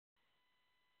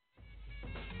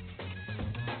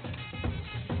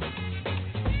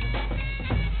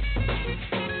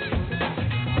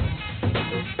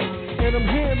man, I'm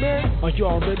here, man. Are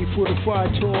y'all ready for the fire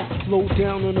talk? Low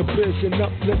down on the biz and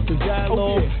uplift the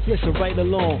dialogue. Listen right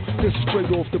along. This is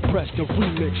straight off the press, the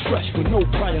remix, fresh with no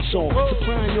prior song.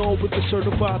 Supplying y'all with the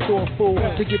certified thoughtful.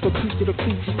 To give a piece to the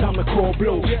feet, it's time to call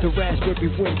blow. The raspberry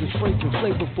wind is fragrant,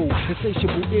 flavorful.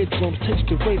 Insatiable eardrums, taste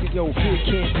the radio. Here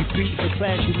can't be beat. The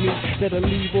clash with me that'll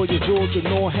leave all your jaws and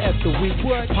all half the week.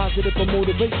 Positive or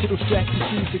motivational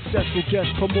strategy. Successful guest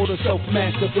promoter,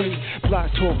 self-mastery.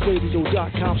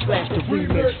 BlogTalkRadio.com/the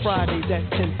remix. Fridays at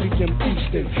 10 p.m.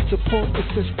 Eastern. Support the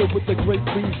sister with a great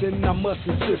reason. I must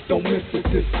insist, don't miss it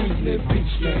this evening.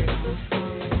 Peace, man.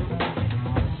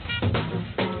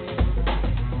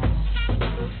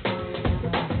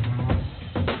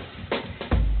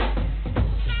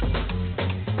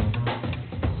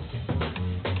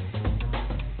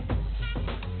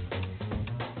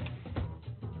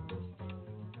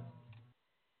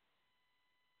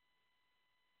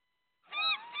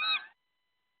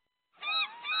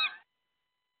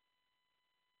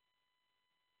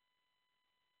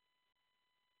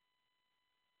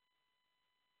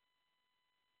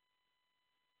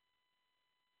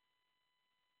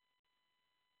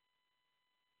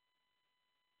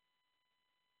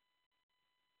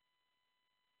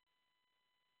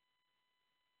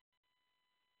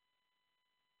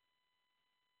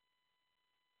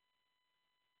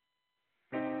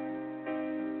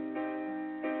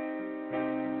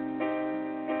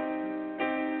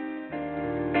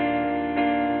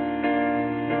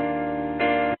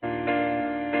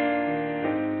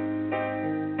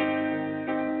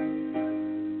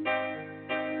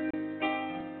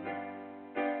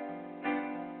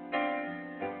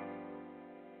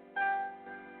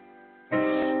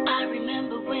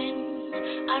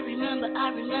 I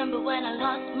remember when I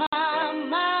lost my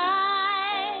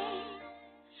mind.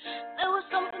 There was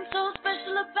something so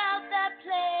special about that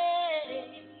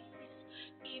place.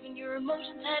 Even your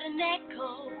emotions had an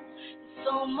echo in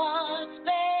so much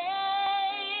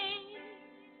space.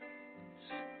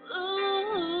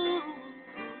 Ooh.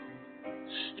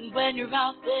 And when you're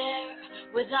out there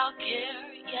without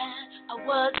care, yeah, I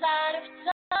was out of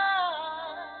touch.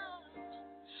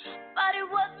 But it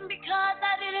wasn't because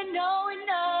I didn't know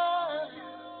enough.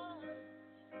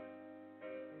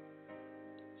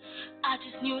 I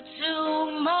just knew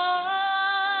too much.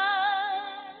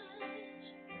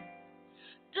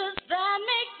 Does that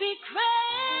make me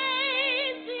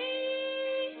crazy?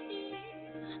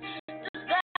 Does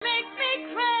that make me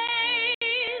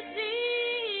crazy?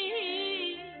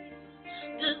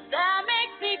 Does that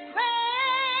make me crazy?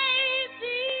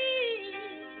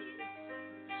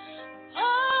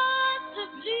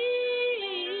 Possibly.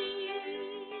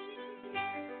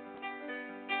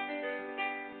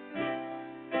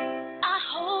 I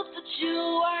hope that you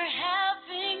are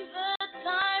having the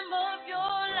time of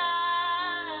your life.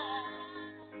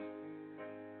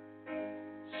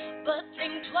 But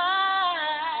think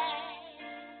twice.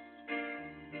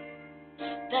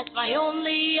 That's my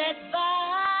only advice.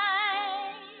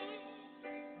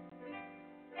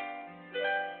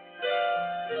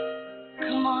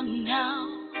 Come on now.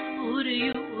 Who do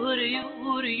you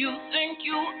think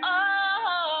you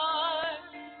are?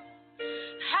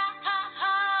 Ha ha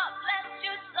ha, bless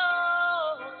your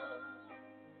soul.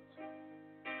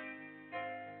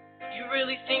 You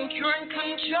really think you're in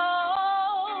control?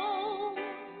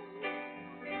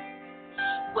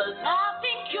 Well, I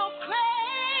think you're crazy.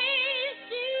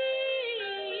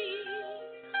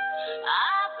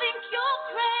 I think you're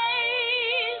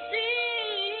crazy.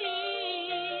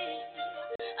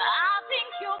 I think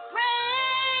you're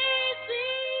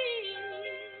crazy.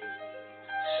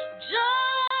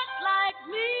 Just like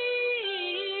me.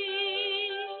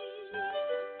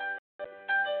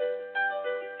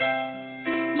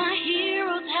 My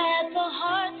heroes had the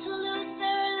heart to lose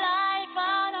their life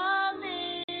on a limb.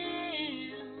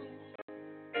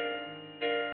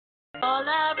 All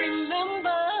I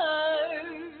remember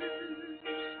is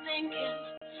thinking,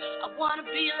 I wanna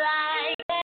be like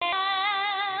them.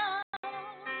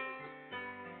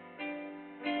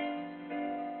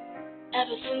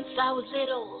 Ever since I was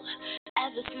little,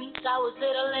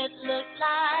 it looked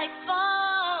like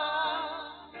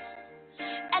fun.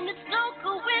 And it's no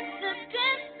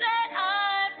coincidence that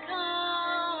I've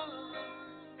come.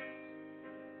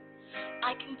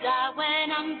 I can die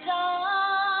when I'm done.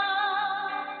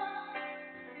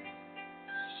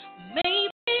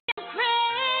 Maybe I'm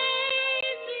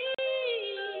crazy.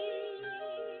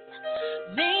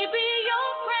 Maybe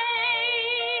you're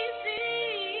crazy.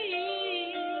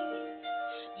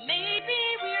 Maybe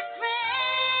we're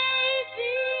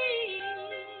crazy.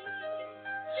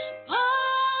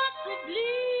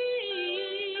 Possibly.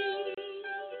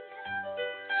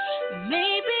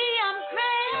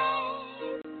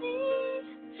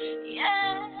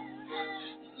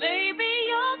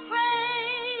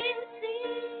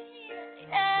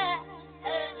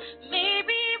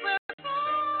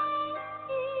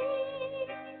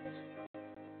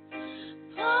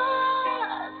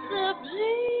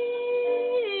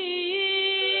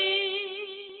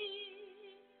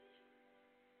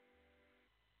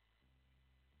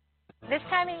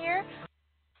 time of year.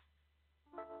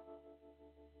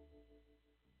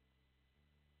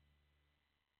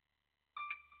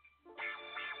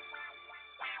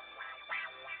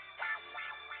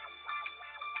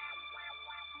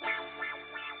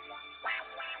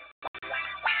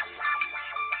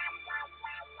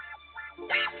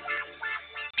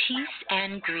 Peace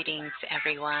and greetings,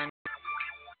 everyone.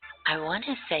 I want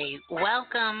to say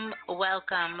welcome,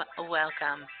 welcome,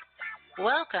 welcome.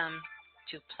 Welcome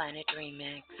to Planet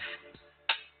Remix.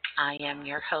 I am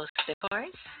your host, of course,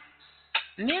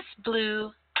 Miss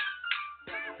Blue,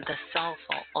 the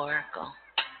Soulful Oracle.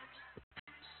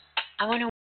 I want to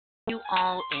welcome you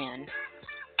all in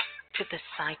to the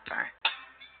cipher.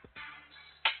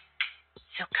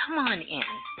 So come on in.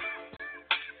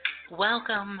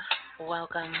 Welcome,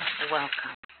 welcome,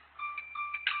 welcome.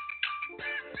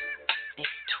 It's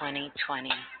 2020.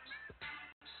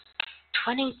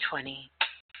 2020.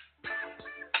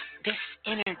 This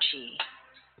energy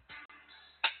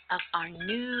of our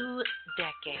new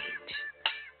decade.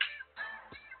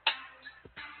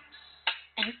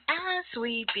 And as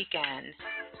we begin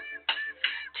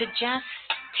to just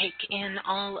take in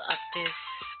all of this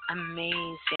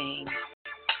amazing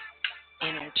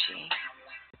energy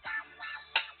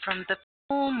from the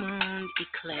full moon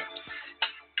eclipse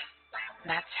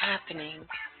that's happening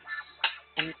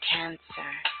in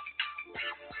Cancer,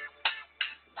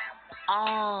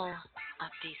 all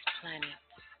of these planets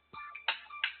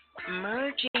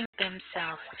merging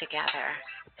themselves together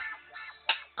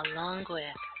along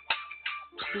with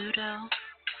Pluto,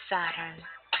 Saturn,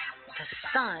 the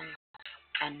Sun,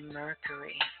 and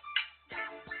Mercury.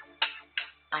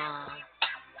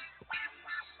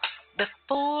 The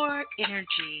four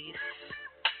energies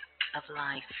of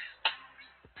life.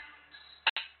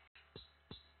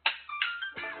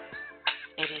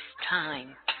 It is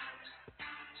time.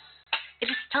 It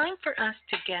is time for us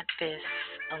to get this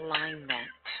alignment.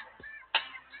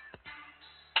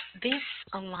 This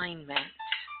alignment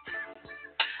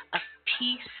of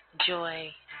peace, joy,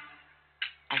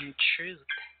 and truth.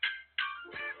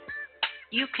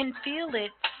 You can feel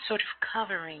it sort of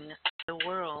covering the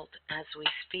world as we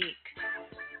speak.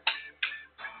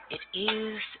 It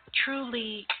is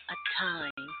truly a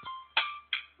time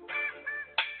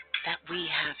that we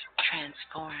have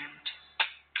transformed.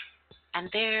 And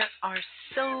there are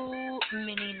so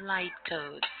many light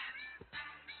codes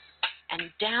and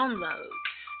downloads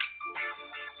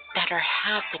that are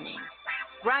happening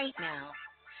right now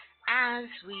as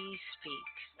we speak.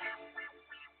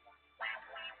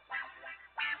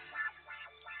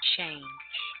 Change.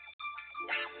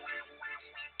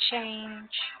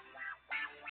 Change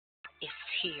is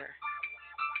here.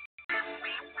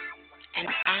 And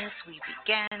as we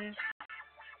begin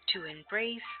to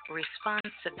embrace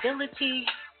responsibility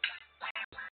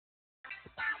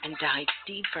and dive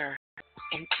deeper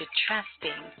into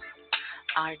trusting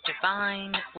our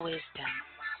divine wisdom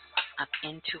of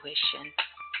intuition,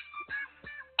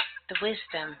 the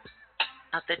wisdom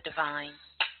of the divine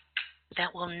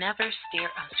that will never steer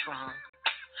us wrong,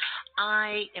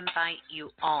 I invite you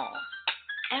all,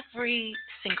 every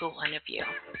single one of you,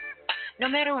 no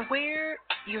matter where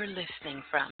you're listening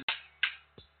from,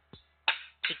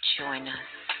 to join us.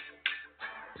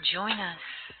 Join us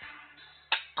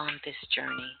on this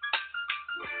journey.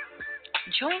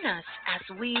 Join us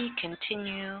as we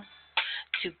continue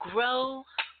to grow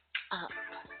up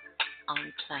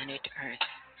on planet Earth.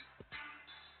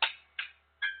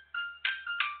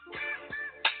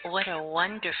 What a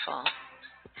wonderful,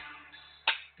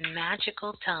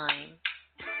 magical time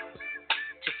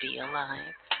to be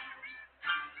alive.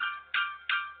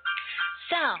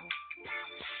 So,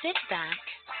 sit back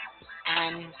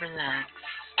and relax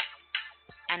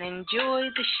and enjoy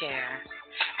the share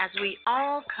as we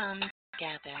all come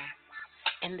together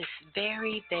in this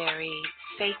very, very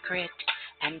sacred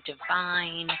and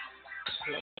divine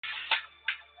place.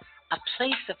 A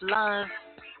place of love,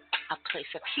 a place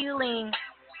of healing,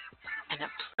 and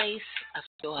a place of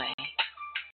joy.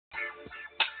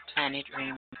 Planet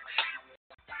Remix.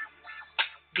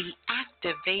 The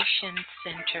activation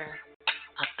center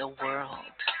of the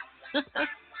world.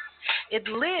 It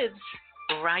lives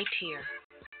right here.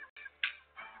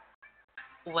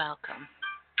 Welcome.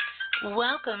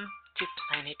 Welcome to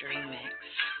Planet Remix.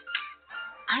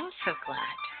 I'm so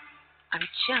glad. I'm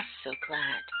just so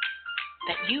glad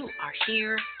that you are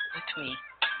here with me.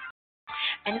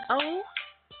 And oh,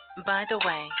 by the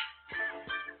way,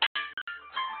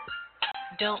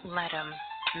 don't let them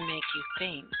make you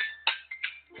think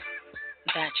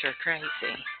that you're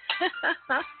crazy.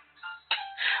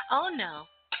 Oh no,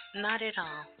 not at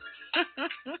all.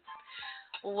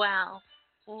 Wow,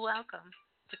 welcome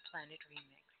to Planet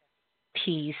Remix.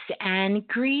 Peace and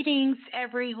greetings,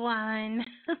 everyone.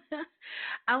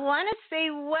 I want to say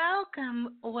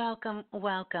welcome, welcome,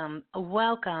 welcome,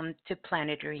 welcome to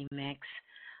Planet Remix.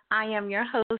 I am your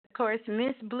host, of course,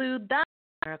 Miss Blue the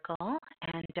Miracle,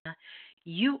 and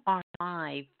you are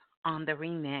live on the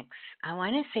remix. I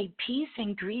want to say peace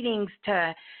and greetings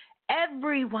to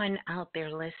everyone out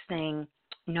there listening,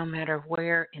 no matter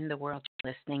where in the world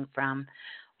you're listening from.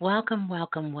 Welcome,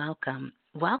 welcome, welcome.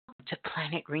 Welcome to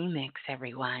Planet Remix,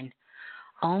 everyone.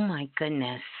 Oh my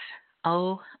goodness.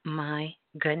 Oh my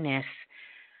goodness.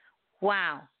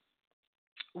 Wow.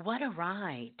 What a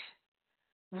ride.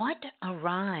 What a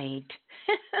ride.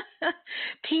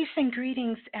 Peace and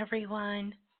greetings,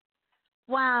 everyone.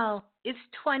 Wow, it's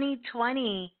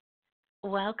 2020.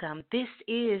 Welcome. This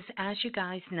is, as you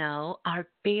guys know, our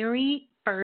very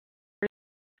first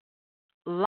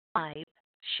live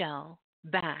show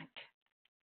back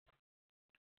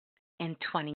in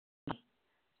 2020,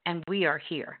 and we are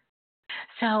here.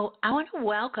 So I want to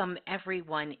welcome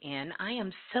everyone in. I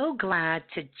am so glad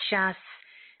to just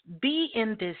be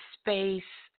in this space,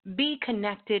 be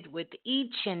connected with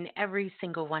each and every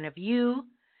single one of you,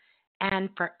 and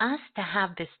for us to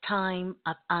have this time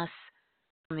of us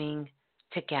coming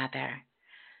together.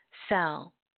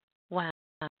 So, wow,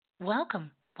 welcome,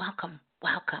 welcome,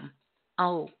 welcome.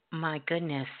 Oh my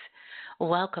goodness.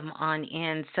 Welcome on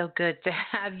in. So good to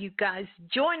have you guys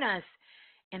join us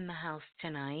in the house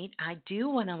tonight. I do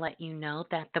want to let you know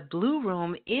that the Blue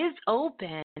Room is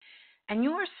open, and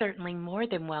you are certainly more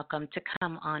than welcome to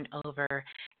come on over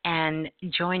and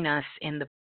join us in the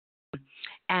room.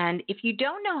 And if you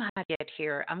don't know how to get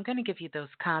here, I'm going to give you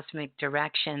those cosmic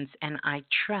directions, and I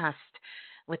trust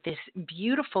with this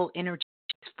beautiful energy,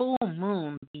 full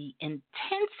moon, the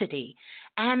intensity,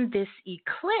 and this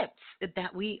eclipse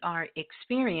that we are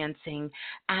experiencing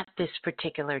at this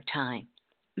particular time,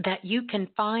 that you can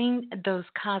find those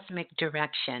cosmic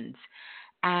directions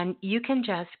and you can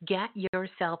just get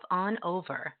yourself on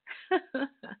over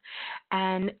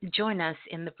and join us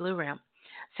in the Blue Room.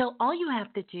 So all you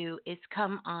have to do is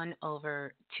come on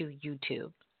over to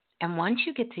YouTube. And once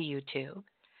you get to YouTube,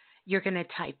 you're going to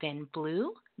type in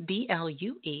Blue,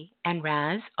 BLUE, and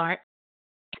Raz,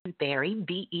 Berry,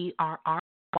 BERRY.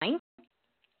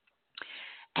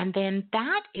 And then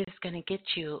that is going to get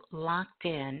you locked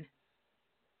in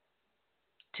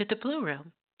to the Blue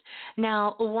Room.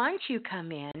 Now, once you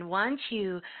come in, once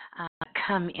you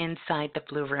come inside the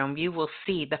Blue Room, you will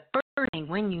see the first thing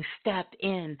when you step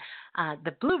in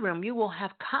the Blue Room, you will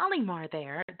have Kalimar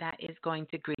there that is going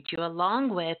to greet you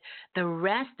along with the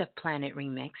rest of Planet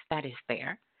Remix that is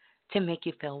there to make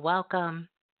you feel welcome,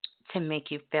 to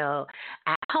make you feel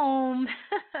at home,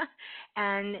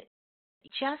 and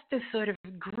just to sort of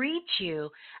greet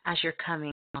you as you're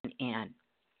coming on in.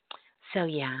 So,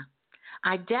 yeah.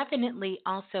 I definitely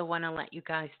also want to let you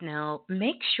guys know,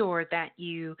 make sure that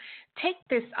you take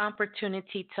this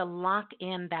opportunity to lock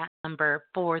in that number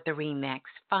for the remix.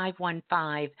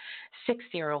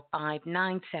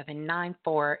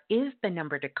 515-605-9794 is the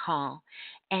number to call,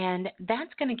 and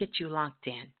that's going to get you locked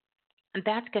in.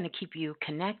 That's going to keep you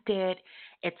connected.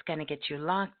 It's going to get you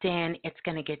locked in. It's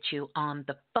going to get you on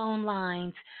the phone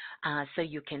lines so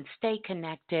you can stay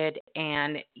connected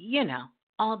and, you know,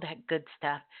 all that good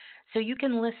stuff. So you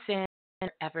can listen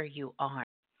wherever you are.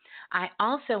 I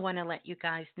also want to let you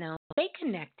guys know, stay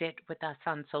connected with us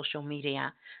on social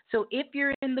media. So if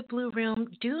you're in the Blue Room,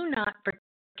 do not forget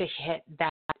to hit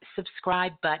that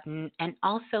subscribe button and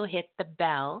also hit the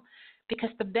bell,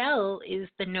 because the bell is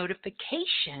the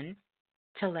notification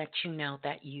to let you know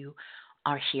that you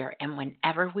are here. And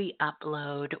whenever we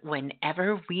upload,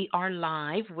 whenever we are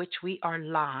live, which we are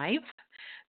live,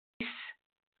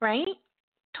 right?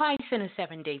 Twice in a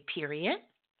 7-day period,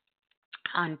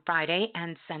 on Friday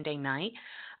and Sunday night.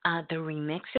 The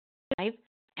remix is live,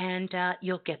 and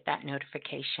you'll get that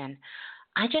notification.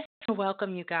 I just want to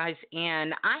welcome you guys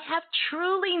in. I have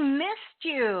truly missed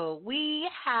you. We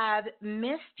have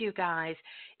missed you guys,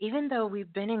 even though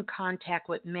we've been in contact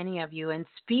with many of you and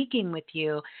speaking with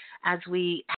you as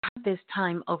we have this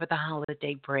time over the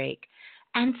holiday break.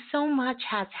 And so much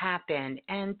has happened.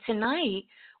 And tonight,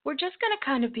 we're just going to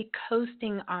kind of be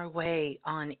coasting our way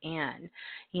on in,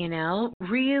 you know,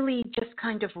 really just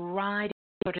kind of riding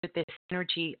sort of this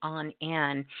energy on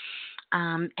in.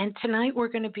 And tonight we're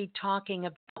going to be talking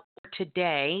about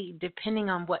today, depending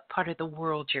on what part of the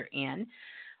world you're in,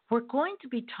 we're going to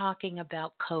be talking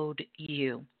about Code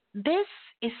U. This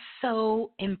is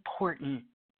so important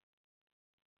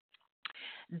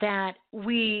that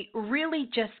we really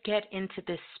just get into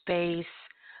this space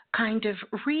kind of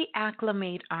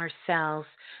reacclimate ourselves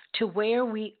to where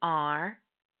we are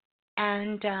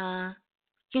and,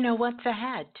 what's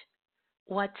ahead.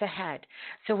 What's ahead.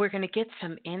 So we're going to get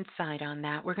some insight on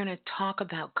that. We're going to talk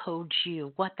about Code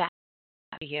U, what that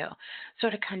you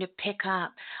sort of kind of pick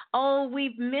up. Oh,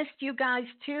 we've missed you guys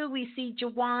too. We see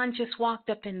Jawan just walked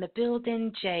up in the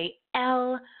building.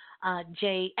 JL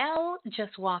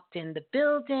just walked in the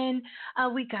building.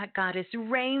 We got Goddess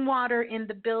Rainwater in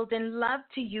the building. Love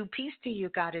to you. Peace to you,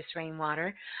 Goddess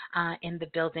Rainwater, in the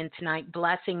building tonight,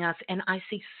 blessing us. And I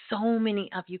see so many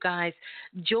of you guys.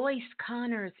 Joyce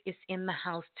Connors is in the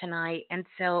house tonight. And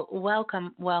so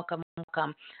welcome, welcome,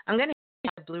 welcome. I'm going to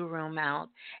the Blue Room out.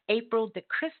 April the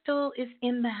Crystal is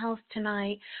in the house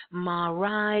tonight. Ma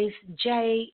Rise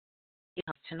J is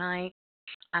tonight.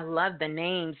 I love the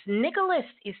names. Nicholas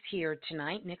is here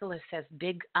tonight. Nicholas says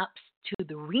big ups to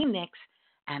the remix.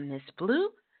 And Miss Blue,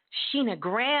 Sheena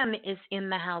Graham is in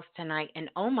the house tonight. And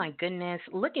oh my goodness,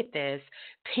 look at this.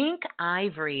 Pink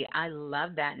Ivory, I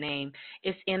love that name,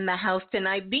 is in the house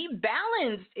tonight. Be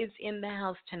Balanced is in the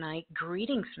house tonight.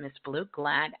 Greetings, Miss Blue.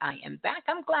 Glad I am back.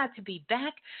 I'm glad to be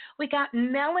back. We got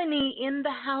Melanie in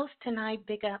the house tonight.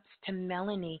 Big ups to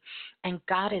Melanie. And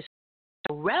Goddess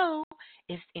Rowe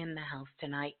is in the house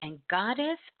tonight. And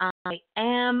Goddess, I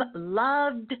am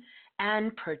loved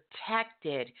and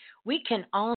protected. We can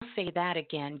all say that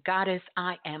again. Goddess,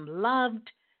 I am loved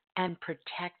and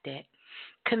protected.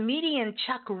 Comedian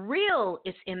Chuck Real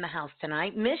is in the house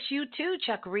tonight. Miss you too,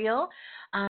 Chuck Real.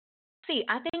 See,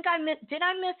 I think I miss. Did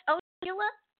I miss? Oh, Sheila.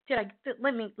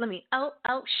 Let me.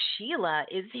 Oh, Sheila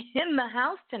is in the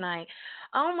house tonight.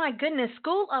 Oh my goodness.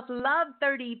 School of Love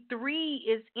 33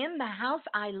 is in the house.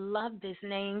 I love this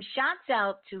name. Shouts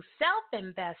out to Self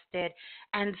Invested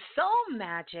and Soul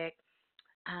Magic.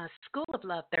 School of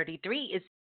Love 33 is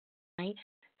tonight.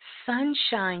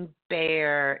 Sunshine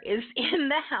Bear is in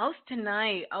the house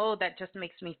tonight. Oh, that just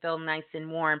makes me feel nice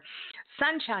and warm.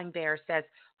 Sunshine Bear says,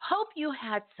 hope you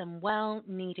had some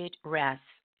well-needed rest.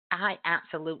 I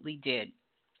absolutely did.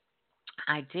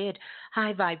 I did.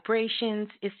 High Vibrations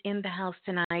is in the house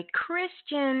tonight.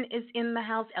 Christian is in the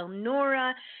house.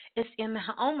 Elnora is in the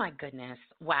house. Oh, my goodness.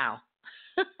 Wow.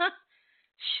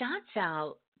 Shouts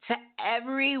out to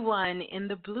everyone in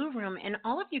the Blue Room and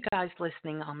all of you guys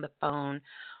listening on the phone,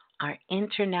 our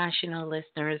international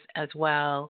listeners as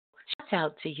well. Shouts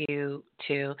out to you,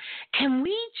 too. Can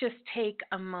we just take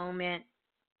a moment,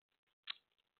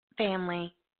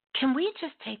 family? Can we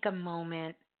just take a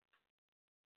moment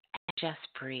and just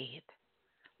breathe?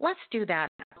 Let's do that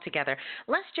together.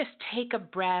 Let's just take a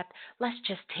breath. Let's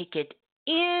just take it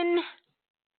in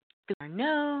through our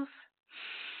nose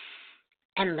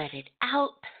and let it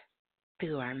out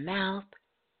through our mouth.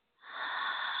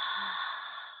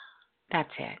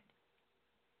 That's it.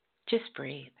 Just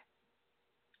breathe.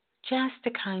 Just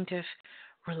to kind of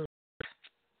relax.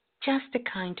 Just to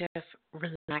kind of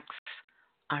relax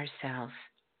ourselves.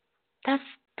 That's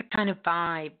the kind of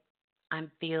vibe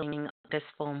I'm feeling this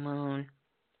full moon,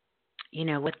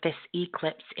 with this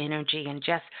eclipse energy and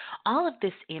just all of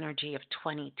this energy of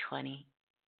 2020.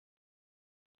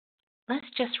 Let's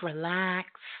just relax.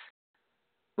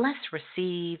 Let's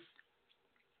receive.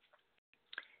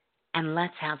 And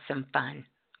let's have some fun.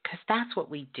 Because that's what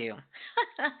we do.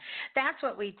 That's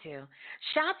what we do.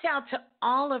 Shouts out to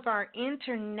all of our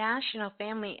international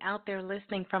family out there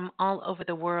listening from all over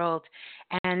the world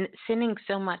and sending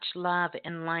so much love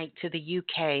and light to the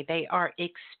UK. They are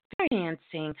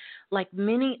experiencing, like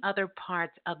many other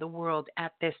parts of the world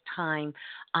at this time,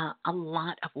 a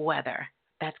lot of weather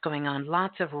that's going on.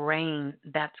 Lots of rain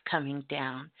that's coming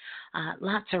down.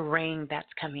 Lots of rain that's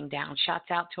coming down.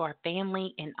 Shouts out to our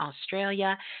family in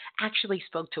Australia. Actually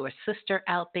spoke to a sister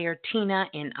out there, Tina,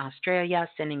 in Australia,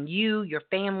 sending you, your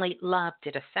family, love.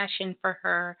 Did a session for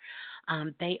her.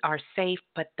 They are safe,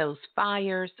 but those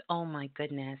fires, oh my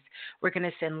goodness. We're going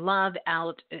to send love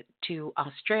out to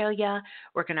Australia.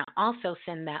 We're going to also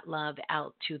send that love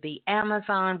out to the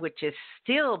Amazon, which is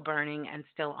still burning and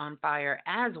still on fire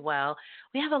as well.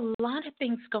 We have a lot of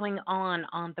things going on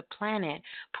the planet.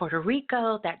 Puerto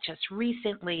Rico, that just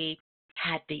recently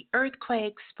had the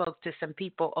earthquake, spoke to some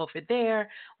people over there,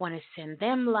 want to send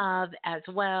them love as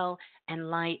well and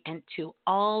light, and to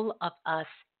all of us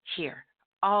here.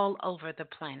 All over the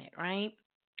planet, right?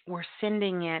 We're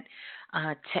sending it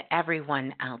to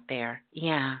everyone out there.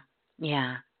 Yeah.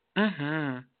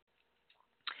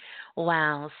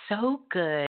 Wow, so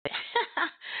good.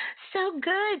 So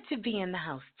good to be in the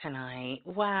house tonight.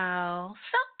 Wow,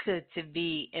 so good to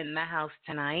be in the house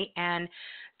tonight and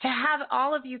to have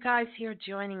all of you guys here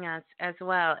joining us as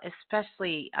well,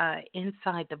 especially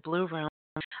inside the Blue Room.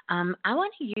 I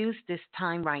want to use this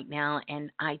time right now,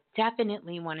 and I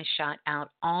definitely want to shout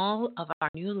out all of our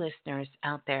new listeners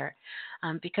out there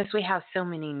because we have so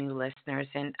many new listeners,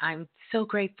 and I'm so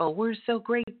grateful. We're so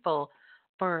grateful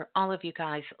for all of you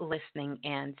guys listening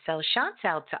in. So, shouts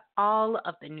out to all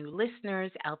of the new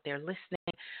listeners out there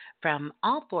listening from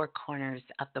all four corners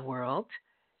of the world.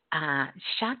 Uh,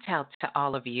 Shout out to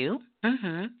all of you.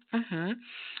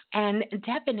 And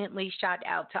definitely shout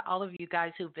out to all of you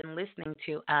guys who've been listening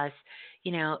to us.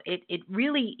 You know, it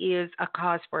really is a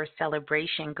cause for a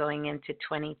celebration going into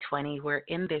 2020. We're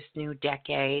in this new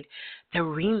decade. The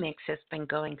remix has been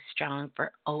going strong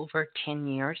for over 10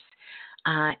 years.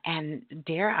 And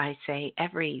dare I say,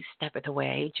 every step of the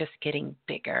way, just getting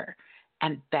bigger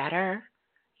and better,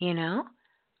 you know,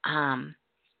 um,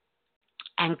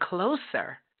 and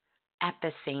closer at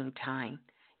the same time,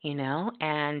 you know?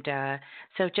 And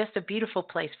so just a beautiful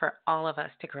place for all of us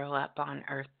to grow up on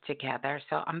earth together.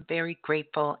 So I'm very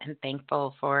grateful and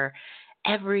thankful for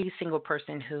every single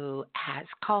person who has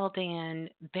called in,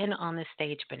 been on the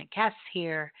stage, been a guest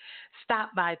here,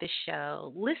 stopped by the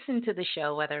show, listened to the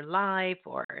show, whether live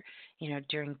or, you know,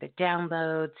 during the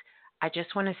downloads. I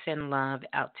just want to send love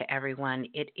out to everyone.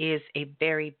 It is a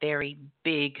very, very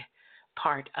big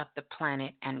part of the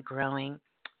planet and growing.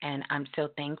 And I'm so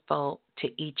thankful to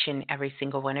each and every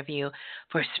single one of you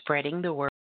for spreading the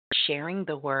word, sharing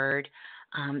the word,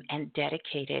 and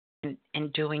dedicated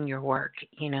and doing your work,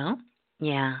 you know?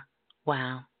 Yeah.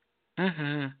 Wow.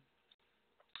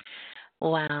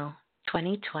 Wow.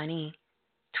 2020.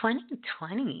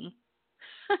 2020.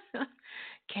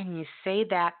 Can you say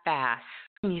that fast?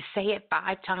 Can you say it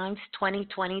 5 times?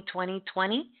 2020,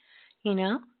 2020? You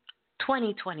know?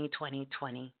 2020,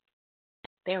 2020.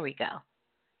 There we go.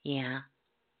 Yeah,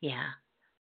 yeah.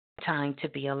 Time to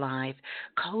be alive.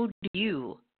 Code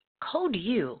you. Code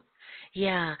you.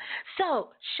 Yeah. So,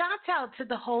 shout out to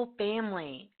the whole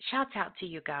family. Shout out to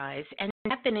you guys. And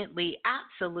definitely,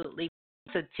 absolutely,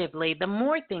 positively, the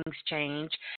more things change,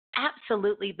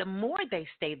 absolutely, the more they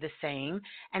stay the same.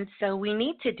 And so, we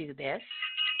need to do this.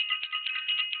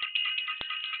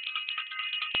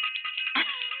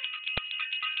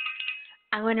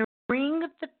 I want to ring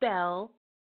the bell.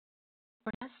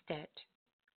 Rest it.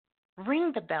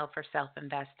 Ring the bell for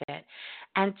self-invested.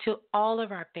 And to all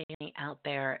of our family out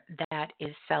there that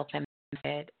is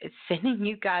self-invested, it's sending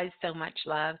you guys so much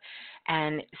love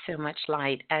and so much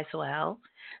light as well.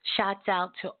 Shouts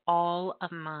out to all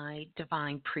of my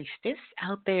divine priestess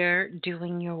out there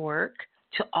doing your work.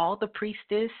 To all the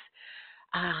priestess,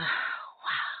 wow,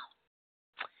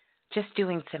 just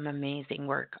doing some amazing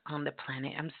work on the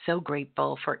planet. I'm so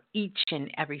grateful for each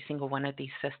and every single one of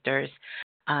these sisters.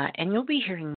 And you'll be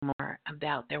hearing more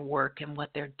about their work and what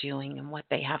they're doing and what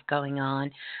they have going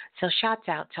on. So shouts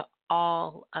out to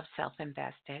all of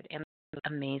Self-Invested and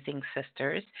amazing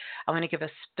sisters. I want to give a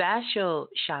special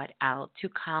shout out to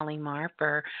Kalimar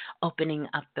for opening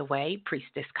up the way,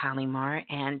 Priestess Kalimar,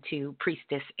 and to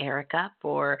Priestess Erica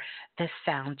for the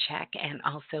sound check, and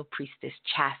also Priestess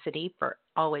Chastity for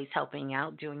always helping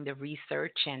out, doing the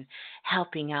research and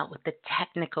helping out with the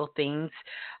technical things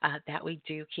that we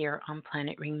do here on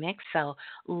Planet Remix. So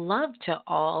love to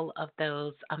all of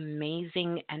those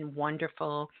amazing and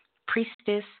wonderful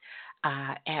priestess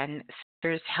and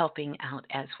sisters helping out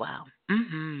as well.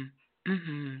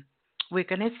 We're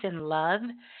going to send love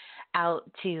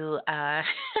out to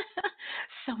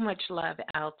so much love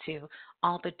out to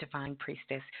all the divine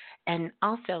priestess, and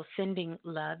also sending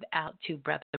love out to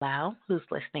Brother Lau, who's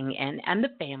listening in, and the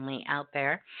family out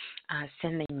there,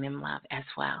 sending them love as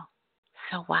well.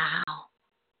 So, wow.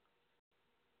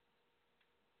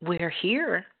 We're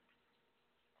here.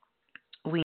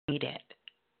 We need it.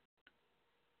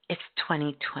 It's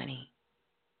 2020.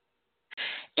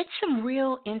 It's some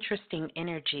real interesting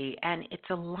energy, and it's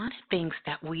a lot of things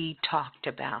that we talked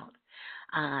about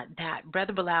that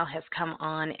Brother Bilal has come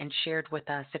on and shared with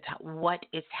us about what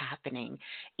is happening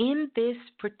in this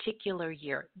particular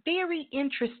year. Very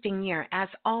interesting year, as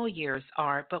all years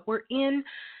are, but we're in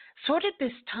sort of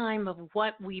this time of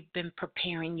what we've been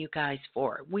preparing you guys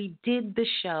for. We did the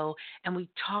show, and we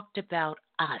talked about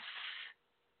us.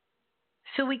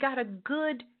 So we got a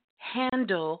good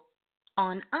handle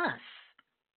on us.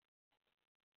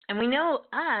 And we know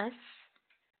us,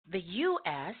 the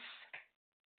U.S.,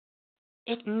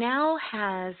 it now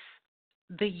has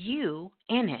the you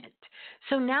in it.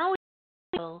 So now we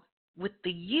deal with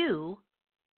the you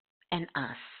and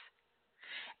us.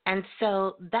 And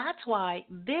so that's why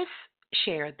this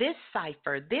share, this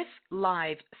cipher, this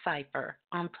live cipher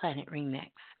on Planet Remix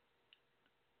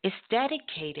is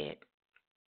dedicated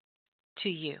to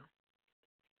you.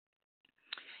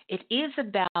 It is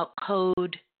about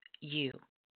code you.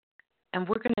 And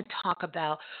we're going to talk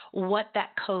about what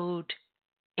that code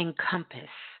encompasses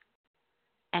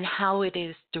and how it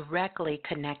is directly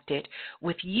connected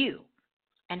with you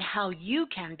and how you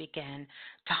can begin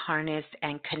to harness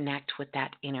and connect with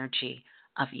that energy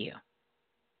of you.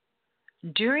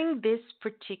 During this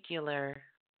particular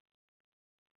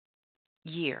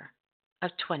year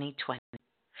of 2020,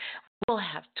 we'll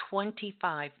have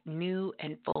 25 new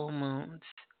and full moons,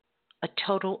 a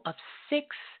total of 6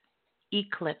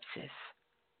 eclipses.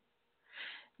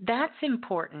 That's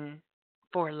important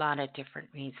for a lot of different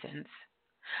reasons,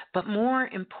 but more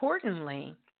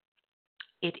importantly,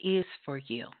 it is for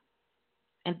you.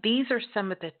 And these are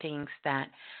some of the things that,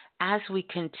 as we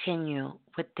continue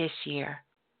with this year,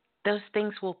 those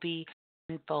things will be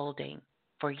unfolding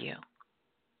for you.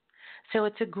 So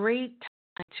it's a great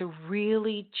time to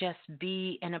really just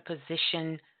be in a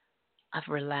position of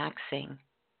relaxing,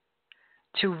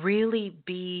 to really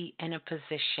be in a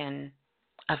position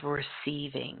of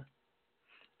receiving.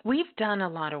 We've done a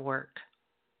lot of work,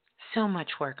 so much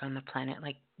work on the planet.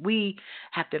 Like, we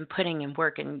have been putting in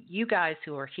work, and you guys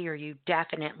who are here, you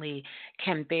definitely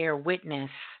can bear witness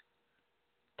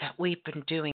that we've been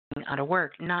doing a lot of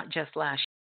work, not just last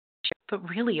year, but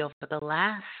really over the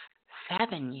last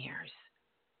 7 years.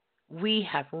 We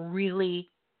have really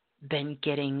been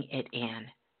getting it in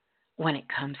when it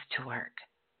comes to work.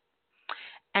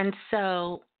 And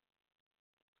so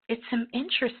it's some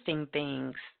interesting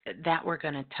things that we're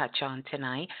going to touch on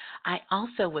tonight. I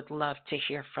also would love to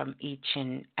hear from each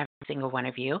and every single one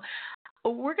of you.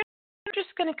 We're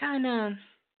just going to kind of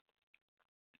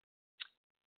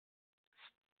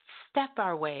step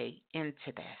our way into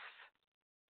this,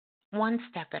 one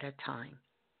step at a time,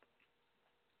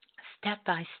 step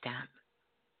by step.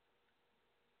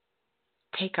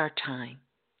 Take our time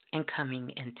in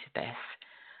coming into this,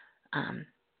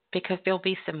 because there'll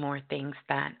be some more things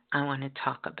that I want to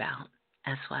talk about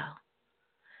as well.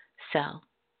 So,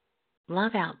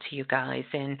 love out to you guys,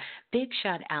 and big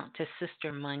shout out to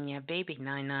Sister Munya, Baby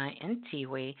Nina, and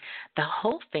Tiwi, the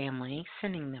whole family,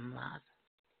 sending them love.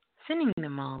 Sending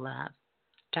them all love.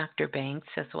 Dr. Banks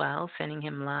as well, sending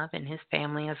him love, and his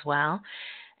family as well.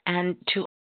 And to all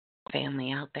the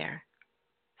family out there.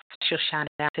 Special shout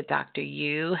out to Dr.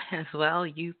 Yu as well,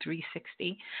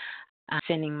 U360.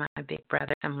 Sending my big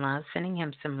brother some love, sending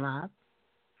him some love.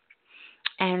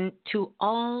 And to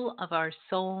all of our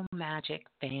Soul Magic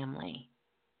family,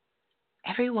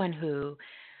 everyone who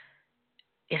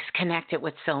is connected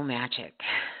with Soul Magic.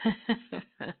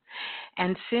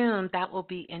 And soon that will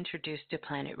be introduced to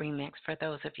Planet Remix for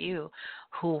those of you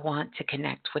who want to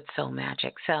connect with Soul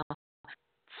Magic. So,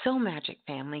 Soul Magic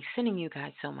family, sending you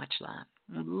guys so much love.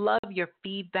 Love your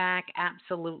feedback.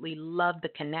 Absolutely love the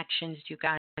connections you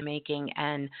guys are making,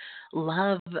 and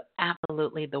love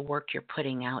absolutely the work you're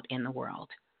putting out in the world.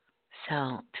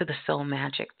 So, to the Soul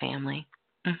Magic family.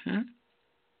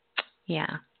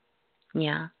 Yeah.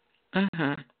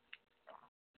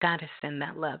 Gotta send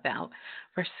that love out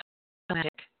for Soul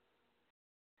Magic.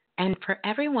 And for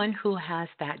everyone who has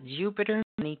that Jupiter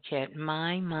Money Kit,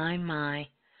 my.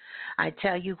 I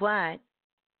tell you what,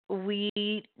 we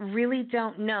really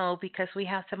don't know, because we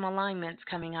have some alignments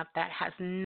coming up that has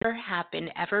never happened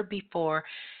ever before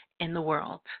in the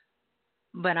world.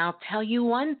 But I'll tell you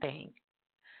one thing.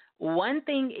 One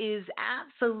thing is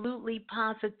absolutely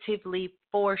positively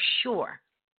for sure.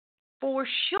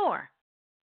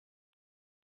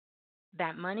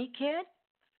 That money kit,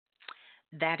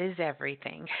 that is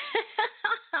everything.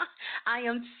 I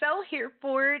am so here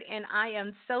for it, and I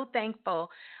am so thankful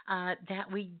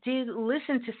that we did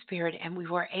listen to Spirit and we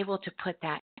were able to put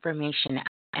that information out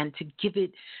and to give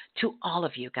it to all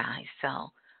of you guys.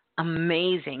 So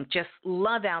amazing. Just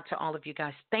love out to all of you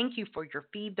guys. Thank you for your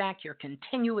feedback, your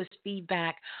continuous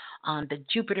feedback on the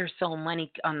Jupiter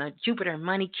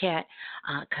Money Kit,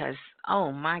 because,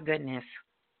 oh my goodness.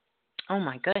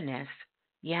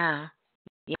 Yeah,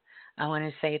 I want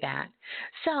to say that.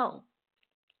 So,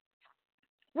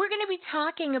 we're going to be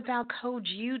talking about Code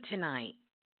U tonight,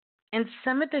 and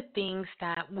some of the things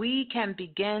that we can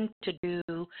begin to do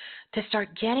to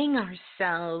start getting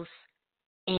ourselves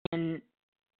in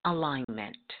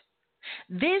alignment.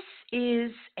 This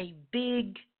is a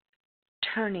big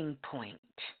turning point.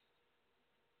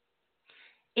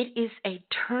 It is a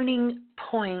turning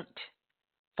point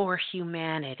for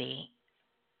humanity.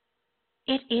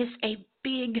 It is a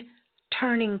big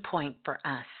turning point for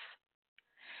us.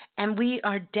 And we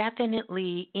are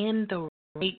definitely in the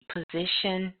right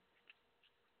position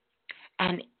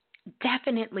and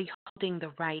definitely holding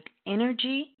the right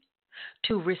energy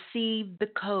to receive the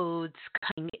codes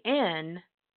coming in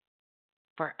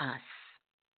for us,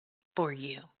 for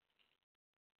you.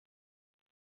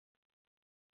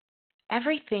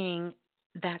 Everything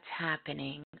that's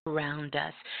happening around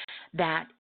us,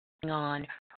 that's going on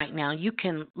right now, you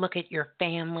can look at your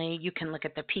family, you can look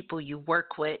at the people you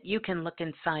work with, you can look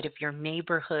inside of your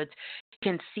neighborhoods, you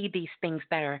can see these things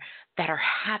that are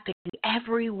happening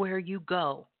everywhere you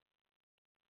go.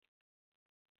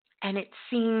 And it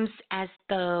seems as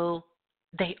though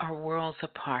they are worlds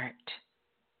apart.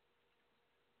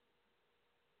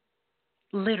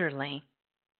 Literally,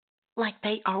 like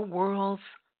they are worlds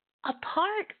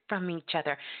apart from each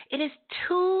other. It is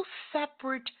two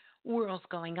separate worlds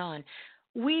going on.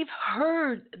 We've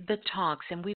heard the talks,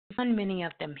 and we've done many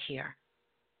of them here,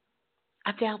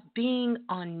 about being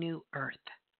on New Earth,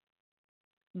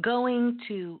 going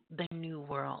to the new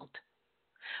world.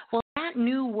 Well, that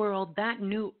new world, that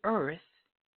new Earth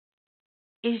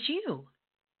is you.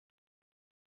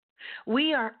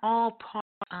 We are all part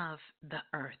of the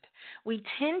earth. We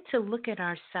tend to look at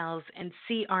ourselves and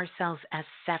see ourselves as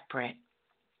separate,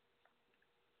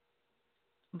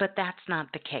 but that's not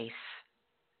the case.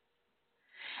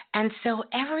 And so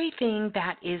everything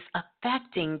that is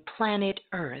affecting planet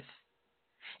Earth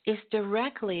is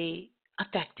directly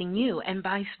affecting you, and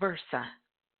vice versa.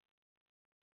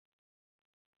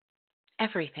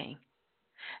 Everything.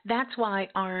 That's why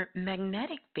our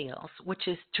magnetic fields, which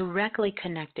is directly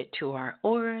connected to our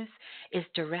auras, is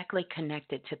directly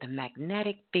connected to the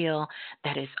magnetic field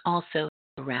that is also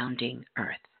surrounding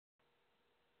Earth.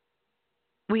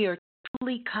 We are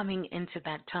truly coming into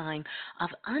that time of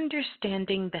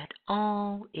understanding that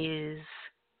all is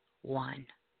one.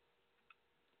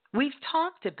 We've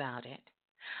talked about it.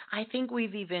 I think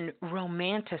we've even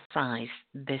romanticized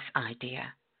this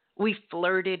idea. We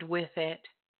flirted with it.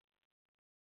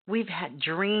 We've had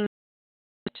dreams.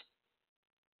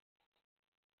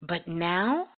 But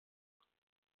now,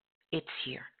 it's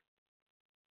here.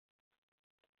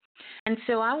 And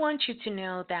so I want you to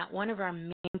know that one of our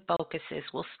main focuses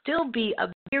will still be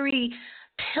a very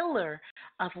pillar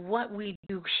of what we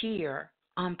do here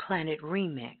on Planet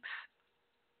Remix.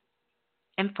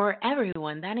 And for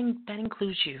everyone, that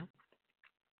includes you.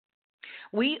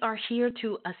 We are here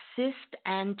to assist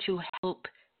and to help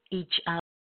each other.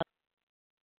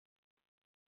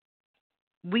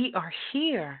 We are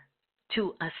here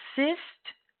to assist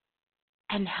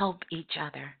and help each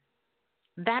other.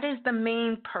 That is the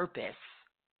main purpose.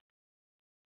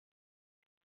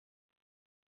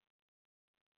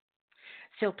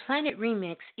 So Planet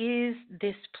Remix is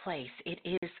this place. It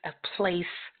is a place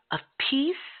of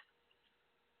peace.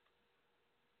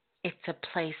 It's a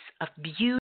place of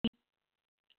beauty.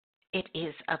 It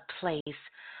is a place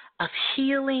of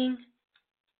healing.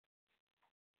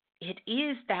 It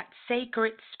is that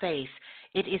sacred space.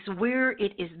 It is where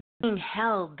it is being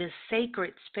held. This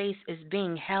sacred space is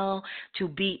being held to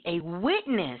be a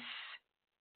witness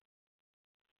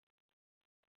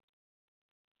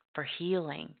for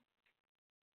healing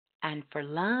and for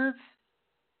love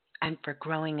and for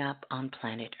growing up on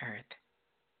planet Earth.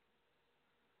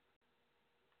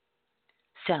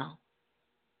 So,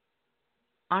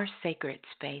 our sacred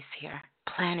space here,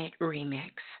 Planet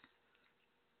Remix,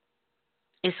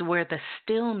 is where the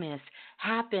stillness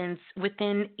happens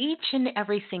within each and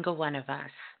every single one of us.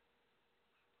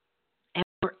 And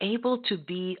we're able to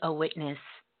be a witness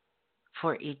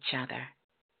for each other.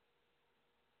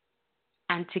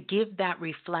 And to give that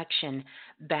reflection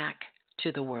back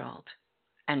to the world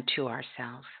and to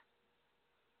ourselves.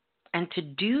 And to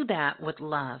do that with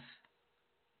love.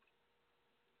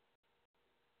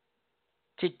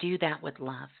 To do that with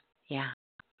love, yeah.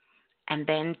 And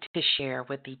then to share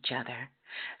with each other.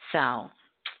 So,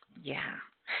 yeah,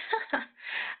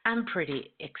 I'm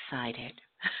pretty excited.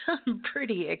 I'm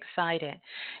pretty excited,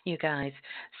 you guys.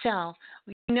 So,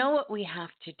 you know what we have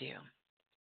to do.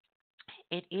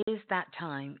 It is that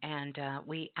time, and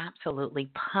we absolutely,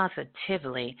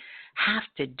 positively have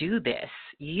to do this.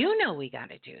 You know we got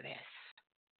to do this.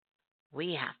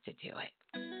 We have to do it.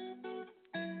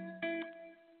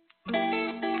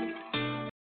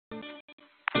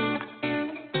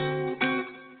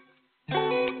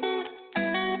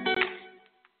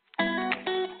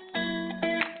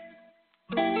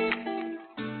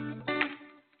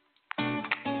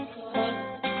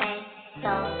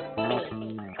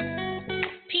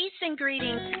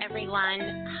 Greetings, everyone.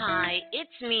 Hi,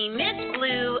 it's me, Miss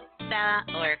Blue,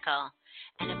 the Oracle.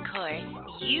 And of course,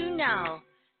 you know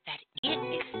that it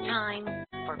is time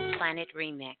for Planet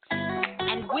Remix.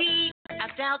 And we are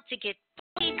about to get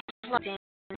fully plugged in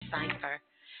Cypher.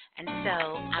 And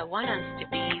so I want us to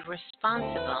be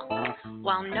responsible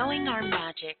while knowing our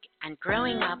magic and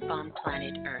growing up on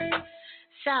planet Earth.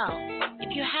 So,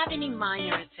 if you have any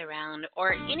minors around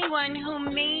or anyone who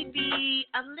may be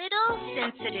a little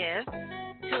sensitive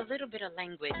to a little bit of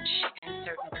language and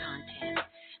certain content,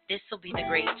 this will be the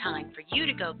great time for you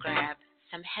to go grab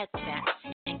some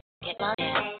headsets and get plugged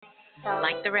in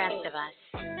like the rest of us.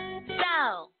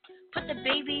 So, put the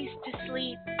babies to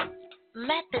sleep,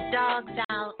 let the dogs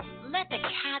out, let the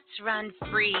cats run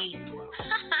free.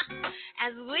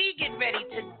 As we get ready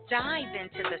to dive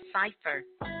into the cipher,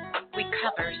 we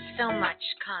cover so much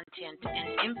content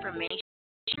and information,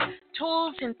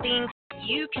 tools and things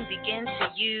you can begin to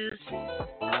use,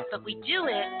 but we do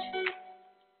it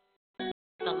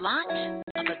with a lot of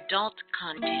adult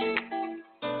content.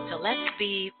 So let's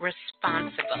be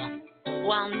responsible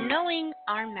while knowing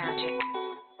our magic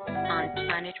on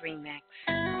Planet Remix.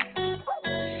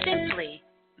 Simply,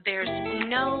 there's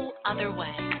no other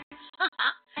way.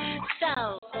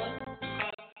 So,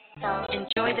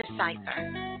 enjoy the cipher,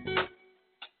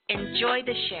 enjoy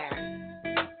the share,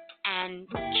 and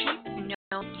keep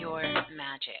knowing your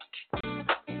magic.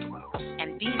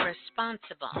 And be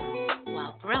responsible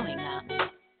while growing up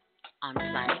on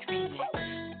Planet Remix.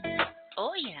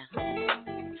 Oh yeah.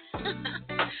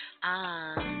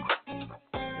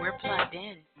 We're plugged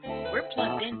in. We're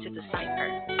plugged into the cipher.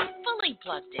 Fully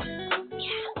plugged in.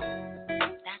 Yeah,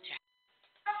 that's right.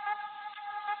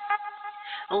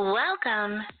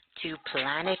 Welcome to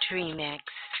Planet Remix.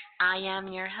 I am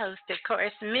your host, of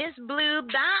course, Miss Blue,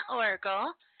 the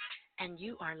Oracle, and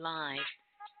you are live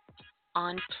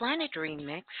on Planet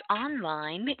Remix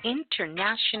online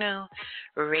international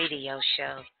radio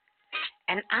show.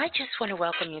 And I just want to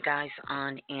welcome you guys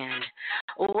on in.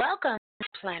 Welcome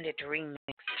to Planet Remix,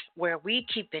 where we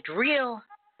keep it real,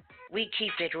 we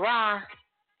keep it raw,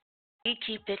 we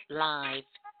keep it live,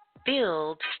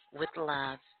 filled with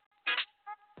love.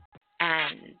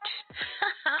 And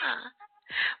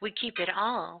we keep it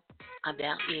all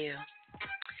about you.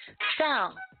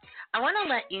 So, I want to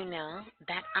let you know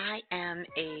that I am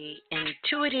an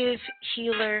intuitive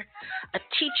healer, a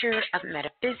teacher of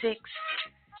metaphysics,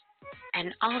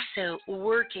 and also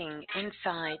working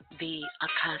inside the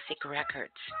Akashic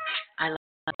Records. I love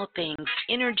all things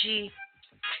energy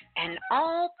and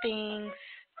all things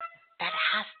that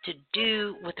has to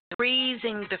do with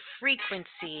raising the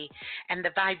frequency and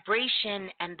the vibration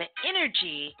and the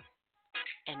energy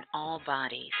in all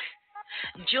bodies.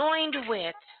 Joined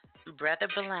with Brother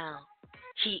Bilal.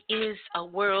 He is a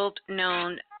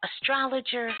world-known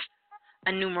astrologer,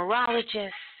 a numerologist,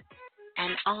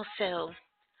 and also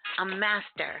a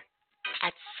master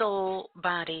at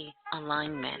soul-body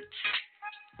alignment.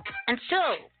 And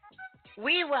so,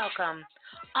 we welcome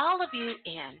all of you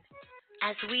in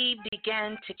as we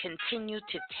begin to continue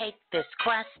to take this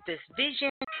quest, this vision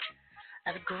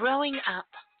of growing up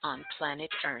on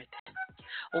planet Earth.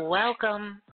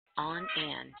 Welcome on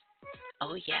in.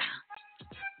 Oh, yeah.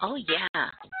 Oh, yeah.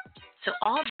 So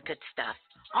all the good stuff,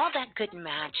 all that good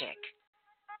magic.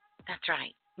 That's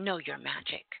right. Know your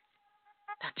magic.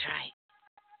 That's right.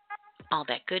 All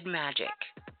that good magic,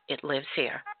 it lives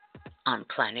here on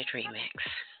Planet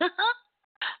Remix.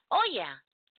 Oh, yeah.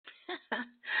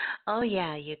 Oh,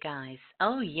 yeah, you guys.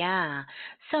 Oh, yeah.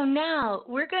 So now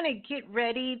we're going to get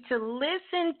ready to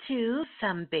listen to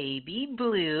some Baby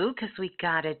Blue because we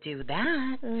got to do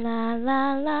that. La,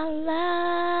 la, la,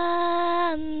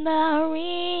 la, the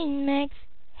remix.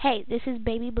 Hey, this is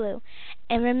Baby Blue.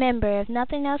 And remember, if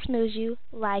nothing else moves you,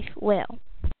 life will.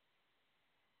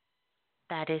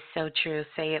 That is so true.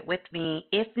 Say it with me.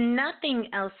 If nothing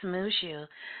else moves you,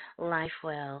 life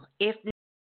will. If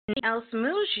nothing else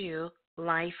moves you,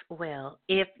 life will.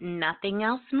 If nothing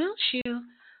else moves you,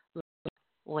 life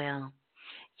will.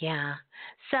 Yeah.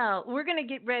 So we're going to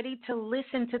get ready to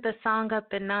listen to the song Up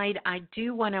at Night. I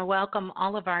do want to welcome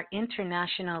all of our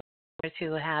international listeners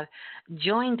who have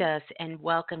joined us and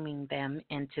welcoming them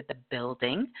into the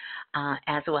building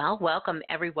as well. Welcome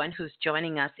everyone who's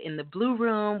joining us in the Blue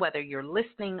Room, whether you're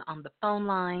listening on the phone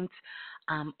lines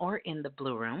or in the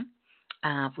Blue Room.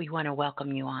 We want to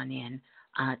welcome you on in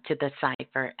to the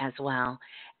cipher as well.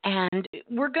 And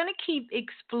we're going to keep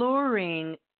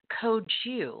exploring Code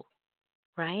U,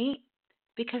 right?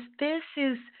 Because this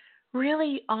is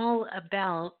really all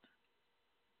about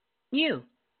you.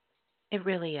 It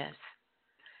really is.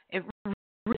 It's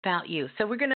really about you. So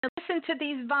we're going to listen to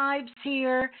these vibes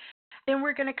here. Then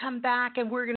we're going to come back and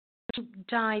we're going to keep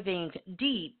diving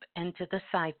deep into the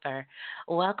cipher.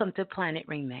 Welcome to Planet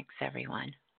Remix,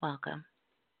 everyone. Welcome.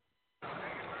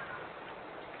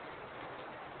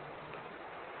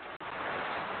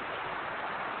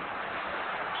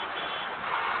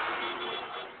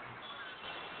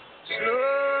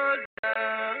 Slow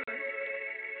down.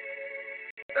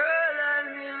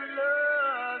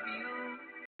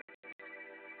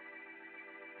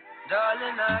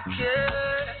 Darling, I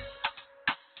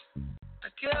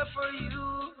care for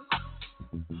you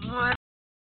more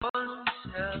than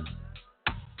myself.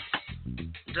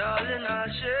 Darling, I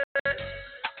share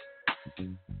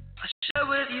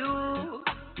with you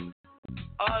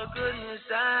all goodness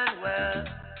and wealth.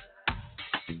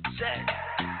 Said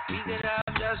we can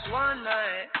have just one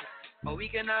night, or we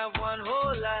can have one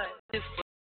whole life if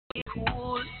we're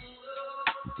cool.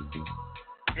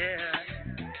 Yeah,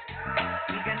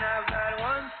 we can have that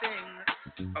one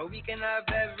thing, or we can have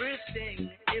everything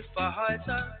if our hearts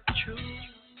are true.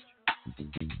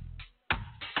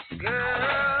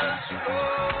 Girl,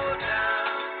 slow down.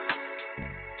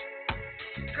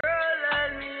 Girl, let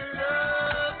me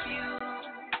love you.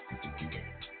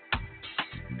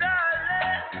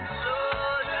 Darling, slow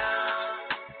down.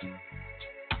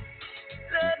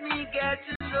 Let me get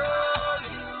to know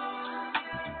you.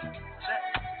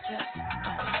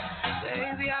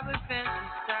 Baby, I've been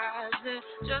fantasizing,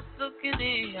 just looking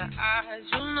in your eyes.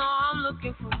 You know I'm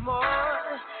looking for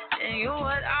more, and you're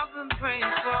what I've been praying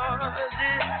for. This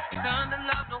kind of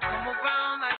love don't come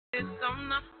around like this. I'm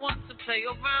not one to play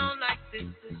around like this.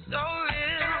 It's so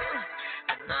real,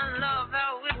 and I love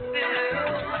how it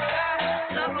feels. I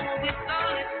love it when we go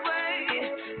this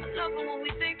way. I love it when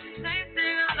we think the same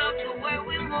thing. I love the way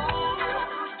we move,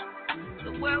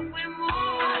 the way we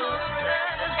move.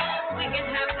 We can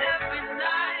have every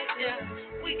night, yeah.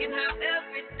 We can have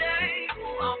every day. I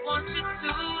want you to.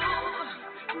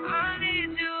 I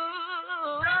need you.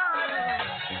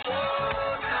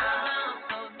 Slow down,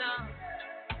 slow down.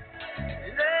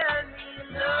 Let me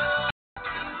love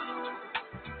you.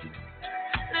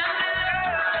 Let me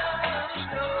love you.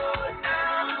 Slow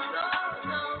down, slow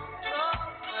down, slow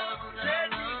down. Let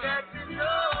me get to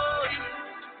know you.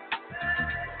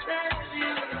 Let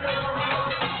you know.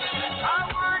 I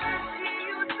wanna see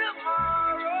you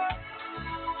tomorrow,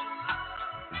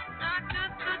 not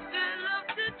just the thrill of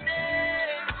today.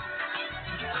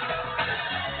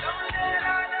 Don't let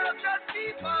our love just be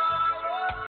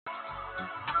borrowed.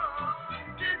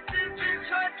 This is the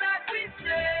choice that we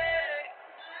take.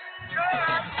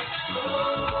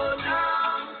 Slow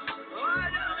down, oh,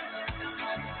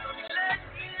 let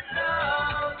me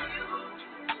love you.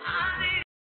 I need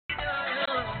you.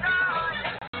 Slow down.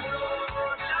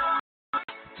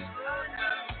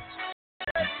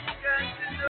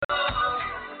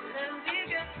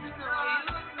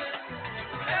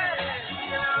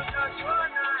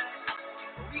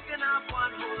 We can have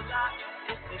one whole lot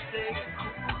if we take it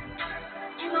cool.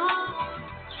 No,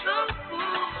 so cool. Oh,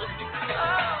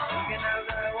 we can have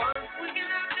that one. We can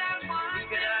have that one. We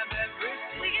can have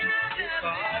everything. We can have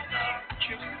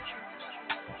everything.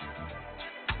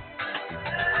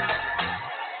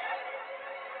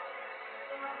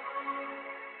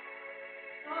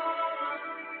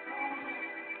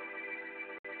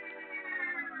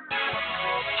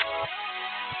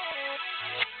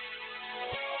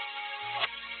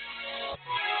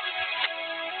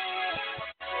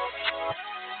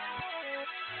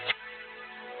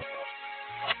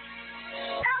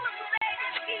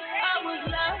 I was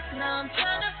lost, now I'm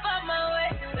trying to find my way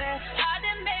back. I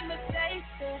done made mistakes,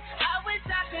 I wish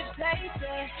I could taste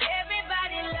it.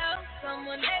 Everybody loves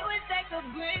someone they wish they could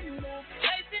bring me.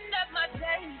 Wasting up my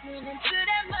days into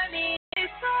that money.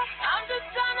 I'm just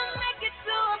trying to make it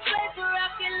to a place where I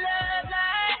can love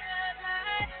life.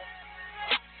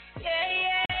 Yeah,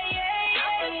 yeah, yeah, yeah.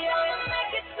 I'm just trying to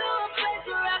make it to a place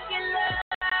where I can love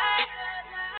life.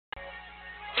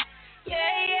 Yeah,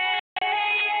 yeah, yeah,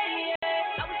 yeah,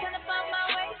 yeah. I was trying to find my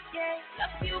way, yeah.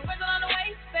 Lost a few friends along the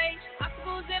way, space.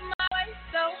 Obstacles in my way,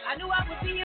 so I knew I would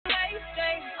be here today,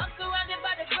 straight. I'm surrounded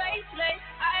by the great place.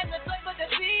 I am the joy, but the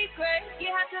secret. You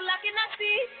have to lock and I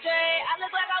see straight. I look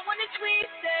like I want to sleep,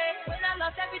 stay. When I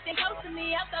lost everything close to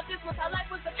me, I thought this was how life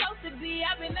was supposed to be.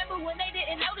 I remember when they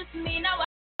didn't notice me. Now I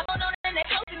don't know that they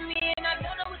close to me, and I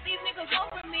don't know what these niggas want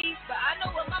from me. But I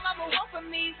know what my mama want from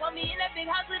me. Want me in that big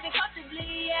house living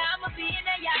comfortably. Yeah, I'ma be in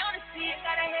there, y'all wanna see it.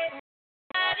 Got a head.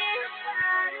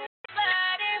 Nobody.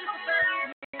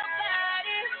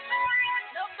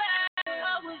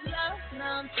 I was lost,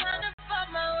 now I'm trying to find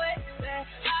my way back.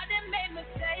 I done made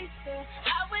mistakes,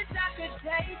 I wish I could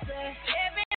taste it.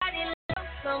 Everybody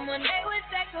loves someone they wish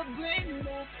they could bring me.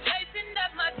 Wasting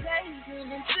up my days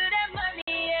into that money,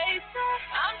 yeah.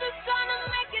 I'm just trying to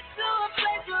make it to a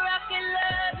place where I can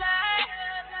love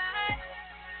life.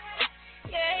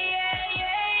 Yeah, yeah, yeah,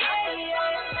 yeah. I'm just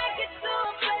trying to make it to a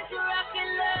place where I can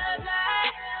love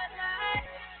life.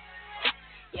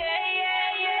 Yeah,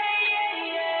 yeah, yeah, yeah,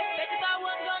 yeah. Bet you thought I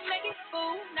wasn't gonna make it,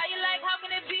 fool. Now you like, how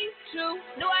can it be true?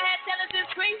 Knew I had talent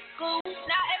since preschool.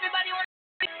 Now everybody wanna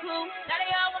be cool. Now they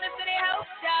all wanna say they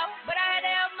helped out.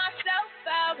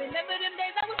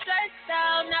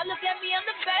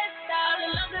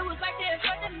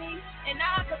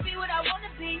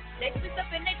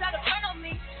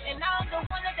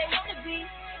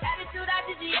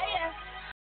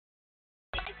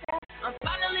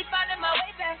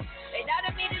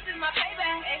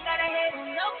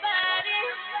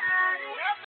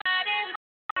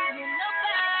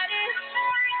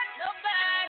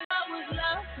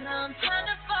 I'm trying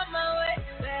to find my way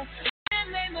back. I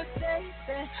made mistakes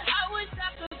that I wish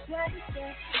I could take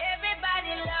that.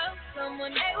 Everybody loves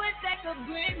someone, they wish they could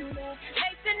bring that.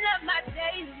 Lacing up my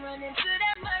days, running to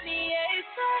that money,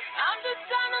 I'm just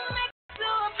trying to make it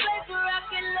to a place where I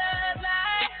can love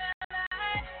life.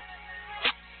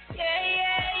 Yeah,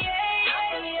 yeah, yeah, yeah.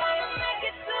 I'm just trying to make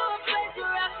it to a place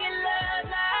where I can love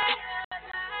life.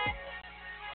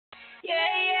 Yeah,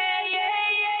 yeah,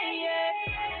 yeah, yeah,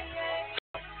 yeah.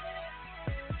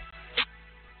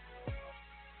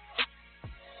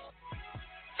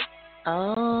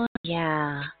 Oh,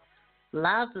 yeah.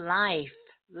 Love life.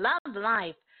 Love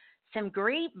life. Some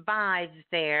great vibes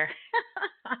there.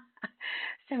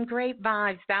 Some great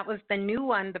vibes. That was the new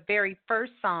one, the very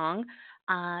first song.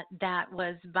 That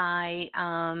was by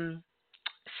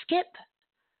Skip.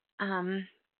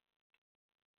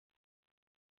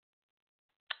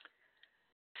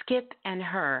 Skip and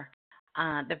Her,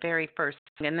 the very first.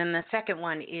 And then the second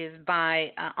one is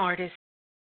by artist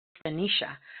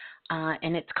Anisha,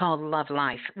 and it's called Love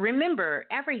Life. Remember,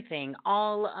 everything,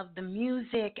 all of the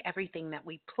music, everything that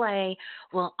we play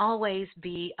will always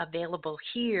be available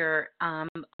here on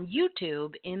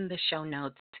YouTube in the show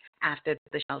notes after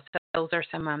the show. So those are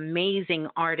some amazing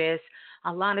artists.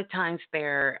 A lot of times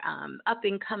they're up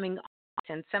and coming artists,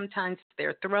 and sometimes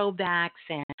they're throwbacks,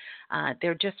 and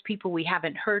they're just people we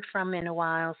haven't heard from in a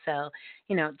while. So,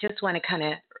 just want to kind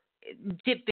of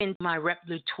dip into my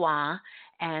repertoire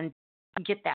and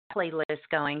get that playlist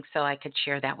going so I could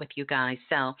share that with you guys.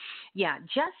 So, yeah,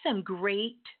 just some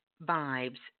great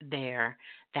vibes there.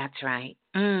 That's right.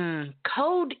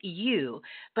 Code U.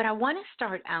 But I want to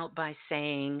start out by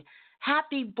saying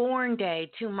happy born day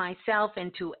to myself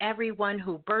and to everyone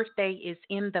whose birthday is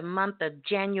in the month of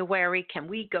January. Can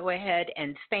we go ahead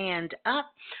and stand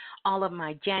up? All of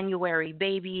my January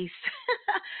babies,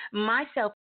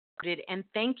 myself, and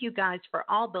thank you guys for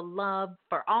all the love,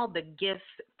 for all the gifts,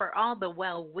 for all the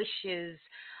well wishes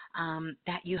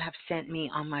that you have sent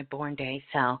me on my born day.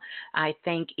 So I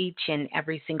thank each and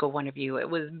every single one of you. It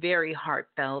was very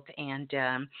heartfelt and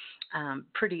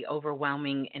pretty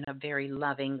overwhelming in a very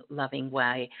loving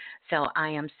way. So I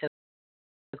am so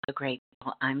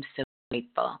grateful. I'm so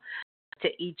grateful to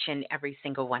each and every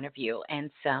single one of you. And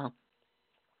so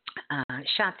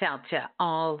shout out to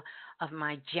all of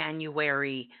my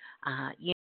January,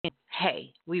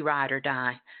 hey, we ride or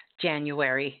die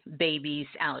January babies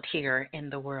out here in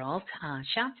the world.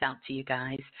 Shouts out to you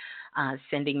guys,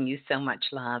 sending you so much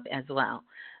love as well.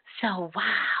 So,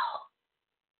 wow.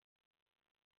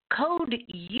 Code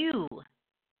U.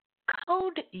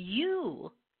 Code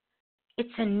U.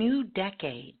 It's a new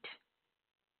decade.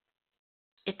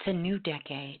 It's a new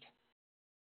decade.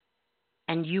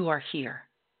 And you are here.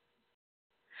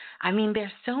 I mean,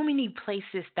 there's so many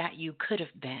places that you could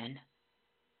have been,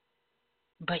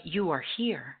 but you are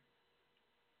here.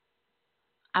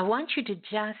 I want you to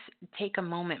just take a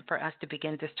moment for us to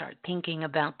begin to start thinking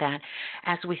about that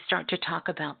as we start to talk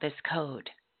about this code.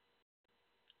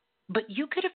 But you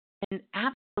could have been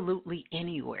absolutely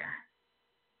anywhere.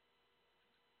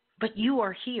 But you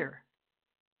are here.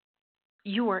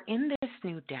 You are in this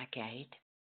new decade.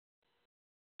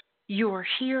 You are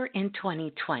here in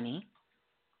 2020.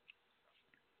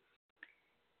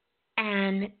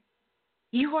 And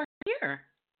you are here.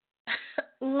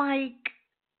 Like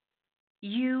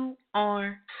you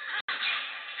are,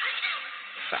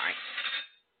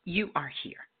 you are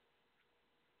here.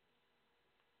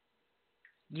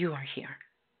 You are here.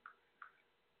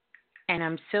 And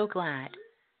I'm so glad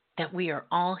that we are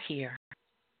all here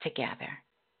together.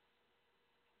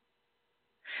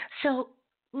 So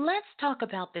let's talk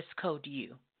about this code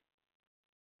U.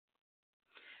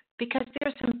 Because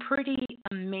there's some pretty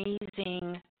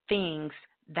amazing things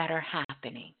that are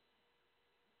happening.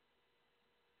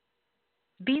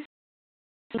 These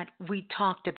that we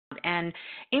talked about, and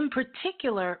in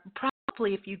particular,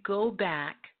 probably if you go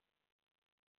back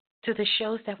to the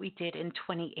shows that we did in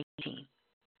 2018,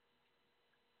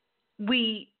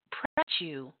 we prepped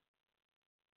you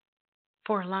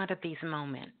for a lot of these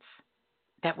moments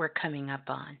that we're coming up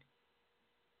on.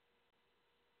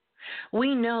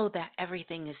 We know that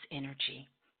everything is energy.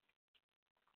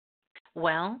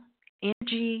 Well,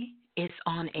 energy is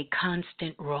on a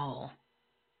constant roll.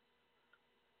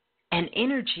 And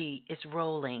energy is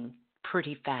rolling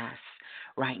pretty fast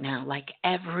right now. Like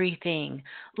everything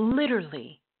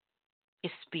literally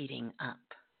is speeding up.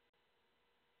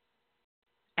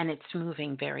 And it's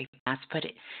moving very fast, but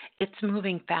it's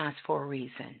moving fast for a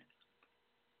reason.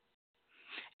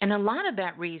 And a lot of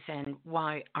that reason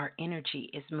why our energy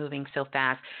is moving so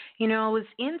fast, I was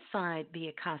inside the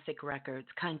Akashic Records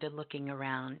kind of looking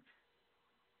around.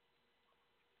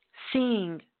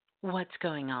 seeing what's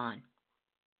going on,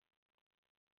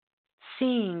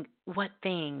 seeing what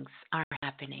things are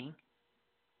happening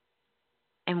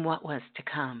and what was to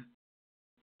come.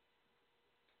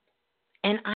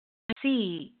 And I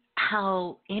see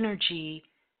how energy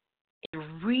is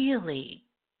really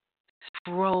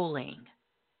rolling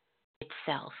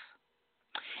itself.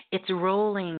 It's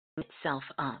rolling itself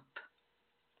up.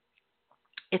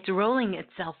 It's rolling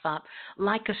itself up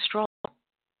like a straw,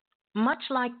 much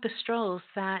like the straws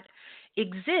that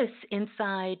exist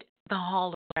inside the Hall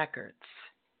of Records.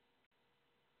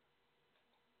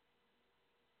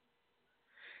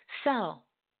 So,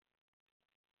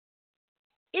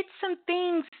 it's some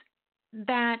things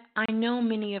that I know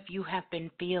many of you have been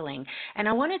feeling, and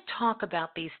I want to talk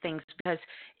about these things because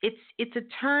it's a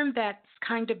term that's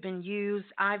kind of been used.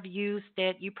 I've used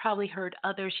it. You probably heard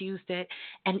others use it,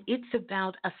 and it's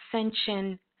about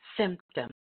ascension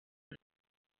symptoms.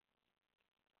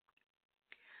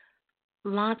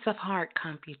 Lots of heart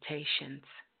computations.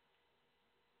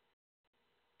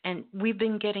 And we've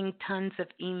been getting tons of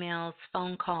emails,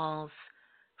 phone calls,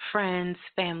 friends,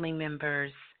 family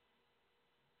members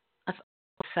of all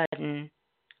of a sudden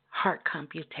heart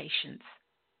computations.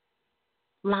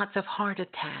 Lots of heart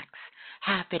attacks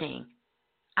happening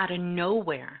out of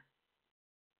nowhere.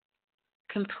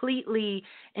 Completely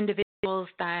individuals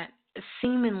that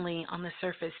seemingly on the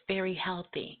surface very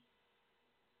healthy.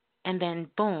 And then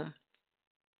boom,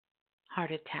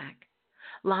 heart attack.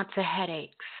 Lots of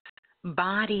headaches,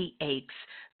 body aches,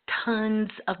 tons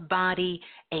of body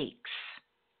aches.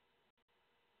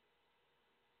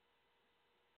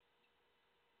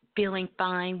 Feeling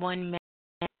fine one minute,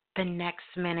 the next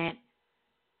minute,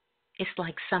 it's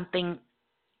like something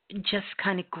just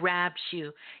kind of grabs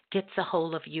you, gets a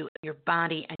hold of you, your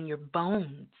body, and your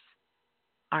bones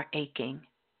are aching.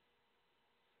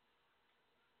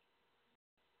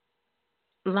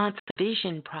 Lots of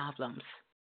vision problems,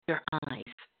 your eyes.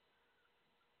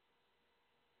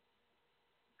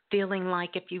 Feeling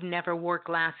like if you've never wore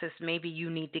glasses, maybe you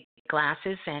need to get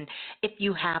glasses. And if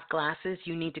you have glasses,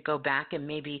 you need to go back and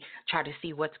maybe try to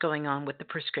see what's going on with the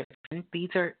prescription. These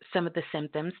are some of the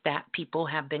symptoms that people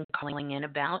have been calling in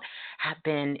about, have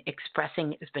been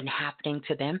expressing has been happening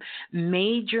to them.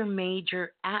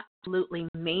 Major, absolutely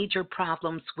major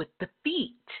problems with the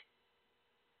feet.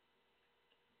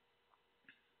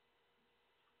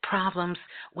 Problems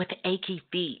with achy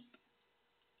feet,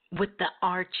 with the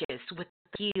arches, with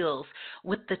the heels,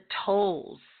 with the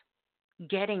toes,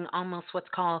 getting almost what's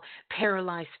called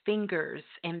paralyzed fingers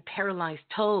and paralyzed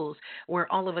toes, where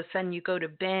all of a sudden you go to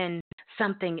bend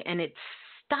something and it's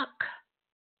stuck.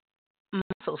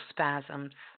 Muscle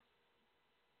spasms.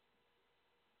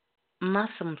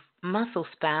 Muscle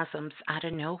spasms out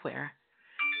of nowhere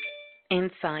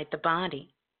inside the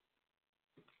body.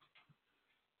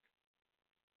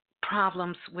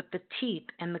 Problems with the teeth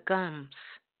and the gums.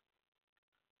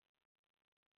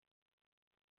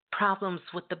 Problems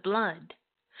with the blood.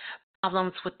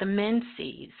 Problems with the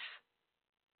menses.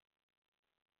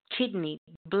 Kidney,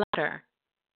 bladder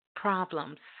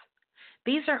problems.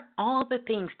 These are all the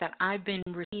things that I've been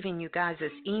receiving you guys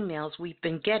as emails we've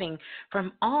been getting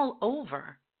from all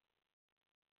over.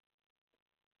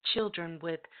 Children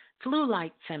with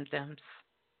flu-like symptoms.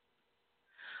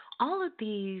 All of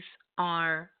these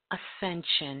are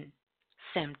ascension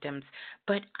symptoms,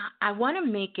 but I want to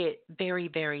make it very,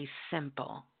 very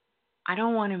simple. I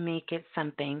don't want to make it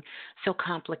something so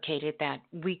complicated that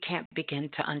we can't begin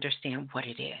to understand what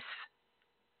it is.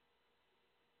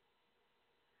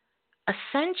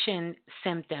 Ascension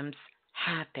symptoms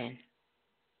happen.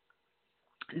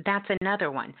 That's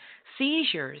another one.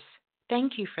 Seizures,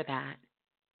 thank you for that.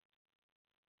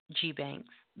 G-Banks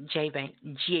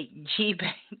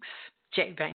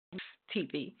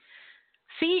TV.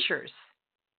 Seizures.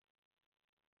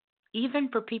 Even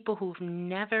for people who've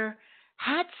never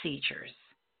had seizures.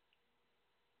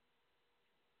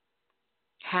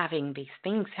 Having these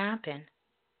things happen.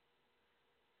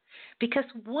 Because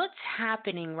what's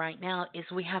happening right now is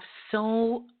we have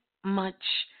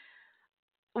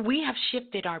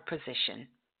shifted our position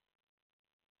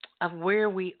of where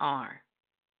we are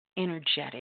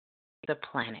energetic, the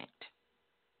planet.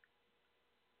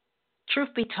 Truth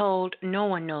be told, no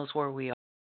one knows where we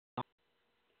are.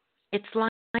 It's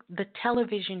like the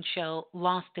television show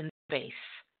Lost in Space.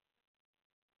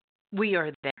 We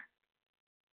are there.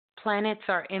 Planets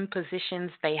are in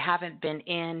positions they haven't been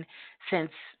in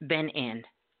since been in.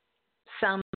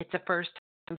 Some it's the first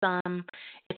time, some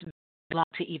it's been long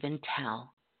to even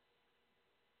tell.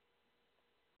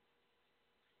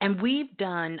 And we've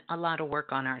done a lot of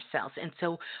work on ourselves. And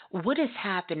so, what is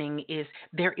happening is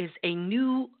there is a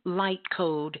new light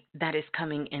code that is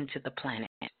coming into the planet.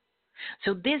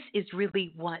 So, this is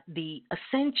really what the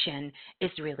ascension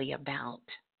is really about.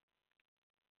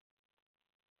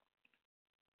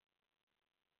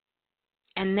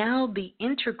 And now the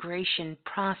integration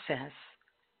process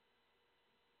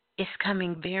is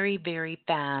coming very, very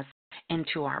fast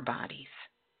into our bodies.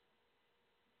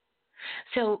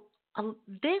 So,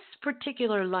 this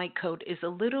particular light code is a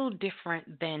little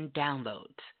different than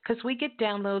downloads because we get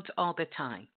downloads all the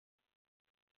time.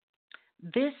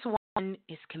 This one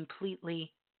is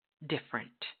completely different.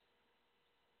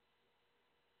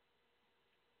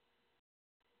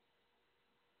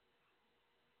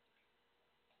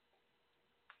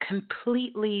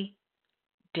 Completely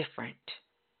different.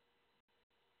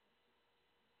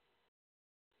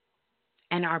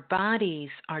 And our bodies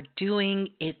are doing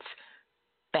its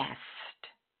best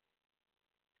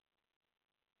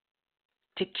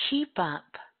to keep up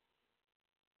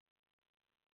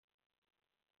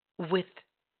with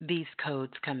these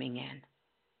codes coming in.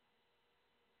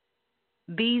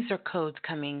 These are codes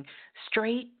coming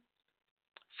straight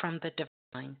from the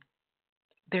divine.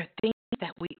 They're things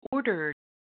that we ordered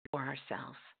for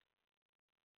ourselves.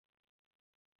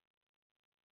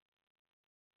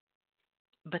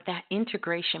 But that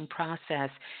integration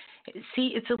process,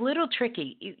 see, it's a little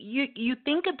tricky. You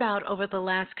think about over the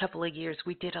last couple of years,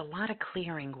 we did a lot of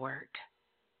clearing work.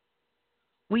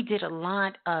 We did a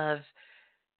lot of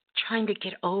trying to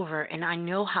get over, and I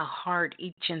know how hard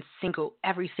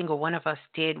every single one of us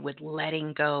did with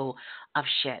letting go of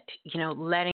shit,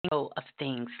 letting go of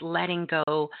things, letting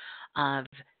go of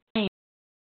pain,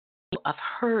 of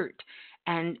hurt.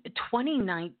 And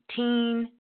 2019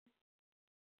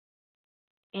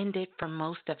 ended for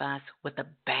most of us with a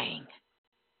bang.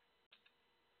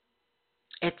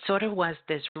 It sort of was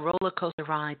this roller coaster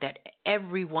ride that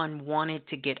everyone wanted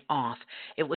to get off.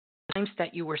 It was times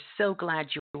that you were so glad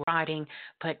you were riding,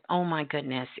 but oh my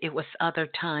goodness, it was other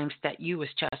times that you was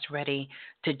just ready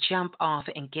to jump off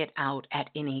and get out at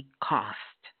any cost.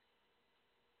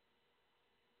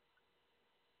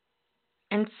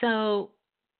 And so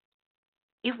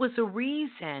it was a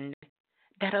reason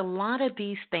that a lot of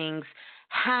these things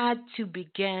had to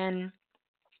begin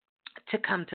to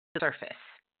come to the surface.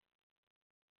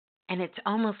 And it's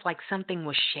almost like something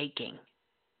was shaking,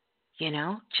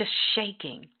 just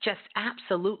shaking, just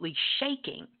absolutely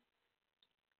shaking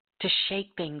to shake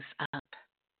things up.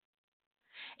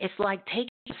 It's like taking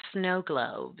a snow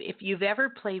globe. If you've ever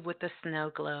played with a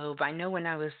snow globe, I know when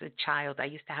I was a child, I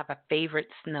used to have a favorite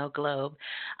snow globe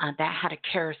that had a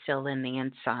carousel in the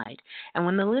inside. And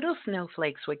when the little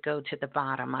snowflakes would go to the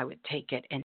bottom, I would take it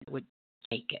and it would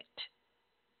shake it.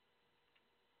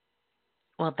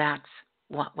 Well, that's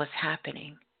what was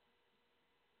happening.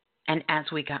 And as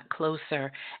we got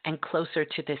closer and closer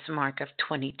to this mark of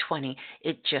 2020,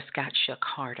 it just got shook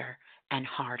harder and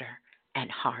harder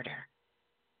and harder.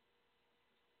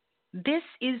 This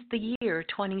is the year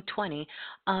 2020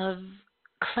 of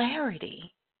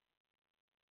clarity.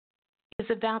 It's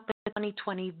about the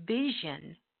 2020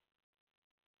 vision.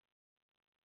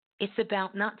 It's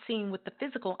about not seeing with the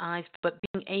physical eyes, but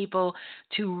being able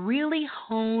to really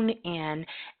hone in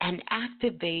and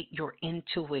activate your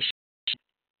intuition.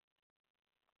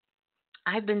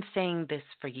 I've been saying this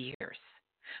for years.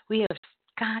 We have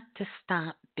got to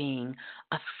stop being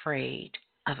afraid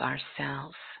of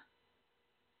ourselves.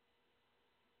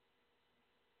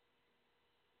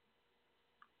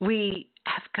 We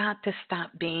have got to stop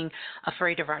being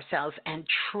afraid of ourselves and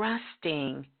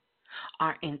trusting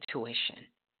our intuition.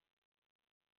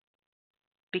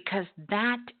 Because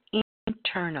that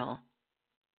internal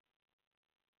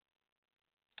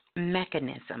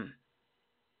mechanism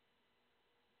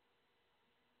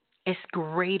is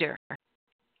greater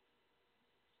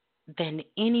than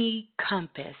any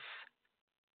compass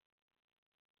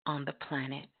on the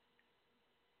planet.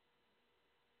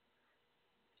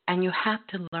 And you have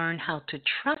to learn how to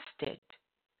trust it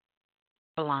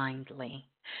blindly,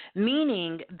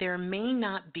 meaning there may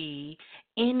not be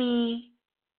any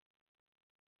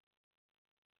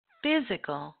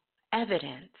physical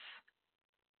evidence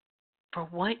for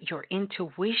what your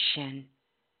intuition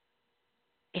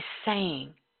is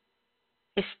saying,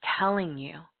 is telling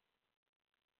you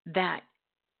that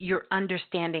you're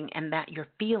understanding and that you're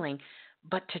feeling,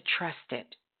 but to trust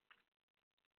it.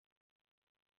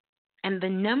 And the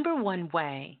number one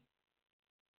way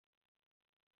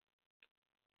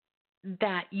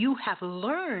that you have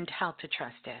learned how to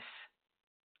trust this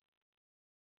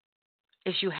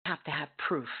is you have to have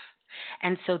proof.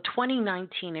 And so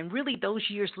 2019 and really those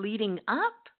years leading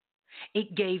up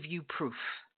It gave you proof.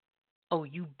 Oh,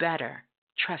 you better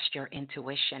trust your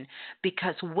intuition,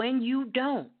 because when you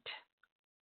don't,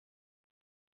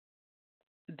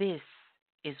 this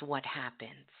is what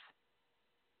happens.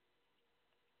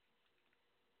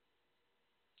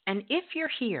 And if you're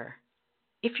here,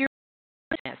 if you're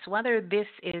listening, whether this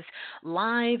is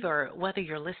live or whether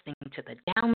you're listening to the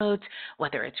downloads,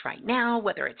 whether it's right now,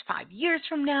 whether it's 5 years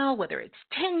from now, whether it's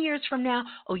 10 years from now,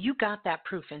 oh, you got that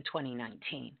proof in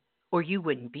 2019, or you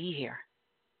wouldn't be here.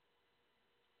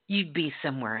 You'd be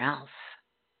somewhere else.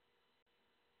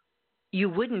 You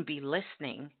wouldn't be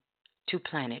listening to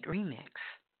Planet Remix.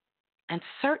 And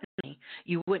certainly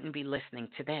you wouldn't be listening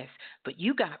to this, but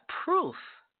you got proof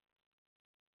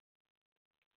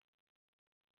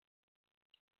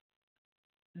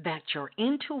that your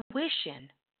intuition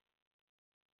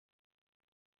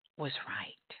was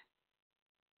right.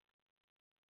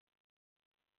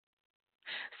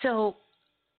 So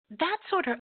that sort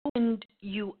of opened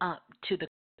you up to the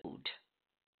code.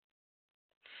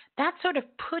 That sort of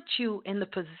put you in the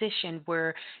position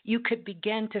where you could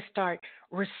begin to start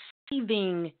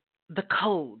receiving the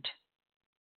code.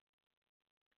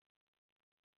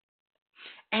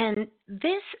 And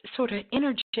this sort of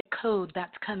energetic code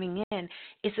that's coming in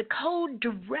is a code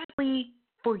directly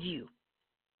for you.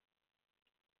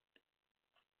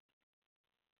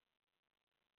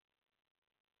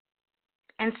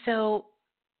 And so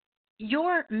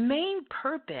your main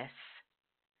purpose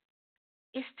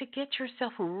is to get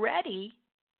yourself ready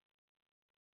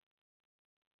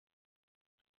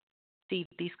to receive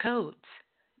these codes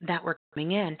that were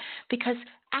coming in. Because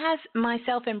as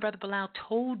myself and Brother Bilal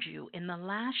told you in the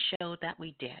last show that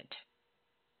we did,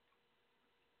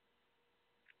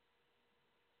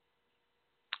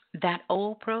 that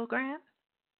old program,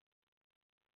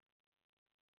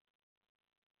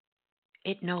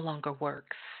 it no longer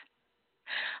works.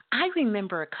 I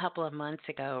remember a couple of months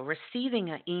ago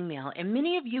receiving an email, and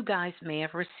many of you guys may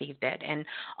have received it, and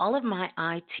all of my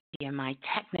IT and my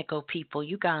technical people,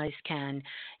 you guys can,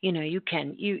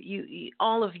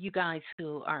 all of you guys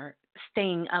who are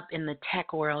staying up in the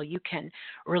tech world, you can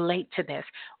relate to this.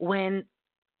 When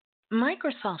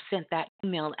Microsoft sent that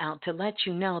email out to let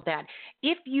you know that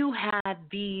if you had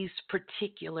these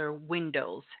particular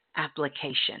Windows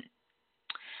application,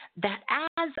 that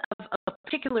as of a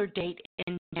particular date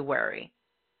in January,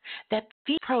 that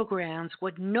these programs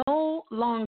would no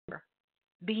longer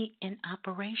be in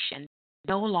operation,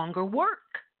 no longer work.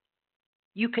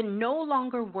 You can no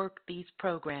longer work these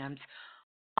programs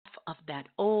off of that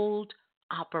old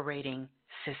operating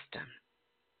system.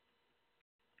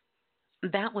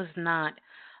 That was not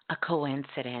a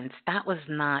coincidence. That was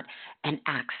not an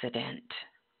accident.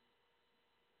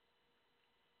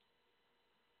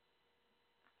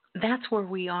 That's where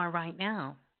we are right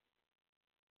now.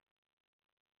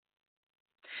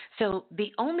 So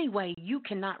the only way you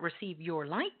cannot receive your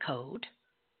light code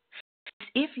is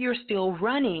if you're still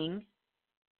running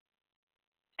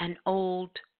an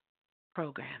old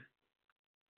program.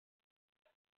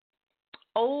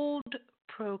 Old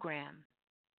program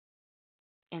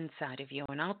inside of you.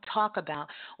 And I'll talk about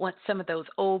what some of those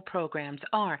old programs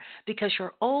are, because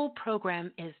your old program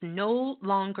is no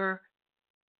longer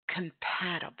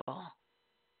compatible.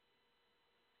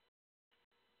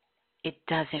 It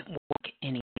doesn't work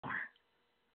anymore.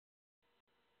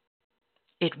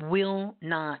 It will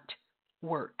not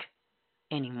work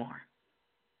anymore.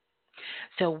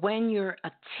 So when you're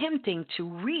attempting to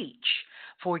reach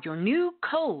for your new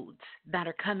codes that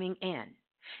are coming in,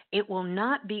 it will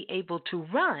not be able to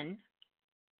run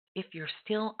if you're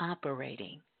still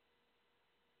operating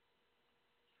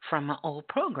from an old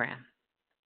program.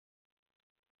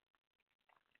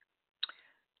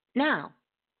 Now,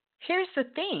 here's the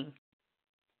thing.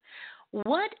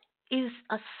 What is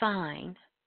a sign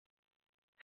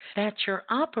that you're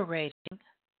operating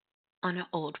on an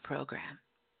old program?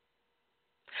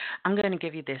 I'm going to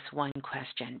give you this one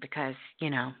question because,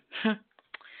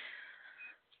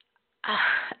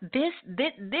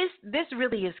 this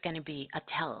really is going to be a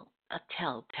tell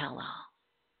all.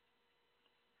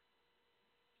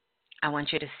 I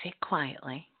want you to sit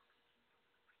quietly.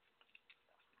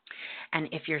 And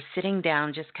if you're sitting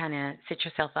down, just kind of sit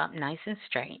yourself up nice and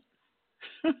straight.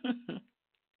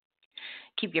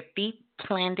 Keep your feet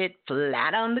planted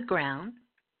flat on the ground.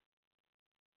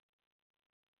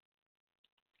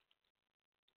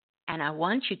 And I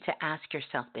want you to ask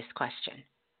yourself this question.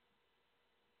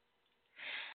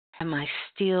 Am I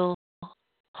still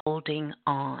holding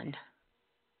on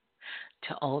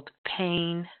to old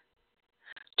pain,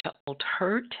 to old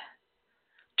hurt,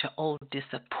 to old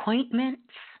disappointments,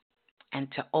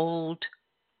 and to old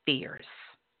fears?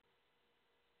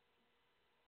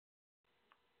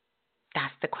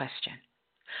 That's the question.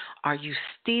 Are you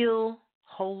still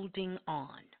holding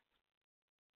on?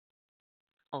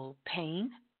 Old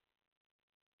pain,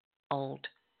 old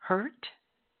hurt,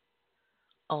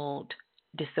 old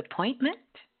disappointment,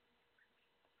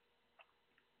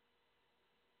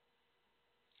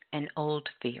 and old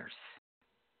fears.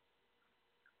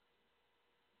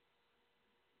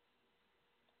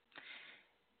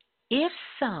 If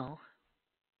so,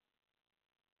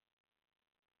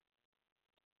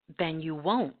 then you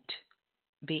won't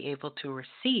be able to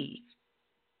receive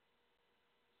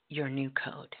your new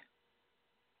code.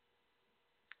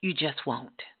 You just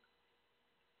won't.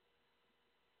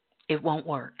 It won't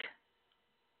work.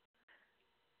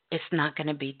 It's not going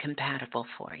to be compatible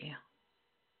for you.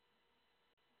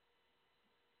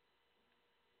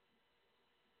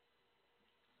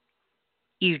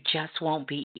 You just won't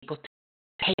be able to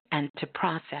take and to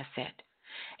process it.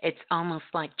 It's almost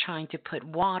like trying to put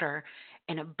water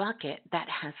in a bucket that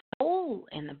has a hole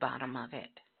in the bottom of it.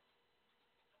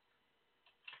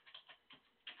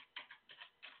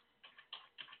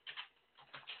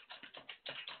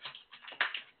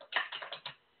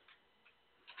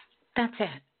 That's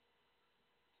it.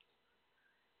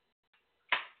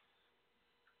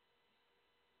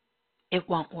 It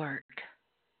won't work.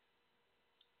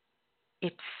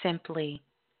 It simply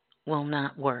will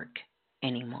not work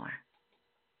anymore.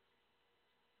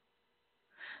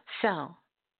 So,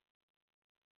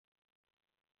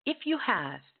 if you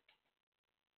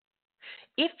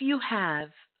have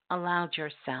allowed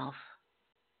yourself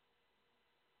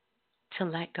to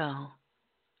let go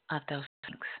of those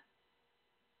things,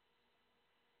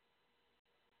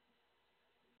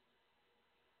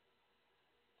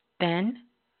 then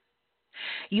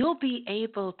you'll be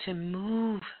able to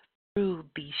move through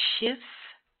these shifts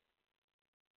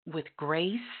with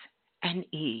grace and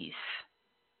ease.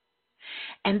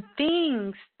 And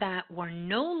things that were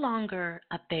no longer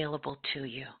available to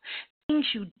you, things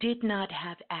you did not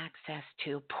have access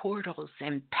to, portals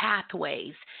and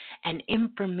pathways and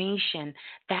information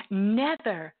that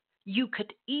never you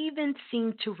could even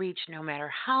seem to reach, no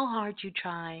matter how hard you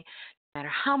try, no matter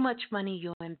how much money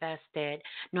you invested,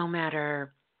 no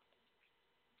matter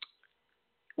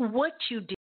what you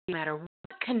did, no matter what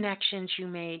connections you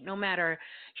made, no matter,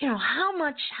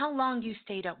 how long you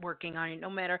stayed up working on it, no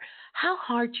matter how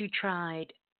hard you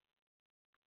tried,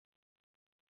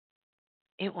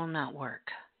 it will not work.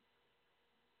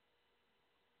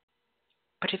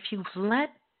 But if you let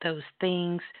those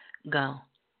things go,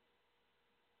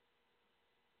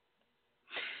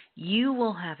 you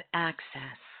will have access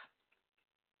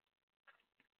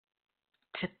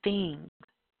to things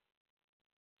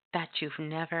that you've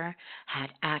never had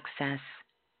access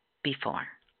before.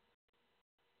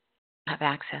 Have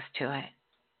access to it.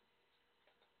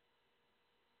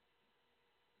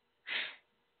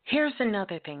 Here's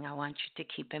another thing I want you to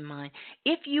keep in mind.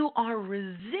 If you are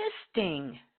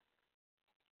resisting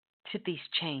to these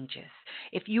changes,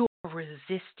 if you are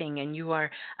resisting and you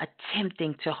are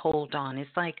attempting to hold on,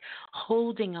 it's like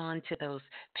holding on to those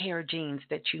pair of jeans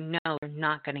that you know you're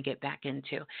not going to get back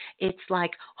into. It's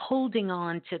like holding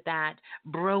on to that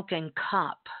broken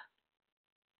cup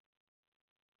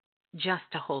just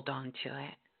to hold on to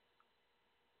it.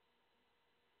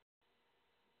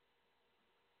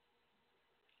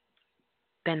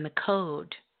 Then the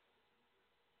code,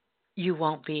 you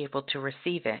won't be able to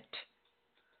receive it.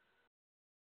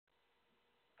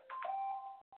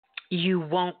 You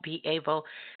won't be able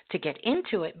to get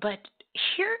into it. But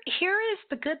here is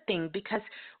the good thing, because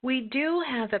we do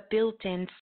have a built-in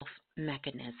self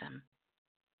mechanism.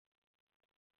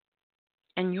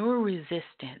 And your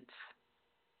resistance,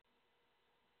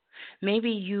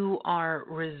 maybe you are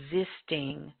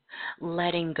resisting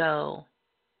letting go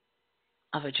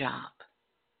of a job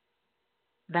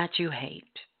that you hate,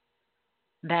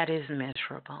 that is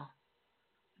miserable,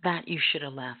 that you should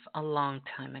have left a long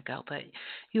time ago, but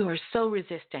you are so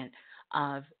resistant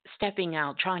of stepping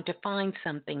out, trying to find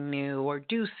something new or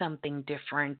do something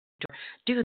different,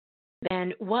 or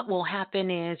then what will happen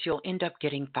is you'll end up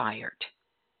getting fired.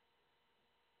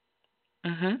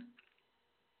 Let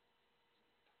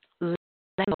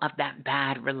go of that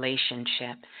bad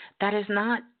relationship. That is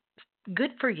not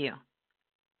good for you.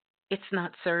 It's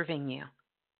not serving you.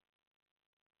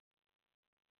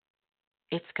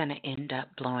 It's going to end up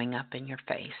blowing up in your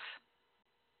face.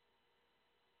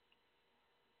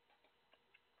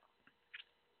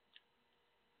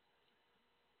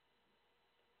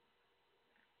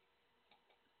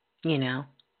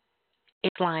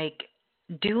 It's like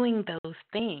doing those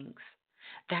things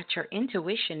that your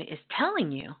intuition is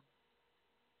telling you,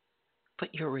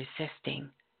 but you're resisting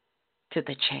to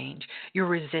the change. You're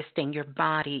resisting. Your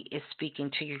body is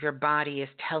speaking to you. Your body is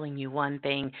telling you one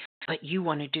thing, but you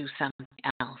want to do something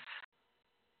else.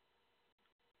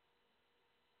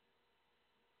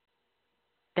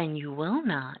 Then you will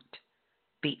not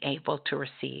be able to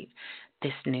receive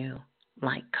this new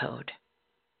light code.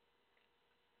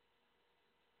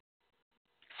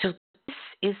 So this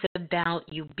is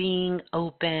about you being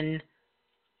open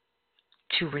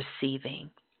to receiving,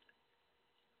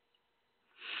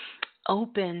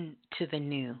 open to the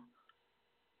new,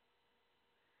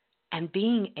 and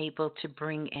being able to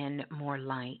bring in more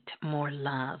light, more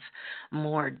love,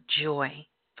 more joy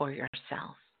for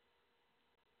yourself.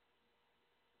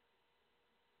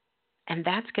 And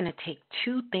that's going to take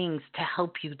two things to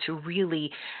help you to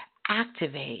really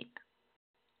activate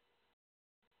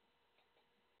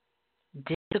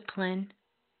discipline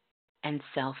and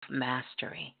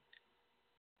self-mastery.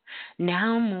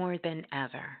 Now more than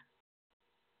ever,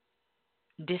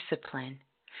 discipline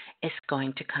is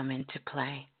going to come into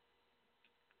play.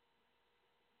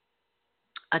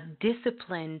 A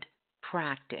disciplined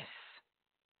practice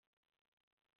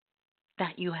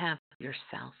that you have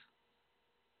yourself.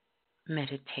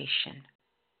 Meditation,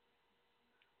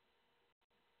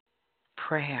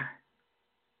 prayer,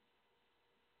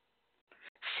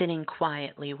 sitting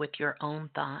quietly with your own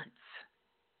thoughts,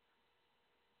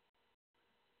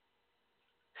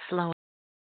 slowly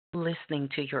listening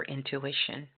to your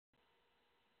intuition.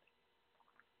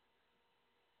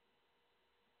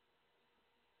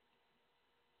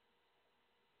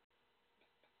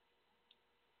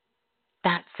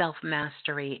 That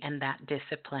self-mastery and that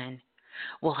discipline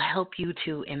will help you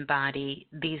to embody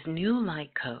these new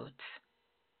light codes.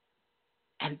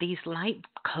 And these light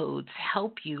codes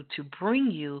help you to bring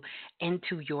you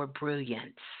into your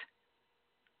brilliance,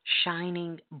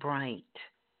 shining bright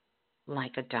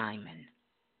like a diamond.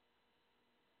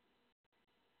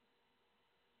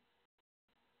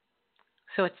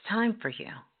 So it's time for you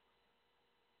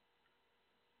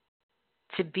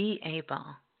to be able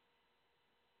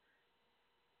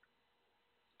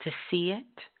to see it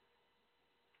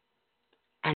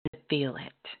and to feel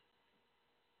it.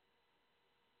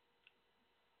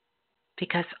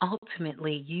 Because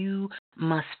ultimately you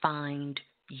must find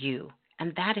you,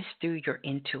 and that is through your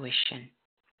intuition.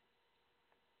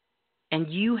 And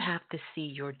you have to see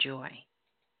your joy.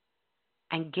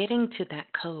 And getting to that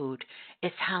code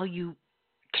is how you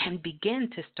can begin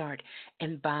to start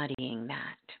embodying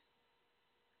that.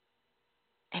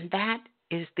 And that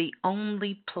is the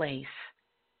only place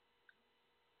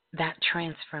that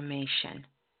transformation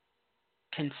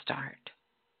can start.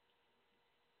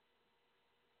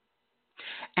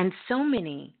 And so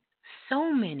many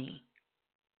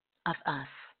of us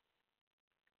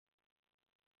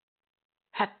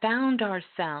have found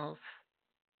ourselves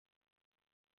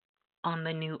on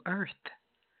the new earth,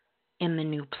 in the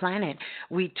new planet.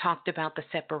 We talked about the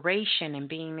separation and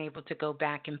being able to go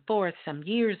back and forth some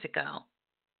years ago.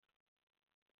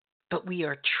 But we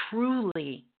are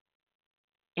truly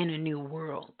in a new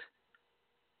world.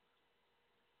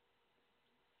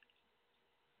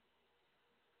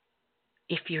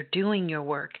 If you're doing your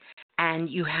work and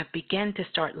you have begun to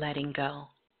start letting go,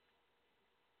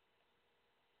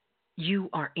 you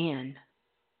are in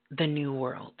the new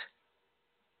world.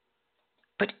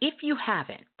 But if you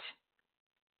haven't,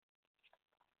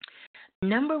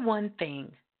 number one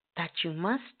thing that you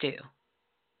must do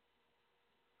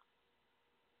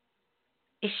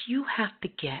is you have to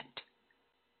get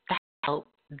the help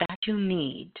that you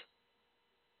need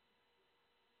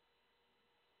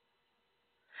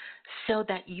so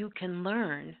that you can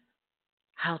learn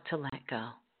how to let go.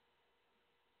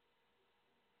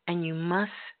 And you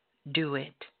must do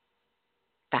it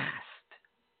fast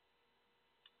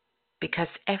because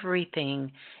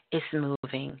everything is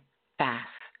moving fast.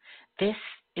 This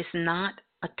is not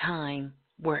a time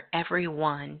where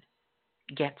everyone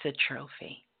gets a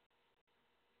trophy.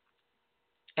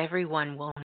 Everyone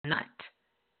will not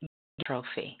get a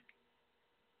trophy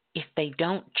if they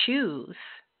don't choose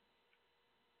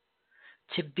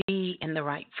to be in the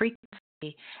right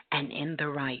frequency and in the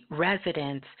right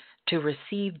resonance to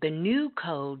receive the new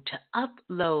code to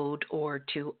upload or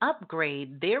to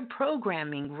upgrade their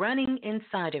programming running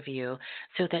inside of you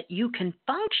so that you can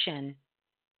function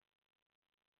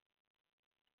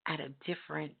at a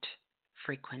different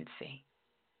frequency.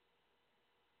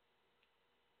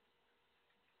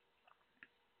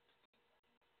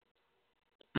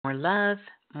 More love,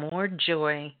 more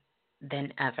joy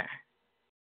than ever.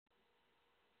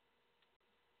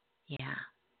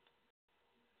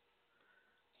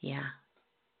 Yeah.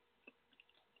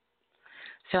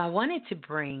 So I wanted to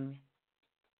bring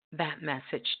that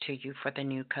message to you for the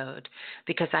new code,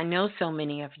 because I know so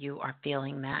many of you are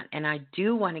feeling that. And I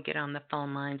do want to get on the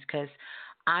phone lines because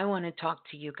I want to talk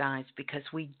to you guys, because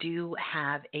we do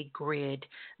have a grid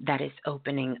that is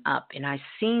opening up. And I've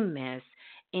seen this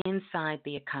inside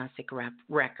the Akashic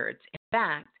records. In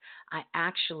fact, I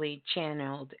actually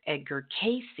channeled Edgar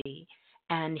Casey,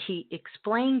 and he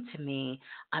explained to me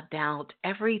about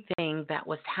everything that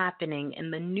was happening in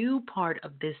the new part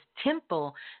of this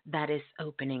temple that is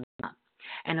opening up.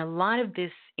 And a lot of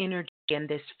this energy and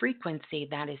this frequency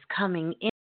that is coming in,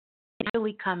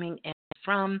 really coming in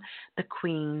from the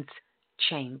Queen's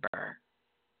chamber.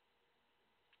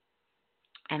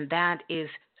 And that is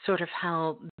sort of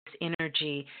how this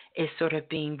energy is sort of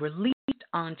being released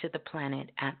onto the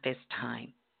planet at this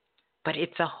time. But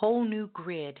it's a whole new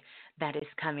grid that is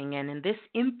coming in. And this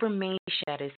information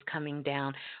that is coming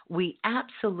down, we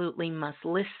absolutely must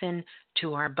listen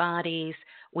to our bodies.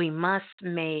 We must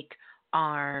make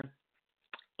our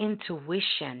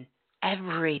intuition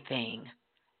everything,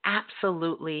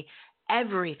 absolutely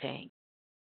everything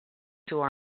to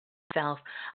ourselves.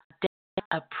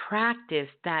 A practice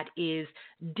that is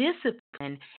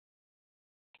discipline.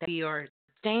 We are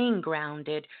staying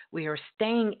grounded, we are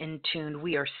staying in tune,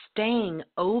 we are staying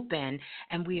open,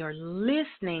 and we are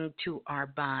listening to our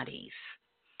bodies,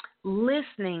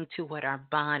 listening to what our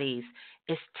bodies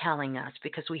is telling us,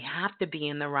 because we have to be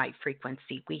in the right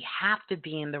frequency. We have to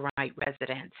be in the right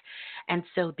resonance. And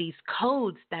so these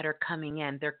codes that are coming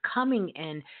in, they're coming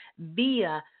in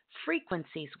via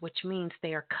frequencies, which means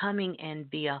they are coming in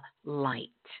via light.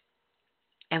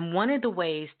 And one of the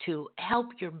ways to help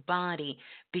your body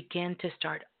begin to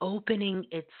start opening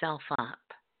itself up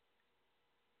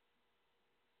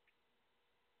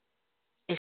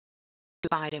is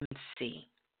vitamin C.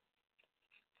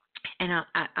 And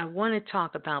I want to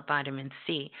talk about vitamin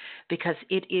C because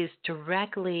it is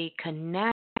directly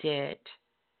connected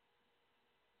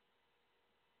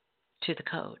to the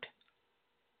code.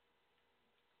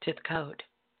 To the code.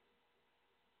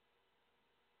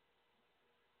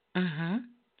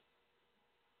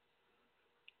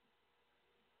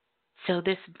 So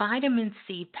this vitamin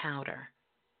C powder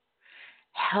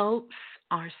helps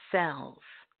our cells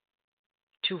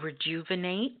to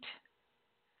rejuvenate.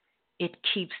 It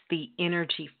keeps the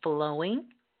energy flowing,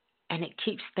 and it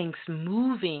keeps things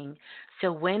moving.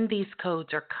 So when these codes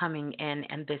are coming in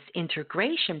and this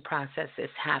integration process is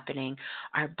happening,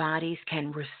 our bodies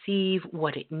can receive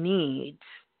what it needs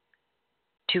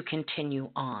to continue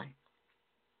on.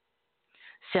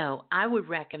 So I would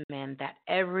recommend that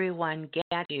everyone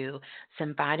get you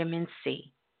some vitamin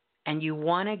C, and you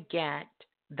want to get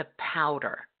the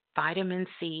powder, vitamin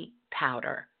C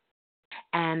powder.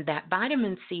 And that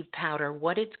vitamin C powder,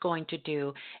 what it's going to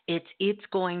do, it's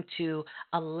going to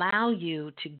allow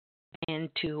you to get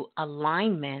into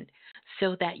alignment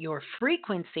so that your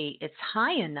frequency is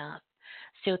high enough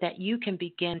so that you can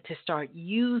begin to start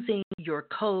using your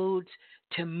codes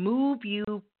to move you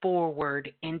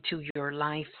forward into your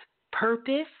life's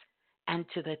purpose and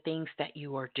to the things that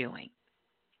you are doing.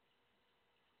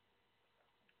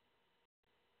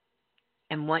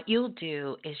 And what you'll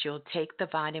do is you'll take the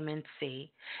vitamin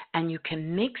C and you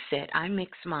can mix it. I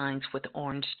mix mine with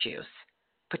orange juice,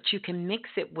 but you can mix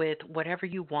it with whatever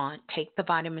you want. Take the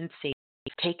vitamin C,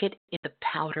 take it in the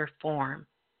powder form,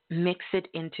 mix it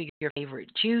into your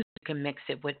favorite juice. You can mix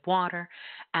it with water,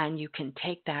 and you can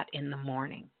take that in the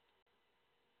morning.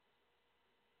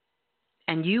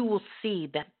 And you will see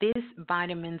that this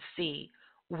vitamin C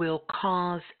will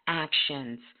cause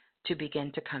actions to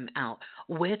begin to come out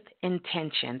with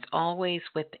intentions, always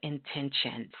with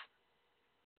intentions.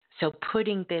 So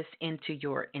putting this into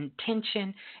your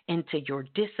intention, into your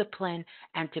discipline,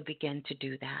 and to begin to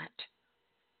do that.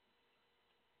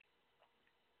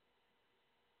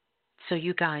 So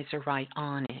you guys are right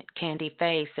on it. Candy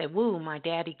Faye said, woo, my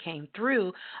daddy came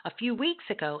through a few weeks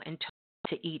ago and told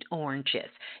me to eat oranges.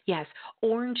 Yes,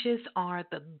 oranges are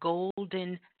the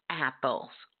golden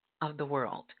apples of the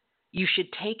world. You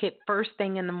should take it first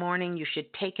thing in the morning. You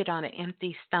should take it on an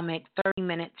empty stomach 30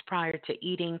 minutes prior to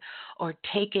eating, or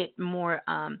take it more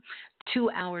 2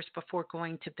 hours before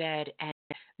going to bed, and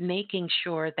making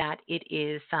sure that it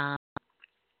is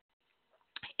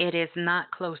not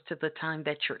close to the time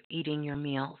that you're eating your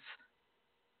meals.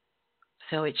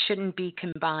 So it shouldn't be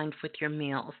combined with your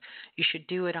meals. You should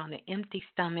do it on an empty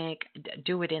stomach,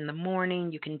 do it in the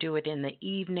morning, you can do it in the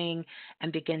evening,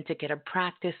 and begin to get a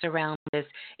practice around this.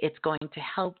 It's going to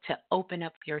help to open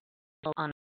up your cell on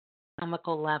a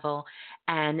chemical level,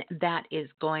 and that is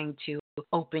going to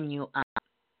open you up.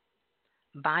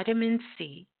 Vitamin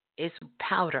C is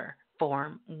powder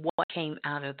form, what came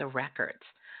out of the records.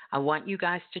 I want you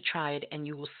guys to try it, and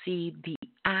you will see the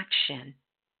action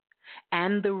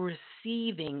and the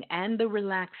receiving and the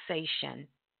relaxation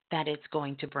that it's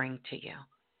going to bring to you.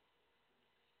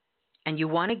 And you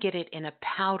want to get it in a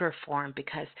powder form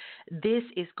because this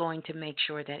is going to make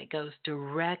sure that it goes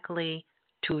directly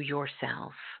to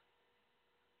yourself.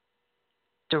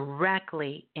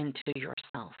 Directly into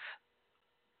yourself.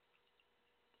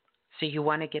 So you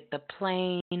want to get the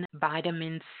plain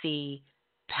vitamin C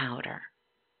powder.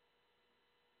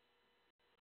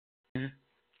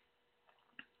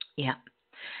 Yeah.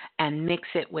 And mix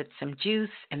it with some juice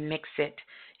and mix it,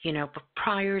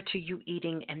 prior to you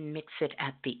eating, and mix it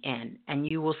at the end. And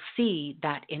you will see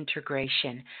that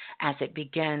integration as it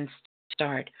begins to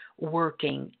start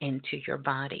working into your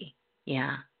body.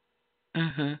 Yeah.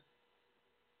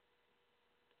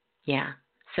 Yeah.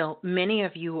 So many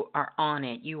of you are on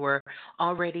it. You were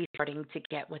already starting to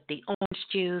get with the orange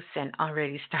juice and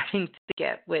already starting to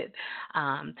get with,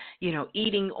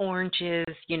 eating oranges,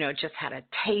 just had a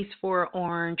taste for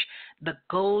orange. The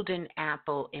golden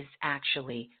apple is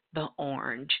actually the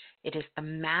orange. It is the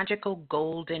magical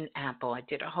golden apple. I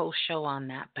did a whole show on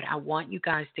that, but I want you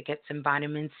guys to get some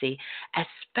vitamin C,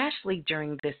 especially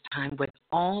during this time with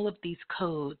all of these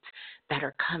codes that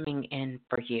are coming in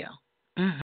for you.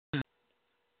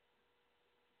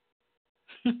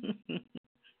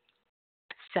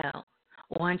 So,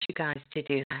 I want you guys to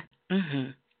do that.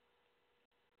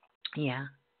 Yeah.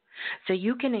 So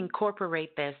you can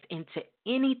incorporate this into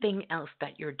anything else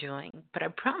that you're doing. But I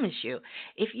promise you,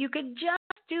 if you could just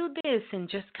do this and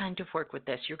just kind of work with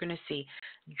this, you're going to see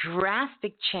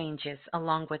drastic changes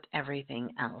along with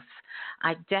everything else.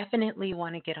 I definitely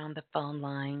want to get on the phone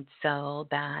line so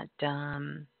that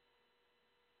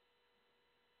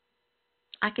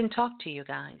I can talk to you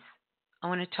guys. I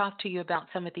want to talk to you about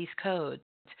some of these codes,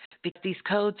 because these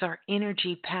codes are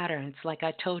energy patterns, like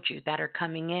I told you, that are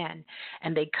coming in.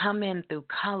 And they come in through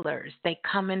colors. They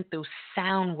come in through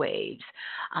sound waves.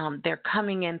 They're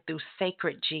coming in through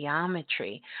sacred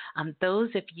geometry.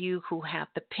 Those of you who have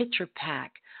the picture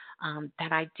pack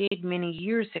that I did many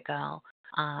years ago,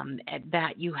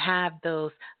 that you have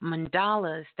those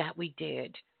mandalas that we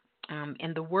did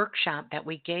in the workshop that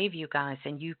we gave you guys,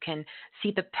 and you can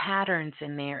see the patterns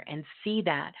in there and see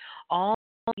that all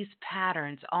these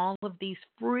patterns, all of these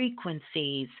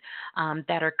frequencies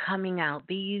that are coming out,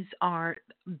 these are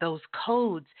those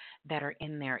codes that are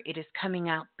in there. It is coming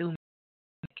out through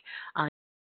music.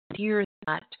 Hear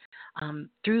that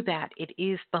through that. It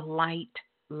is the light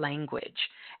language.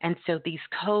 And so these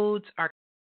codes are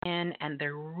in, and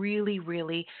they're really,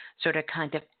 really sort of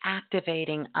kind of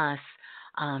activating us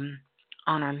on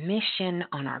our mission,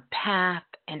 on our path,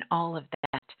 and all of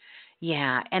that.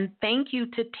 Yeah, and thank you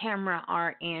to Tamara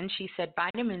R.N. She said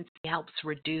vitamin C helps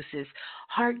reduces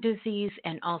heart disease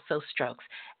and also strokes.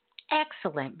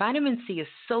 Excellent. Vitamin C is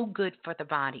so good for the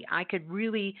body. I could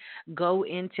really go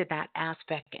into that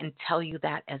aspect and tell you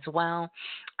that as well.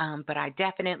 But I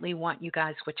definitely want you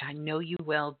guys, which I know you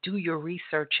will, do your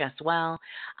research as well.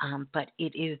 But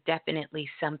it is definitely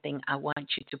something I want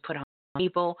you to put on the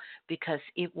table, because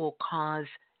it will cause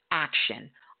action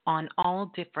on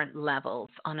all different levels,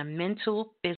 on a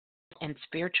mental, physical, and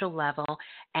spiritual level,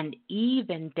 and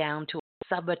even down to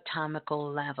a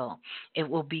subatomical level. It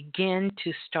will begin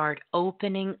to start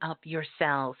opening up your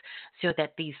cells so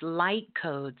that these light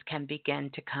codes can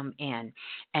begin to come in,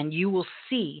 and you will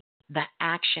see the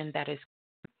action that is.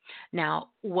 Now,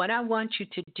 what I want you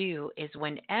to do is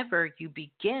whenever you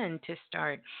begin to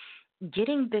start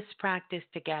getting this practice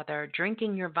together,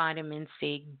 drinking your vitamin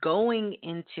C, going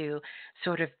into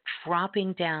sort of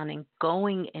dropping down and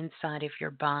going inside of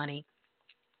your body,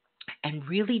 and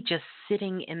really just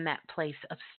sitting in that place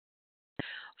of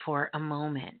for a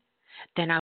moment, then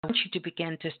I want you to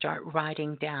begin to start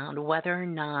writing down whether or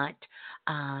not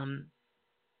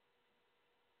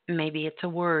maybe it's a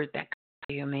word that comes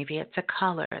to you, maybe it's a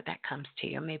color that comes to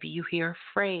you, maybe you hear a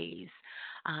phrase,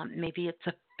 maybe it's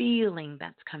a feeling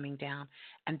that's coming down,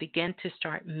 and begin to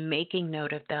start making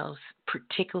note of those,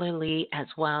 particularly as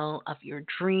well of your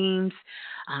dreams,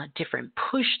 different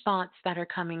push thoughts that are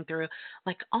coming through,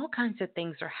 like all kinds of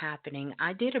things are happening.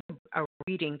 I did a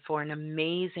reading for an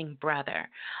amazing brother,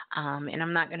 and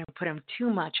I'm not going to put him too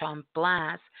much on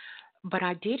blast, but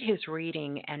I did his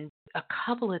reading, and a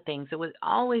couple of things. It was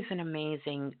always an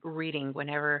amazing reading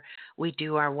whenever we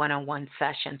do our one-on-one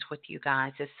sessions with you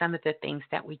guys. It's some of the things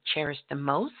that we cherish the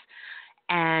most.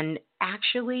 And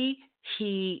actually,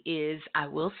 he is, I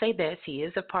will say this, he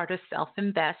is a part of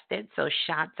Self-Invested, so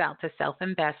shouts out to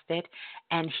Self-Invested.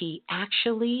 And he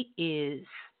actually is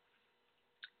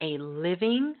a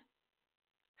living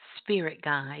spirit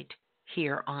guide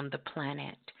here on the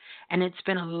planet. And it's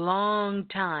been a long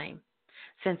time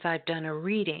since I've done a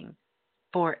reading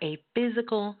for a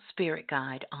physical spirit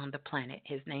guide on the planet.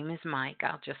 His name is Mike.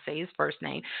 I'll just say his first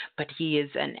name, but he is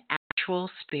an actual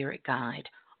spirit guide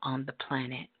on the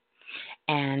planet.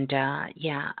 And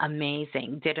yeah,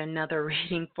 amazing. Did another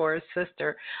reading for a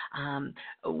sister,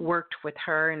 worked with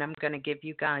her, and I'm going to give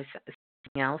you guys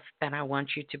something else that I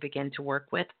want you to begin to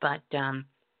work with, but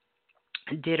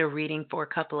did a reading for a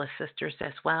couple of sisters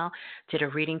as well, did a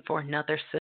reading for another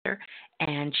sister,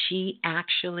 and she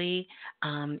actually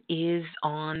is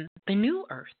on the new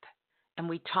earth. And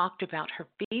we talked about her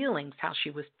feelings, how she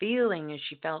was feeling, and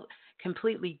she felt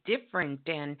completely different.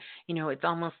 And, you know, it's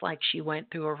almost like she went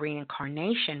through a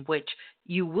reincarnation, which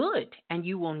you would, and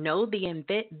you will know the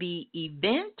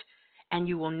event, and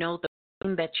you will know the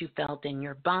pain that you felt in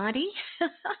your body.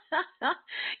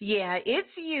 Yeah, it's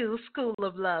you, School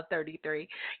of Love 33.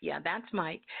 Yeah, that's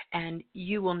Mike. And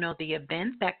you will know the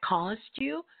event that caused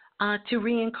you to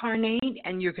reincarnate,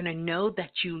 and you're going to know that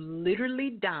you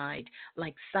literally died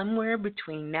like somewhere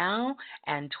between now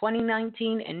and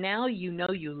 2019, and now you know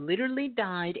you literally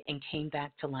died and came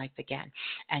back to life again,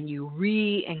 and you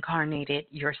reincarnated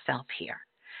yourself here.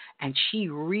 And she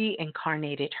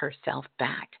reincarnated herself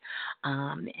back,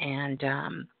 and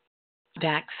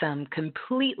back some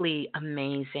completely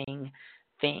amazing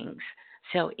things.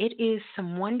 So it is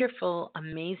some wonderful,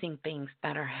 amazing things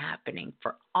that are happening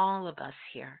for all of us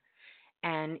here.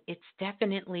 And it's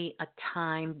definitely a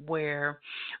time where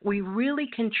we really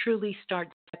can truly start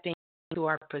stepping into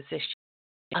our position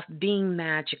of being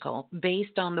magical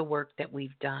based on the work that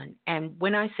we've done. And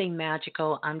when I say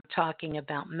magical, I'm talking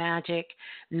about magic,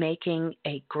 making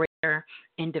a greater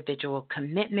individual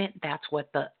commitment. That's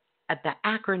what the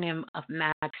acronym of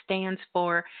MAG stands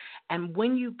for. And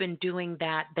when you've been doing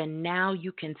that, then now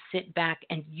you can sit back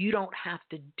and you don't have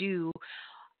to do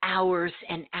hours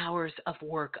and hours of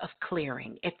work of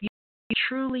clearing. If you've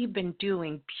truly been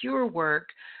doing pure work,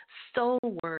 soul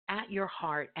work at your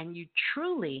heart, and you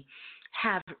truly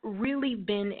have really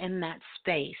been in that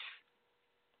space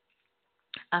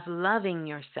of loving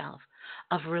yourself,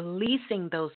 of releasing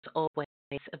those old ways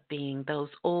of being, those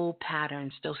old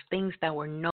patterns, those things that were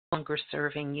no longer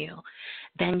serving you,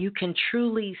 then you can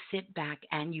truly sit back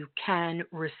and you can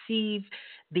receive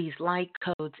these light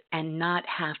codes and not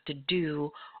have to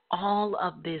do all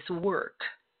of this work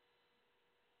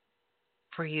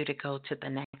for you to go to the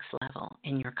next level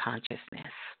in your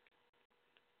consciousness.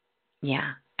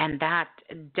 Yeah, and that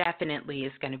definitely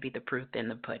is going to be the proof in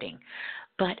the pudding.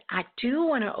 But I do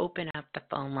want to open up the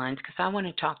phone lines because I want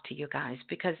to talk to you guys,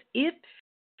 because if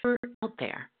you're out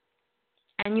there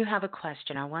and you have a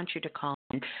question, I want you to call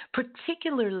in,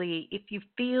 particularly if you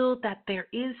feel that there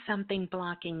is something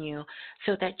blocking you,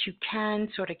 so that you can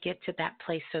sort of get to that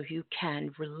place so you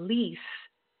can release,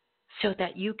 so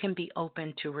that you can be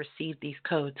open to receive these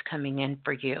codes coming in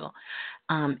for you.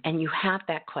 And you have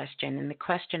that question, and the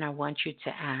question I want you to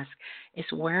ask is,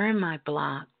 where am I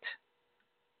blocked?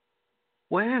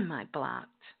 Where am I blocked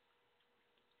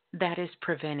that is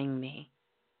preventing me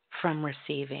from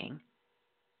receiving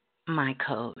my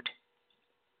code?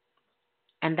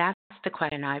 And that's the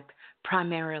question I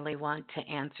primarily want to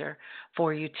answer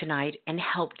for you tonight and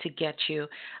help to get you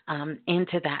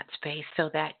into that space so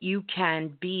that you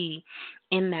can be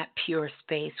in that pure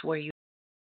space where you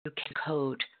can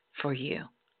code for you,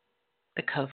 the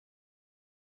code.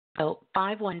 So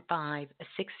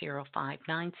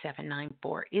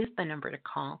 515-605-9794 is the number to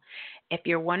call. If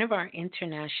you're one of our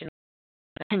international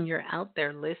and you're out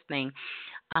there listening,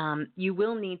 you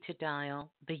will need to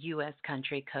dial the U.S.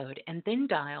 country code and then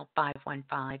dial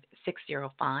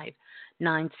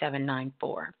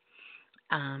 515-605-9794.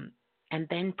 And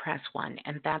then press 1,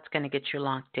 and that's going to get you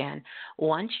locked in.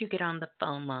 Once you get on the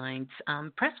phone lines,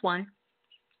 press 1.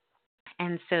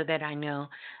 And so that I know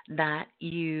that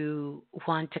you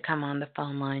want to come on the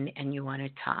phone line and you want to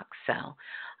talk. So,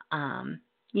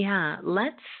 yeah,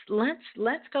 let's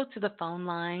go to the phone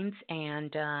lines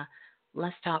and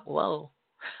let's talk. Whoa,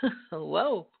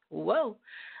 whoa.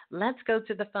 Let's go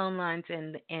to the phone lines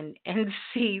and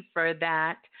see for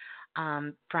that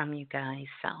from you guys.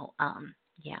 So,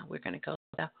 yeah, we're gonna go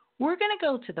to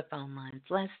the phone lines.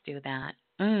 Let's do that.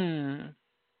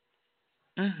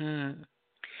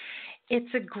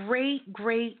 It's a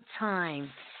great time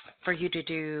for you to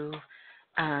do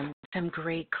some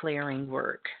great clearing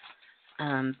work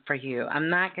for you. I'm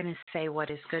not going to say what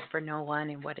is good for no one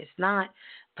and what is not,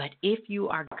 but if you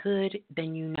are good,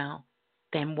 then you know.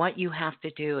 Then what you have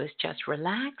to do is just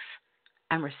relax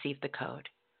and receive the code.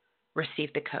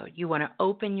 Receive the code. You want to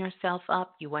open yourself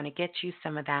up. You want to get you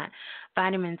some of that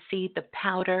vitamin C, the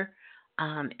powder,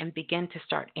 and begin to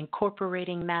start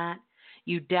incorporating that.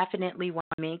 You definitely want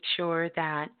to make sure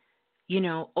that,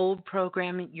 old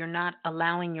programming, you're not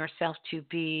allowing yourself to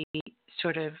be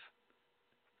sort of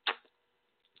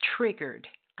triggered.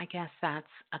 I guess that's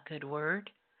a good word.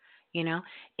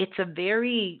 It's a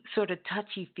very sort of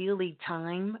touchy-feely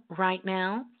time right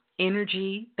now.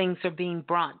 Energy, things are being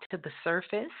brought to the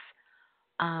surface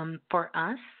for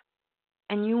us,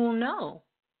 and you will know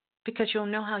because you'll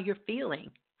know how you're feeling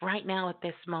right now at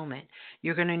this moment.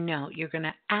 You're going to know. You're going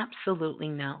to absolutely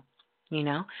know,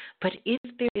 But if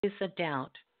there is a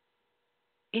doubt,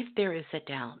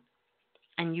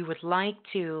 and you would like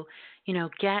to,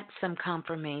 get some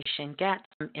confirmation, get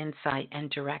some insight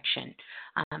and direction,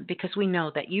 because we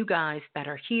know that you guys that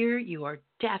are here, you are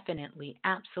definitely,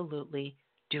 absolutely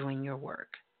doing your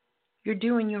work. You're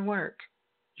doing your work.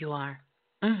 You are.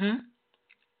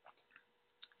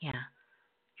 Yeah,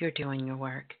 you're doing your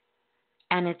work.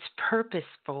 And it's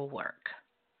purposeful work.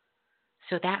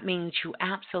 So that means you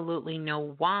absolutely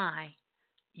know why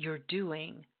you're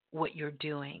doing what you're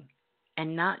doing,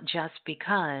 and not just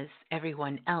because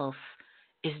everyone else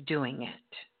is doing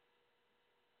it.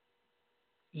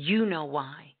 You know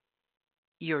why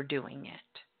you're doing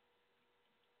it.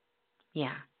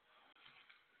 Yeah.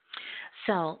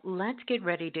 So let's get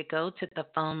ready to go to the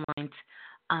phone lines.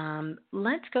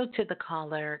 Let's go to the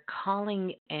caller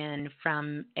calling in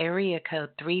from area code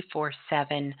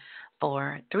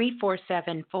 3474.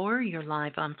 3474, you're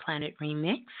live on Planet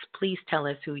Remix. Please tell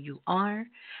us who you are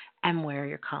and where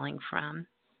you're calling from.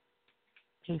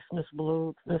 Peace, Miss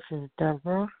Blue. This is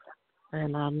Deborah,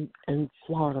 and I'm in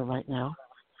Florida right now.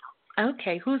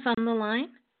 Okay, who's on the line?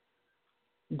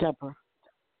 Deborah.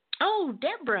 Oh,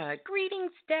 Deborah.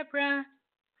 Greetings, Deborah.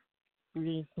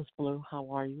 Greetings, Miss Blue. How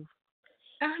are you?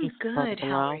 I'm good. How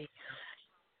are you?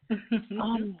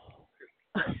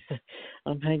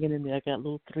 I'm hanging in there. I got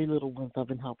three little ones I've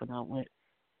been helping out with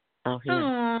out here.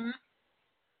 Aww.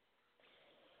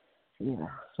 Yeah.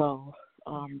 So,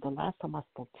 the last time I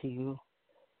spoke to you,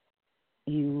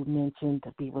 you mentioned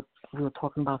that we were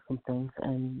talking about some things,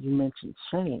 and you mentioned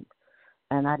shame,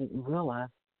 and I didn't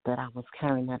realize that I was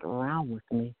carrying that around with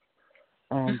me,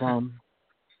 and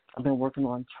I've been working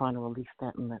on trying to release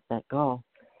that and let that go,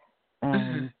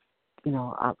 and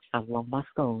I love my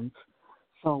stones.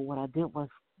 So what I did was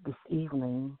this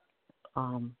evening,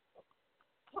 I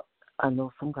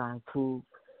know some guys who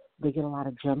they get a lot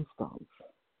of gemstones.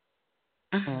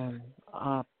 And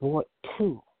I bought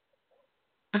 2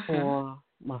 for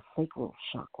my sacral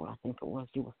chakra, I think it was,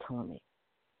 you were telling me.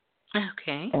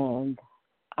 Okay. And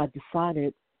I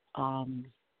decided to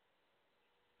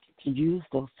use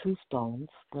those 2 stones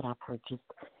that I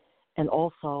purchased, and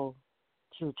also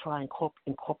to try and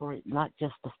incorporate not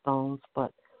just the stones,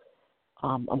 but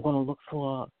I'm going to look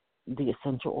for the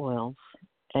essential oils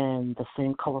and the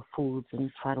same color foods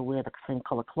and try to wear the same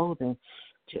color clothing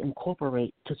to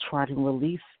incorporate, to try to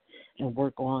release and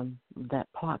work on that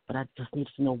part. But I just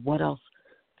needed to know what else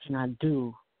can I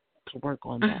do to work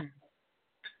on that.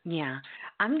 Yeah,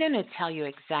 I'm going to tell you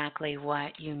exactly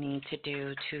what you need to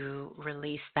do to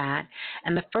release that.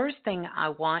 And the first thing I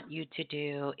want you to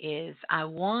do is I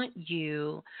want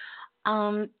you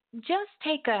just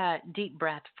take a deep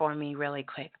breath for me really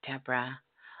quick, Deborah.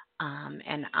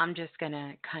 And I'm just going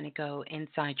to kind of go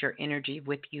inside your energy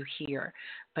with you here.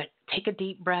 But take a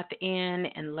deep breath in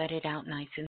and let it out nice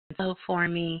and slow for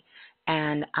me.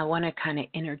 And I want to kind of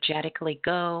energetically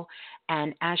go.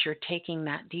 And as you're taking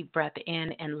that deep breath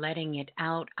in and letting it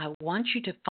out, I want you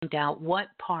to find out what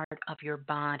part of your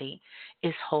body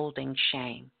is holding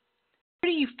shame.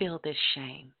 Where do you feel this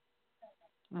shame?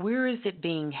 Where is it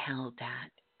being held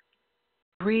at?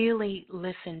 Really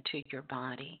listen to your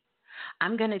body.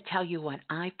 I'm going to tell you what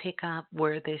I pick up,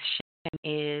 where this shame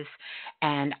is,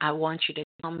 and I want you to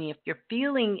tell me if you're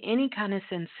feeling any kind of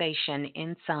sensation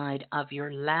inside of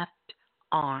your left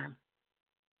arm.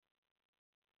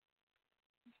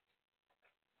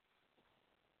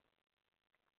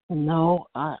 No,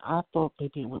 I thought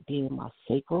maybe it would be in my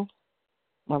sacral,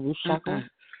 my root chakra.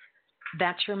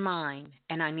 That's your mind,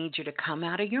 and I need you to come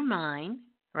out of your mind,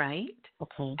 right?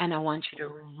 Okay. And I want you to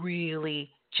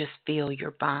really just feel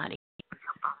your body.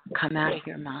 Come out of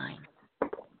your mind.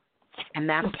 And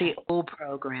that's the old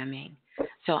programming.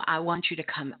 So I want you to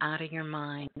come out of your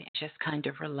mind and just kind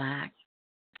of relax.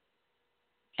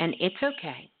 And it's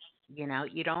okay. You know,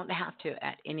 you don't have to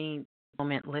at any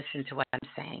moment listen to what I'm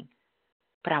saying.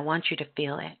 But I want you to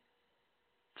feel it.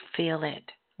 Feel it.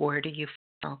 Where do you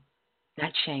feel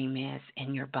that shame is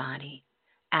in your body?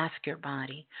 Ask your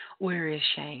body, where is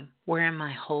shame? Where am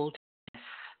I holding this?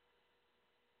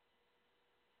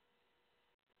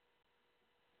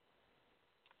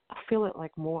 feel it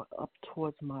like more up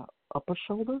towards my upper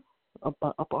shoulder,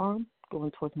 upper arm,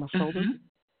 going towards my shoulder.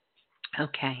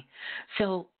 Okay.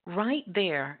 So right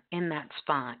there in that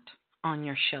spot on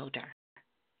your shoulder,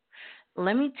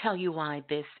 let me tell you why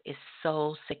this is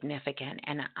so significant.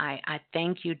 And I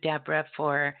thank you, Deborah,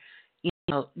 for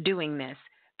doing this,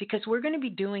 because we're going to be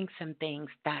doing some things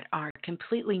that are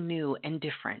completely new and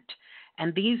different.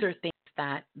 And these are things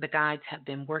that the guides have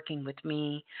been working with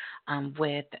me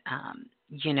with.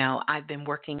 I've been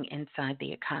working inside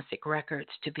the Akashic records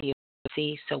to be able to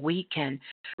see, so we can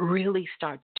really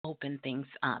start to open things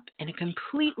up in a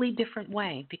completely different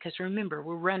way. Because remember,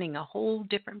 we're running a whole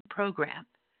different program.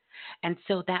 And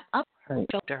so that upper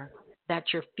shoulder, that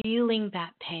you're feeling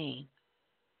that pain,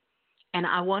 and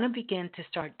I want to begin to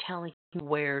start telling you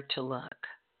where to look.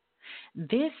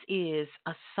 This is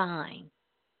a sign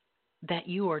that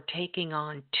you are taking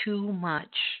on too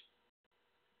much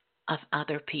of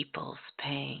other people's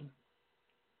pain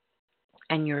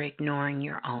and you're ignoring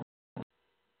your own.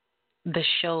 The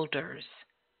shoulders,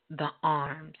 the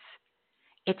arms,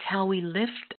 it's how we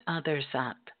lift others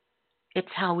up. It's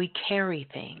how we carry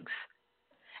things.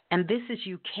 And this is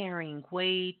you carrying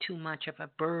way too much of a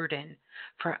burden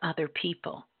for other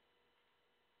people.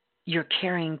 You're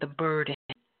carrying the burden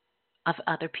of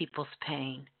other people's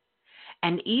pain.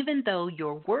 And even though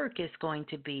your work is going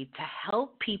to be to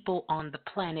help people on the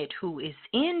planet who is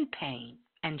in pain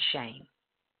and shame,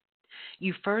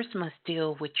 you first must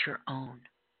deal with your own.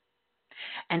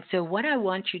 And so what I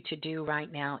want you to do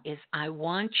right now is I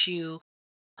want you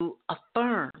to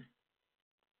affirm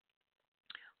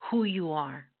who you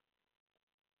are,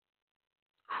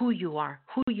 who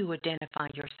you identify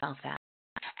yourself as.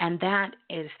 And that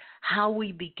is how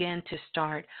we begin to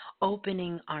start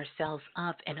opening ourselves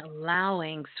up and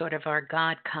allowing sort of our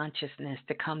God consciousness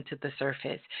to come to the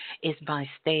surface, is by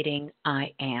stating,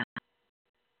 I am.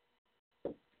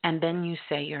 And then you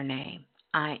say your name.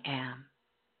 I am.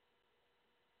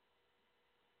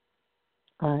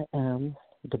 I am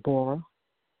Deborah.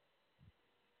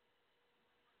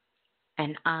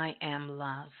 And I am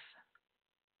love.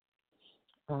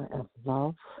 I am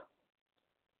love.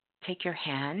 Take your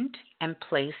hand and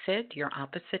place it, your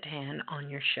opposite hand,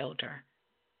 on your shoulder.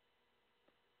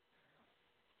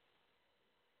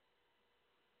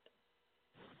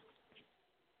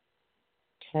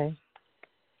 Okay.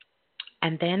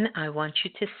 And then I want you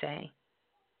to say,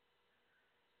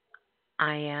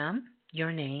 I am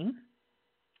your name.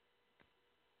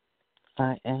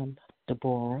 I am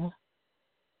Deborah.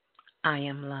 I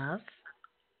am love.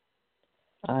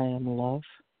 I am love.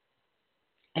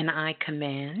 And I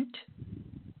command.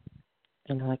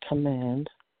 And I command.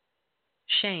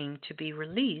 Shame to be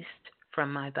released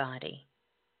from my body.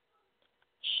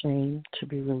 Shame to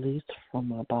be released from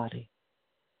my body.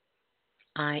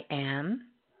 I am.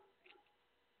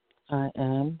 I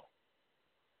am.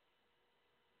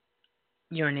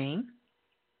 Your name.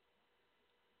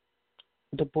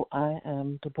 I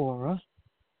am Deborah.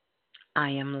 I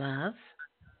am love.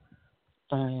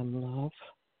 I am love.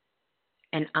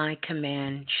 And I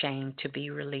command shame to be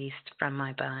released from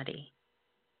my body.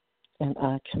 And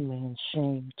I command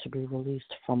shame to be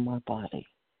released from my body.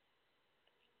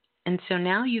 And so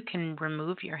now you can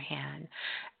remove your hand.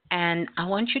 And I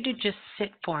want you to just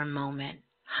sit for a moment.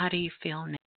 How do you feel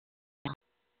now?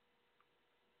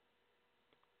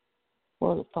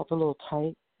 Well, it felt a little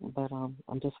tight, but I'm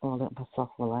just going to let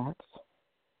myself relax.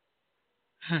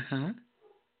 Mm-hmm.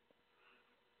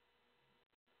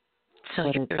 So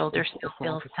but your shoulder still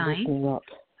feels tight? Loosening up.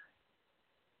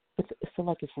 It feels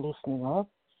like it's loosening up.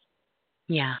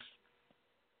 Yeah.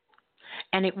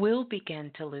 And it will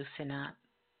begin to loosen up.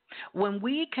 When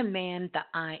we command the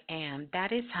I am,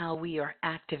 that is how we are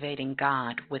activating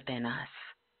God within us.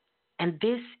 And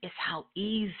this is how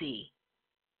easy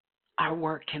our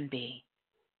work can be,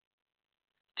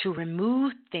 to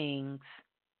remove things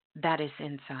that is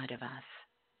inside of us.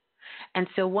 And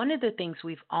so one of the things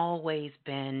we've always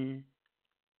been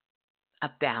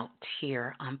about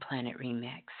here on Planet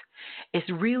Remix is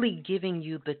really giving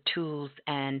you the tools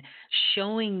and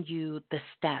showing you the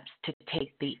steps to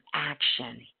take the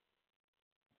action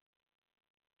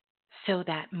so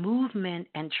that movement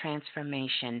and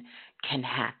transformation can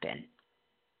happen.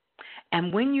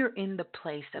 And when you're in the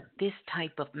place of this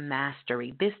type of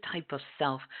mastery, this type of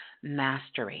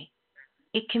self-mastery,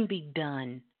 it can be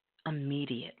done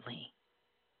immediately.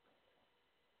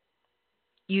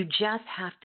 You just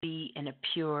have to be in a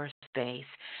pure space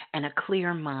and a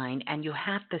clear mind, and you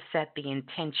have to set the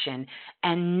intention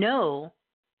and know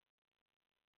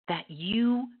that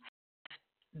you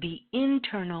have the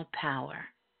internal power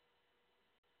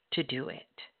to do it.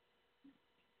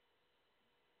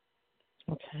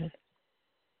 Okay.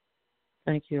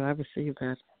 Thank you. I received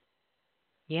that.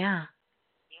 Yeah.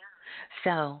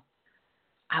 So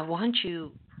I want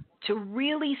you to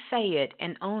really say it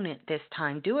and own it this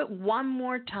time. Do it one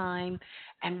more time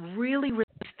and really release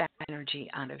that energy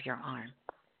out of your arm.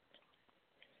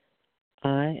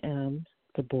 I am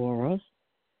Deborah.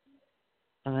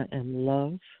 I am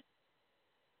love.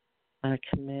 I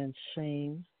command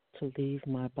shame to leave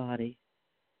my body.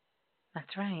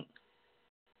 That's right.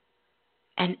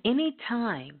 And any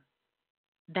time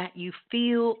that you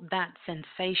feel that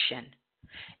sensation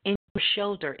in your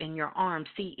shoulder, in your arm,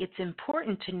 see, it's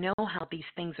important to know how these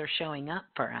things are showing up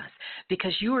for us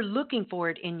because you are looking for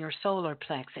it in your solar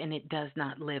plex and it does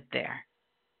not live there.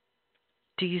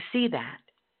 Do you see that?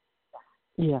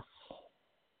 Yes.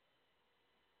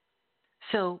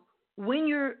 So when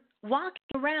you're walking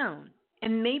around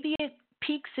and maybe it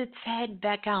peeks its head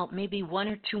back out maybe one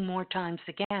or two more times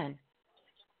again,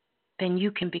 then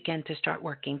you can begin to start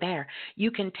working there.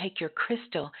 You can take your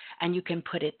crystal and you can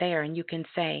put it there and you can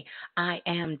say, I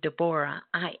am Deborah.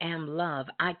 I am love.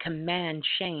 I command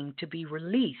shame to be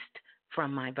released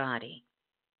from my body.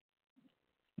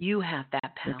 You have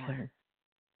that power. Okay.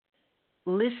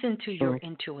 Listen to your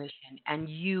intuition, and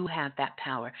you have that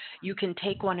power. You can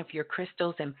take one of your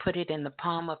crystals and put it in the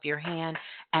palm of your hand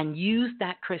and use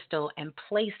that crystal and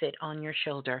place it on your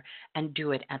shoulder and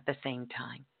do it at the same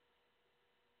time.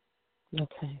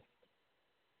 Okay.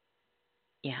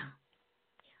 Yeah.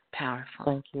 Powerful.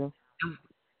 Thank you.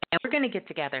 And we're going to get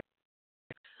together.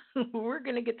 We're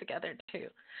going to get together, too.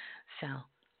 So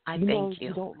I thank you.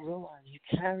 You don't realize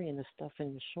you're carrying this stuff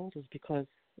in your shoulders because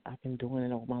I've been doing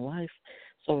it all my life,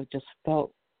 so it just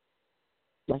felt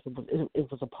like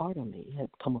it was a part of me. It had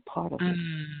become a part of me.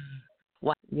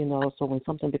 Wow. So when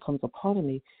something becomes a part of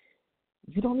me,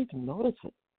 you don't even notice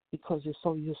it because you're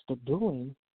so used to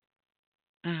doing.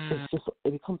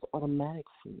 It becomes automatic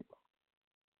for you.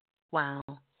 Wow.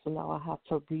 So now I have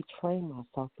to retrain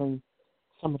myself in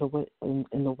some of the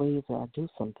in the ways that I do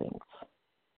some things.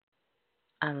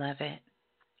 I love it.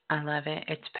 I love it.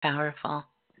 It's powerful.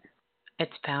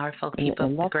 It's powerful. Keep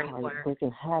up the great work.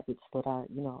 Breaking habits that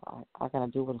I got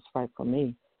to do what's right for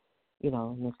me.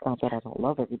 And it's not that I don't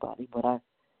love everybody, but I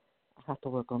have to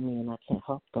work on me, and I can't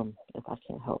help them if I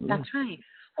can't help me. That's right.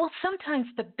 Well, sometimes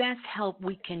the best help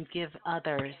we can give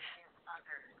others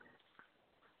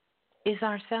is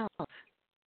ourselves.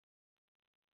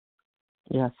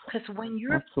 Yes. Because when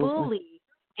you're absolutely. fully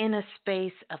in a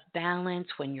space of balance,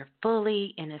 when you're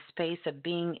fully in a space of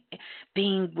being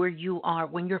where you are,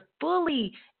 when you're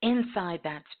fully inside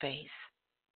that space,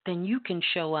 then you can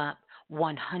show up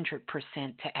 100%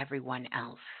 to everyone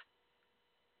else.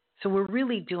 So we're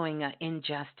really doing an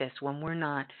injustice when we're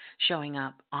not showing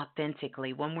up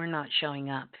authentically, when we're not showing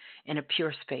up in a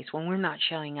pure space, when we're not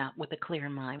showing up with a clear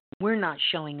mind, when we're not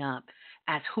showing up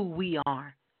as who we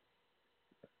are.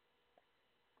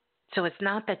 So it's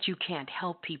not that you can't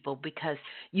help people because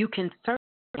you can certainly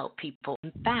help people.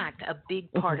 In fact, a big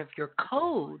part of your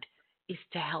code is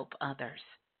to help others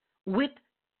with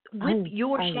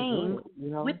your shame,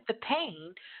 with the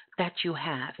pain that you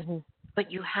have. But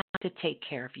you have to take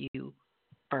care of you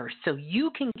first. So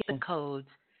you can get the codes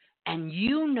and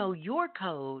you know your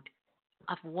code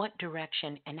of what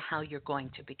direction and how you're going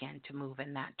to begin to move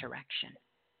in that direction.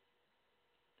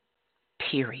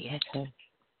 Period. Okay.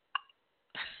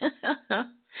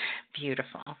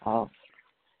 Beautiful. Oh,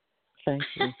 thank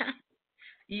you.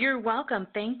 You're welcome.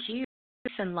 Thank you.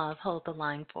 Peace and love. Hold the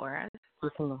line for us.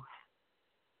 Peace and love.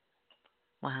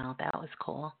 Wow, that was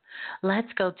cool. Let's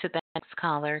go to the next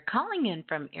caller. Calling in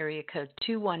from area code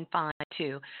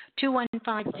 2152.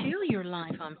 2152, you're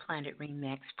live on Planet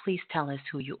Remix. Please tell us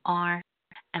who you are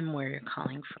and where you're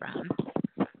calling from.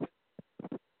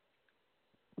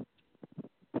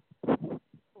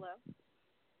 Hello.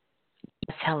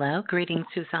 Yes, hello. Greetings.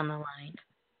 Who's on the line?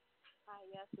 Hi,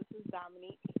 yes, this is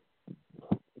Dominique.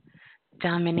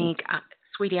 Dominique,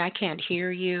 sweetie, I can't hear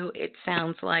you. It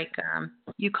sounds like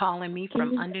you calling me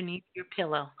from underneath your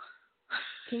pillow.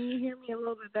 Can you hear me a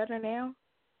little bit better now?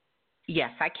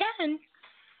 Yes, I can.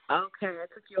 Okay, I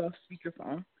took you off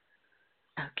speakerphone.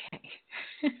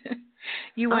 Okay.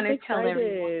 You want to tell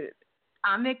everyone?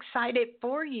 I'm excited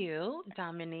for you,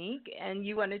 Dominique, and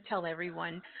you want to tell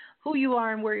everyone who you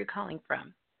are and where you're calling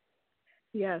from.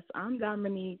 Yes, I'm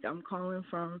Dominique. I'm calling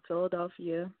from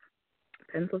Philadelphia,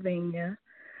 Pennsylvania.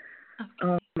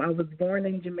 Okay. I was born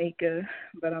in Jamaica,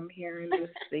 but I'm here in the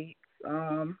States,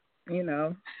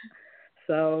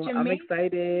 So Jamaica? I'm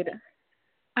excited.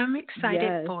 I'm excited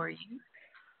yes. for you.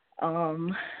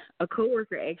 A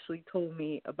coworker actually told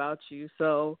me about you,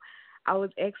 so I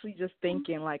was actually just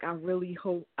thinking, like, I really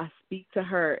hope I speak to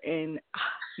her and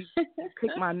she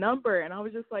picked my number. And I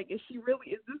was just like, is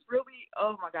this really,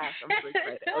 oh my gosh, I'm so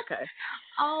excited. Okay.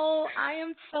 Oh, I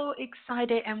am so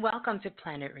excited, and welcome to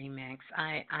Planet Remix.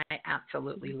 I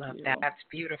absolutely love that. That's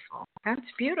beautiful. That's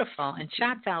beautiful. And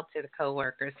shouts out to the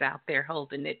coworkers out there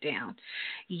holding it down.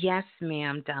 Yes,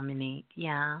 ma'am, Dominique.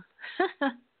 Yeah.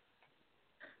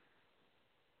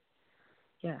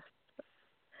 Yes.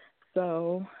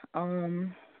 So, I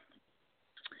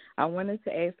wanted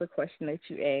to ask the question that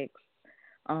you asked.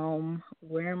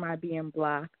 Where am I being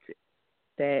blocked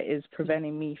that is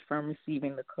preventing me from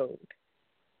receiving the code?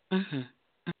 Mhm.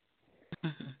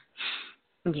 Mhm.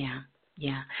 Yeah.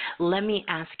 Yeah. Let me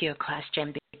ask you a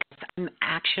question because I'm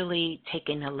actually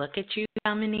taking a look at you,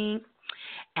 Dominique.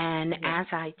 And as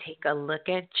I take a look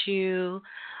at you,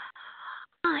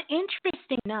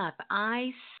 interesting enough,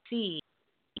 I see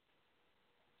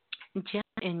just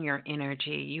in your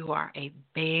energy, you are a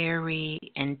very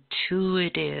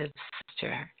intuitive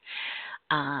sister.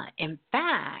 In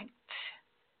fact,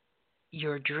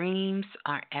 your dreams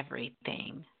are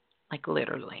everything, like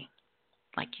literally.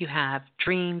 Like you have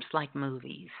dreams like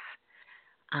movies.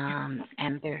 And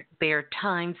there are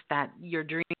times that your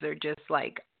dreams are just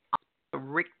like a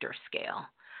Richter scale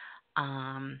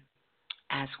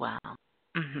as well.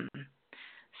 hmm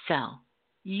So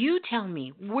you tell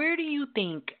me, where do you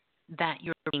think that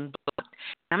you're being blocked?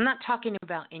 I'm not talking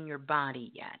about in your body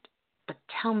yet, but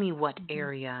tell me what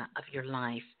area of your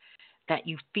life that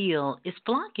you feel is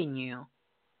blocking you.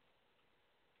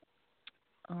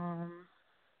 I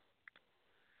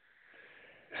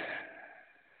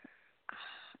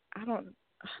don't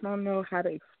know how to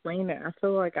explain it. I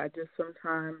feel like I just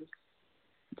sometimes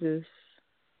just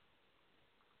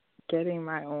get in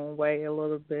my own way a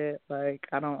little bit. Like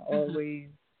I don't always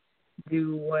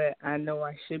do what I know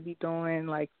I should be doing,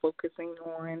 like focusing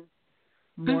on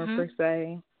more per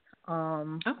se.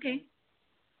 Okay.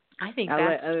 I think I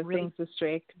that's let other really things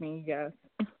distract me, yes.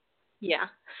 yeah.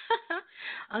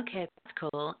 Okay, that's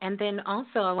cool. And then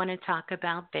also I want to talk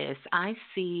about this. I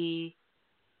see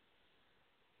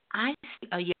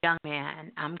a young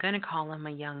man. I'm going to call him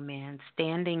a young man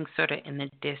standing sort of in the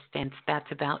distance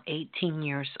that's about 18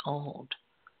 years old.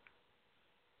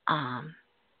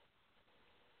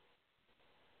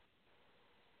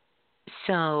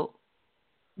 So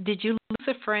did you lose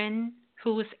a friend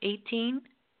who was 18?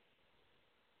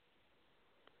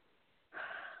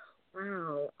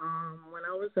 Wow. When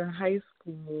I was in high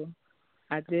school,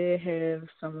 I did have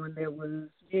someone that was,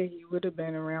 he would have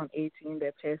been around 18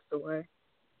 that passed away.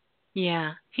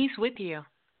 Yeah, he's with you.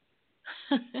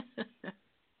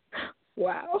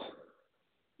 Wow.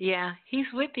 Yeah, he's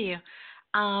with you.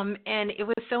 And it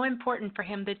was so important for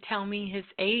him to tell me his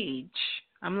age.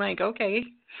 I'm like, okay,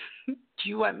 do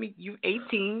you want me? You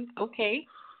 18, okay.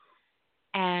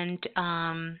 And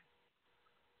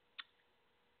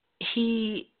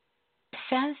he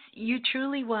says you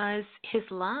truly was his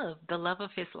love, the love of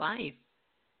his life,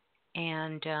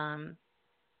 and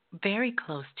very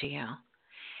close to you,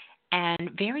 and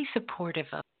very supportive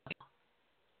of you.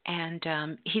 And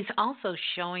he's also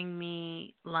showing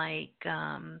me like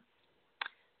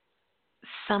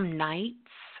some nights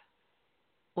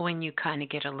when you kind of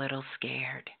get a little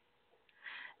scared.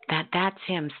 That's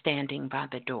him standing by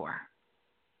the door.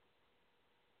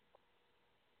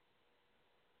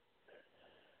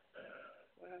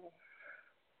 Wow.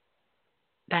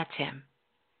 That's him.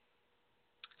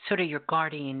 Sort of your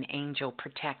guardian angel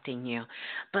protecting you.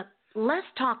 But let's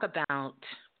talk about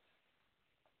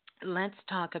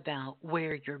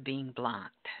where you're being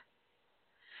blocked.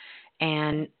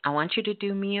 And I want you to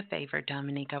do me a favor,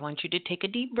 Dominique. I want you to take a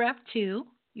deep breath too.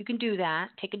 You can do that.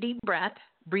 Take a deep breath.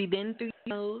 Breathe in through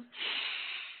your nose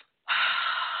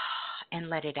and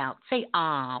let it out. Say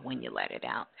ah when you let it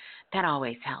out. That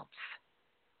always helps.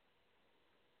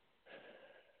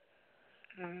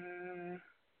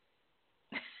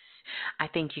 I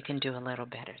think you can do a little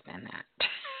better than that.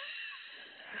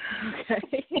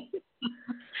 Okay.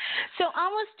 So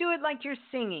almost do it like you're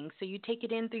singing. So you take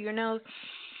it in through your nose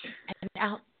and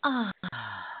out. Ah,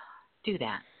 do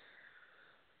that.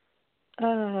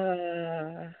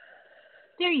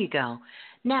 There you go.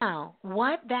 Now,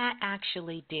 what that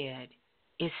actually did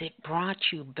is it brought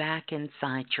you back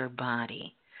inside your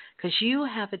body because you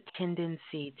have a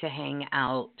tendency to hang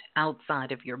out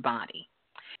outside of your body.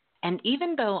 And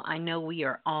even though I know we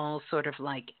are all sort of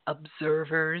like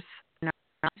observers,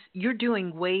 you're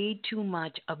doing way too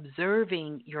much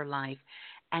observing your life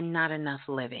and not enough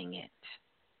living it.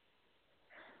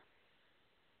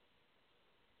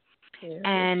 Yeah,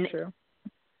 And that's true.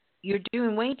 You're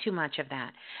doing way too much of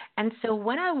that. And so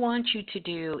what I want you to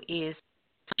do is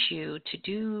you to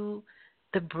do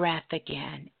the breath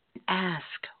again. Ask,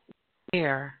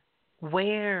 where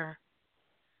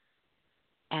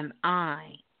am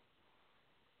I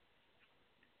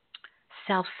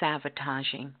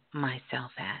self-sabotaging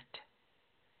myself at?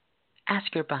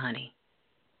 Ask your body,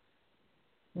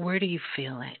 where do you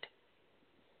feel it?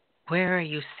 Where are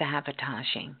you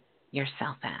sabotaging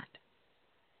yourself at?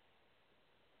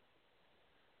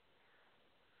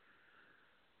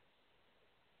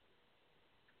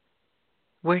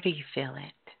 Where do you feel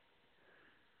it?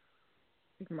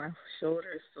 My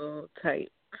shoulder's so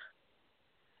tight.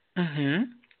 Mhm.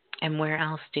 And where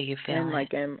else do you feel and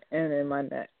it? And in my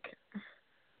neck.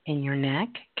 In your neck?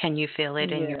 Can you feel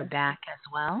it in your Yeah. back as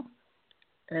well?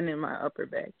 And in my upper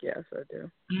back, yes, I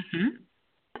do. Mhm.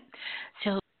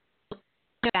 So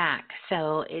back.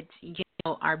 So it's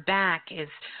our back is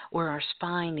where our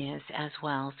spine is as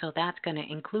well. So that's going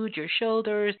to include your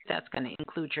shoulders. That's going to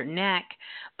include your neck.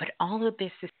 But all of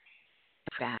this is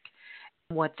back.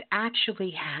 What's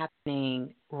actually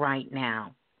happening right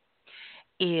now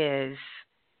is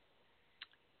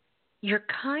you're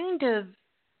kind of,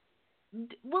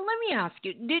 well, let me ask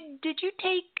you, did you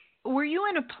were you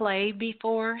in a play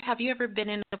before? Have you ever been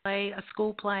in a play, a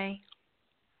school play?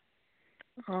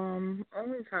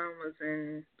 Only time was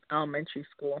in elementary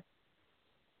school.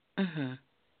 Mhm.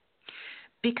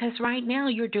 Because right now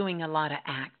you're doing a lot of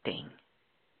acting.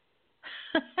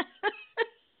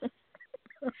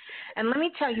 And let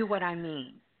me tell you what I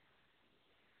mean.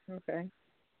 Okay.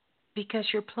 Because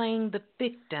you're playing the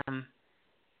victim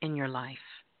in your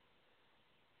life.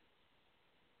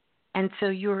 And so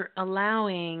you're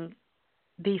allowing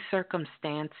these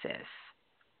circumstances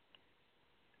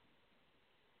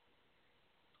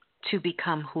to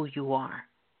become who you are.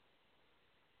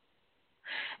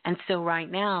 And so right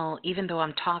now, even though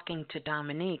I'm talking to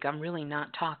Dominique, I'm really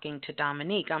not talking to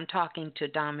Dominique. I'm talking to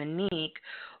Dominique,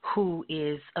 who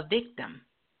is a victim,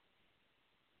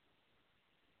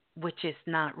 which is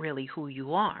not really who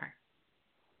you are.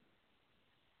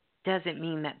 Doesn't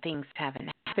mean that things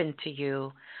haven't happened to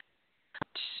you.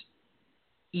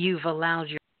 You've allowed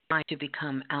your mind to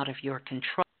become out of your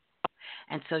control.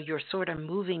 And so you're sort of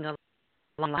moving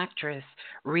along actress,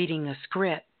 reading a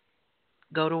script,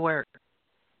 go to work,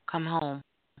 come home,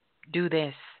 do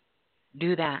this,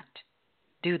 do that,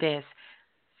 do this.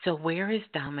 So where is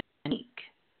Dominique?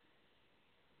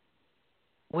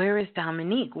 Where is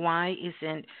Dominique? Why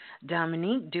isn't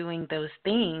Dominique doing those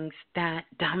things that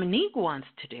Dominique wants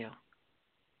to do?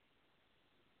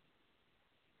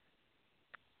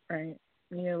 Right.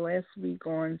 Yeah, last week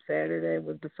on Saturday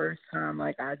was the first time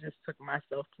I just took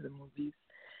myself to the movies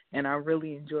and I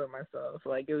really enjoyed myself.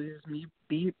 It was just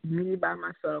me by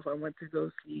myself. I went to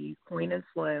go see Queen and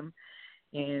Slim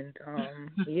and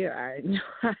yeah, I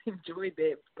enjoyed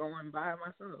that going by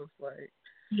myself.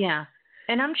 Yeah.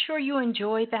 And I'm sure you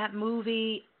enjoyed that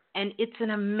movie, and it's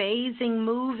an amazing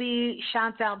movie.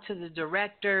 Shouts out to the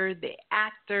director, the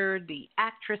actor, the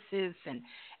actresses, and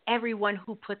everyone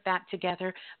who put that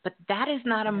together. But that is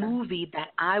not a movie that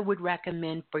I would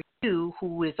recommend for you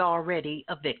who is already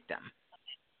a victim.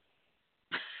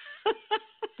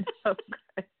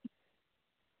 Okay.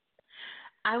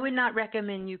 I would not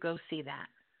recommend you go see that.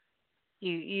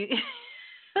 You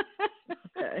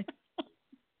Okay.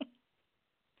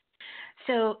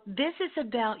 So this is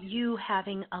about you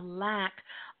having a lack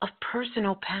of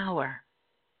personal power.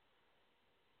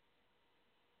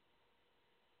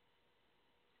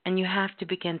 And you have to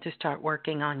begin to start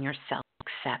working on your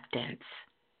self-acceptance.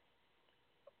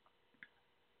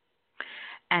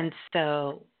 And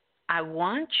so I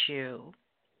want you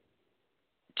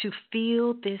to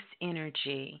feel this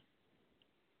energy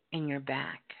in your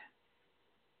back.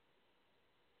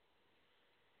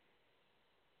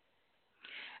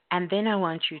 And then I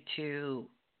want you to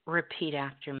repeat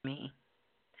after me.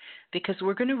 Because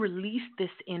we're going to release this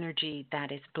energy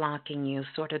that is blocking you,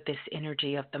 sort of this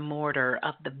energy of the martyr,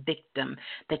 of the victim,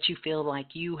 that you feel like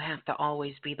you have to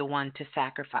always be the one to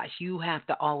sacrifice. You have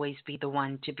to always be the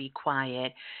one to be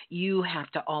quiet. You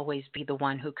have to always be the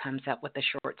one who comes up with a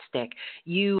short stick.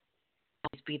 You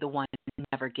always be the one who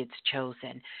never gets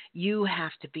chosen. You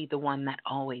have to be the one that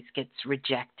always gets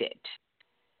rejected.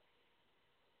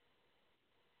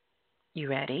 You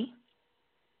ready?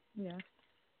 Yeah.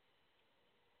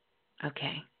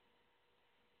 Okay.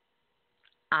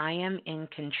 I am in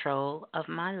control of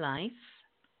my life.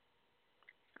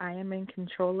 I am in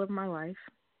control of my life.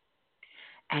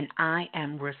 And I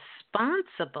am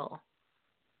responsible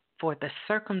for the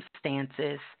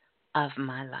circumstances of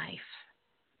my life.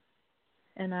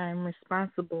 And I am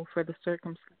responsible for the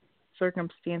circumstances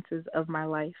circumstances of my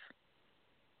life.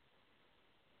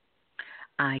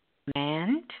 I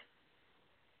command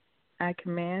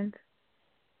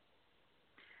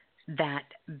that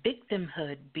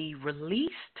victimhood be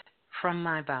released from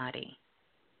my body.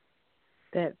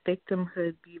 That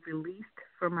victimhood be released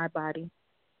from my body.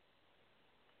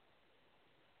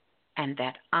 And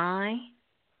that I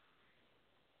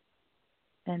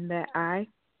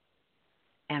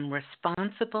am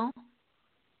responsible.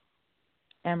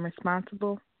 And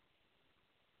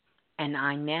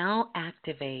I now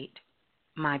activate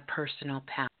my personal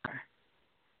power.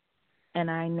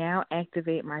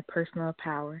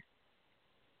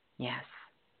 Yes.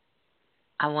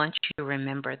 I want you to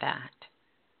remember that.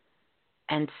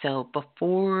 And so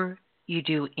before you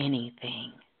do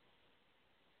anything,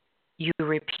 you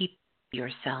repeat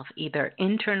yourself either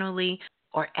internally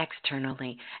or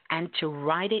externally, and to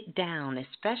write it down,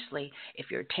 especially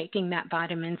if you're taking that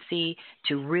vitamin C,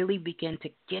 to really begin to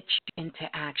get you into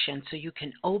action so you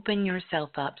can open yourself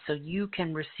up so you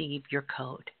can receive your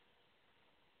code.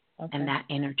 Okay. And that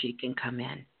energy can come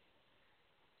in.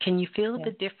 Can you feel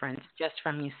the difference just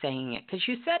from you saying it? Because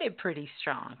you said it pretty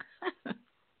strong.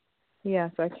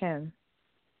 Yes, I can.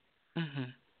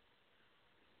 Mhm.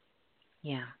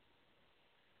 Yeah.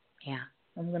 Yeah.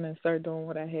 I'm going to start doing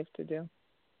what I have to do.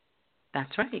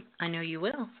 That's right. I know you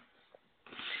will.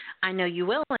 I know you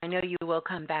will. I know you will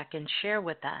come back and share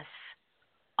with us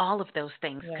all of those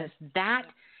things, because that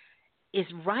is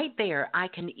right there. I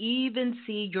can even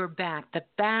see your back, the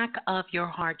back of your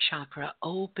heart chakra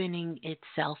opening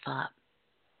itself up,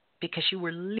 because you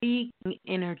were leaking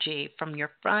energy from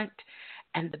your front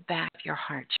and the back of your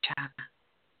heart chakra.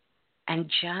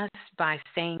 And just by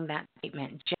saying that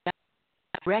statement, just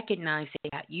recognizing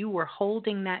that you were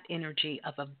holding that energy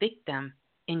of a victim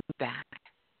in your back,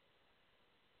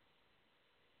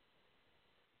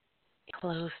 it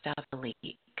closed out the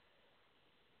leak.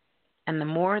 And the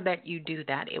more that you do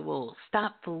that, it will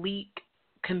stop the leak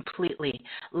completely,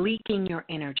 leaking your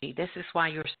energy. This is why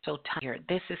you're so tired.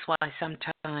 This is why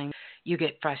sometimes you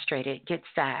get frustrated, get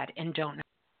sad, and don't know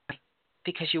why,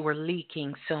 because you were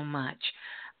leaking so much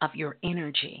of your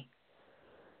energy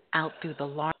out through the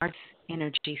large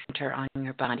energy center on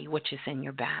your body, which is in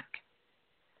your back.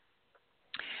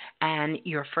 And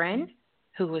your friend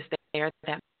who was there,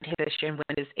 that position when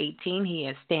he was 18, he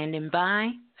is standing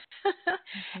by.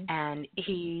 And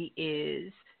he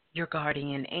is your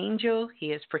guardian angel.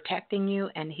 He is protecting you,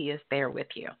 and he is there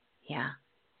with you. Yeah.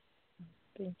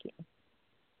 Thank you.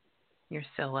 You're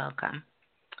so welcome.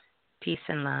 Peace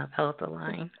and love. Hold the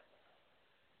line.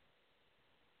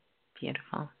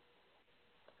 Beautiful.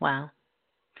 Wow.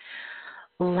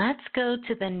 Let's go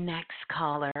to the next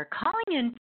caller. Calling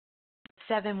in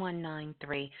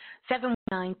 7193.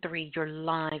 7193, you're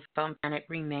live on Planet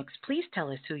Remix. Please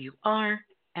tell us who you are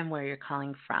and where you're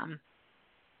calling from.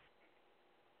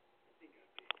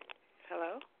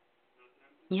 Hello?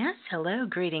 Yes, hello.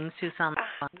 Greetings. Who's on the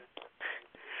phone?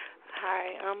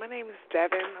 Hi, my name is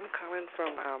Devin. I'm calling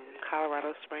from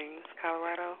Colorado Springs,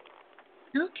 Colorado.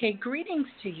 Okay, greetings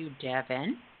to you,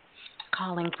 Devin.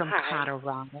 Calling from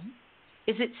Colorado.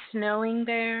 Is it snowing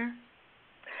there?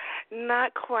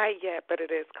 Not quite yet, but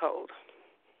it is cold.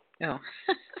 Oh.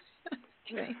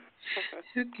 Okay.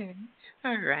 Okay.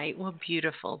 All right. Well,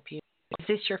 beautiful, beautiful. Is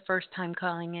this your first time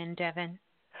calling in, Devin?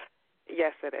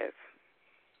 Yes, it is.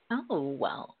 Oh,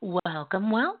 well,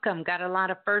 welcome, welcome. Got a lot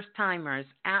of first-timers.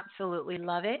 Absolutely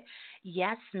love it.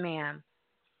 Yes, ma'am.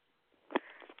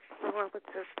 So I was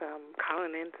just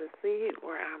calling in to see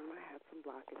where I had some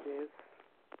blockages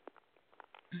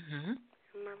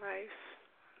in my life.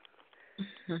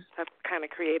 I've kind of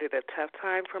created a tough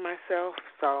time for myself,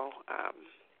 so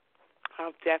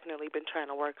I've definitely been trying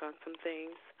to work on some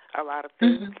things, a lot of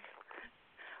things,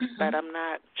 but I'm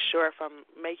not sure if I'm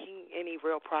making any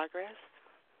real progress.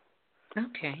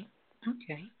 Okay,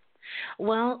 okay.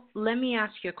 Well, let me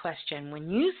ask you a question. When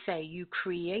you say you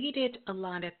created a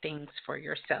lot of things for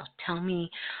yourself, tell me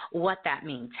what that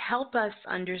means. Help us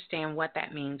understand what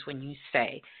that means when you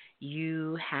say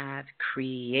you have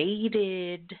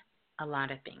created a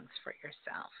lot of things for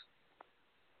yourself.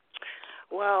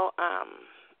 Well,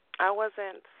 I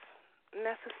wasn't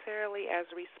necessarily as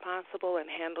responsible and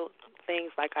handled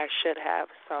things like I should have,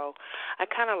 so I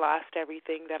kind of lost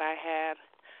everything that I had.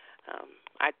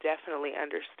 I definitely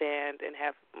understand and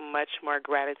have much more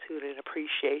gratitude and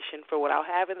appreciation for what I'll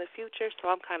have in the future, so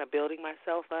I'm kind of building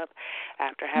myself up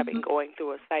after having going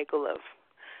through a cycle of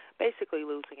basically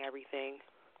losing everything.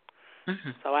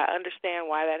 So I understand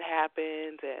why that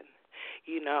happened, and,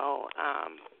 you know,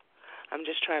 I'm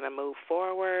just trying to move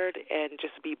forward and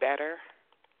just be better,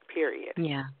 period.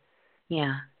 Yeah,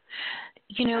 yeah.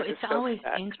 It's always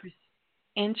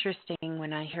interesting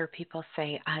when I hear people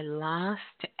say, I lost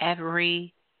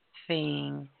everything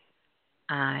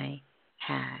I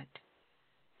had.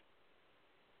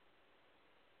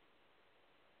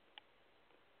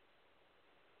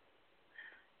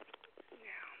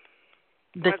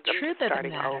 The truth of the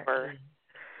matter is,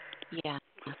 yeah.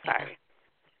 Sorry.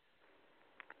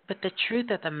 But the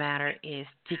truth of the matter is,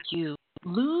 did you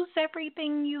lose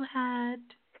everything you had?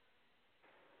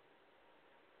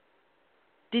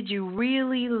 Did you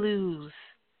really lose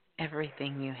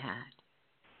everything you had?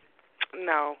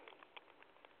 No.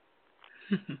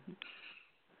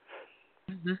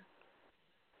 Mm-hmm.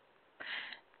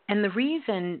 And the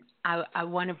reason I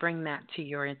want to bring that to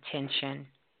your attention,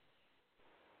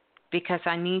 because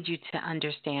I need you to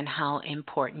understand how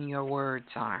important your words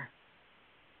are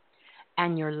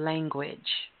and your language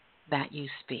that you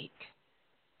speak.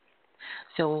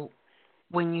 So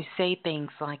when you say things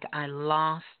like, I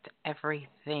lost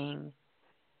everything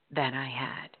that I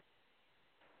had,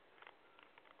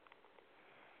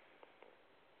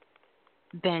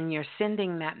 then you're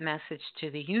sending that message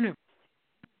to the universe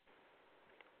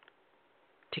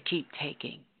to keep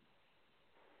taking,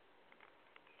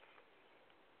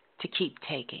 to keep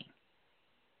taking,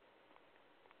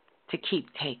 to keep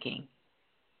taking,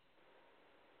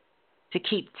 to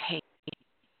keep taking,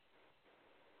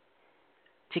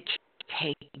 to keep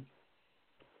taking,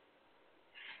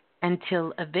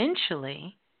 until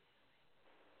eventually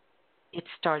it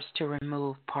starts to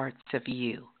remove parts of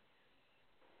you.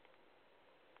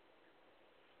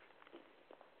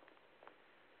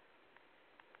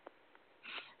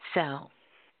 So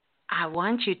I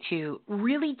want you to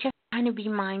really just kind of be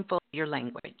mindful of your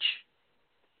language.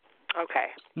 Okay.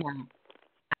 Now,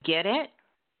 I get it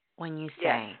when you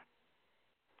say, yes.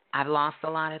 I've lost a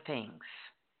lot of things,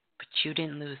 but you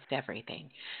didn't lose everything,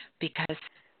 because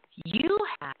you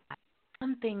have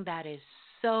something that is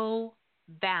so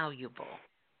valuable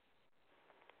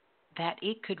that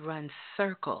it could run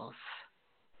circles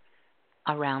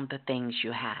around the things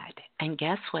you had. And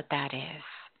guess what that is?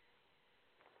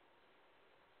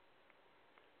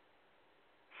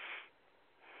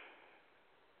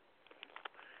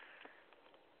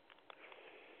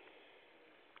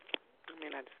 I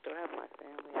mean, I still have my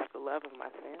family. I have the love of my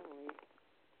family.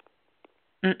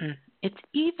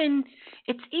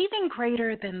 It's even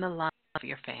greater than the love of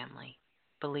your family,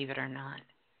 believe it or not.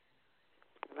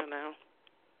 I don't know.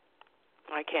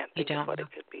 I can't think of what it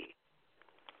could be.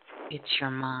 It's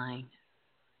your mind.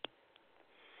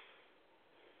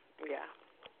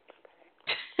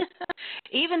 Yeah.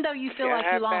 Even though you feel like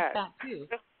you lost that too.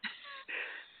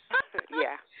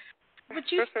 Yeah.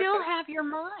 But you still have your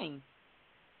mind.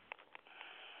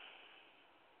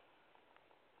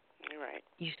 You're right.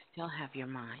 You still have your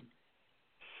mind.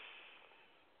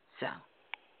 So.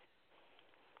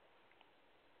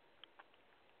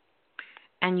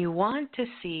 And you want to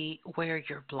see where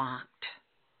you're blocked.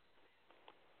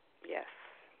 Yes.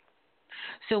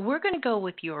 So we're going to go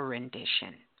with your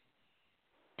rendition.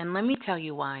 And let me tell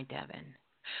you why, Devin.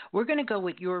 We're going to go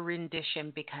with your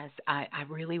rendition because I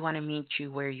really want to meet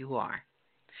you where you are.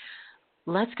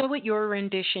 Let's go with your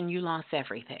rendition. You lost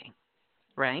everything,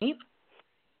 right?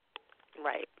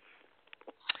 Right.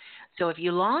 So if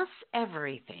you lost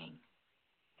everything,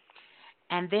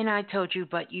 and then I told you,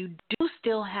 but you do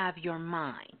still have your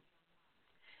mind,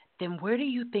 then where do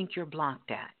you think you're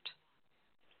blocked at?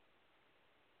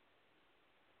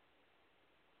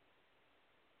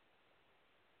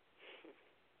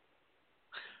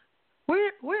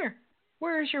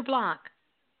 Where is your block?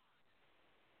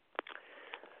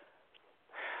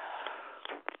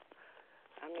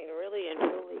 I mean, really and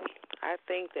truly, I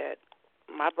think that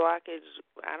my blockage,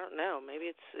 I don't know, maybe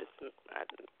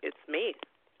it's me.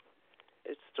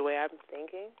 It's the way I'm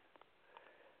thinking.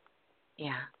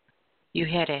 Yeah, you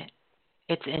hit it.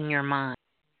 It's in your mind.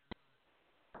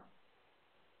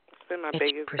 It's been my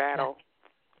biggest battle.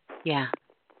 Yeah.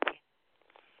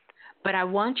 But I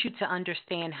want you to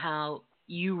understand how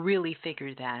you really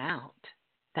figured that out,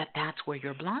 that that's where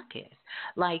your block is.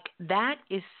 Like, that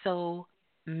is so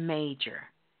major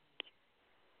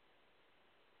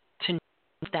to know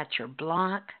that your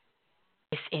block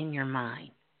is in your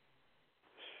mind.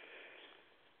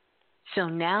 So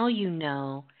now you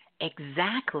know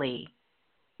exactly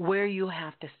where you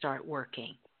have to start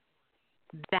working.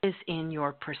 That is in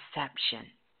your perception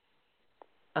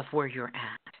of where you're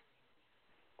at.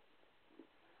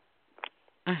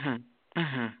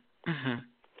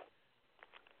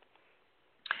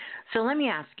 So let me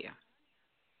ask you,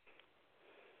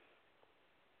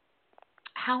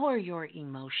 how are your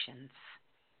emotions?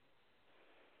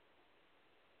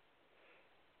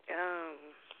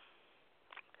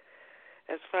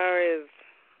 As far as,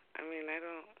 I mean, I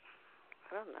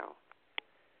don't know.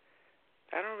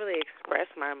 I don't really express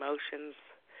my emotions.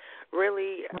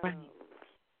 Really,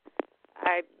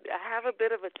 I have a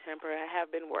bit of a temper. I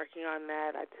have been working on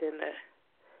that. I tend to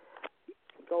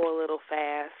go a little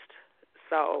fast.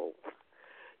 So,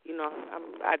 you know,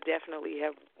 I definitely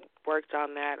have worked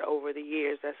on that over the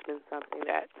years. That's been something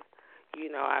that,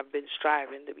 you know, I've been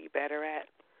striving to be better at.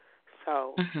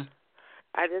 So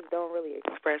I just don't really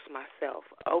express myself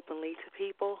openly to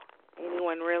people,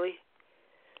 anyone really.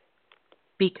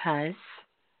 Because?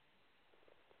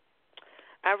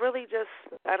 I really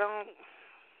just, I don't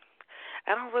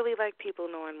really like people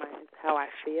knowing how I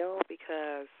feel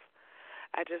because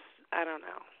I don't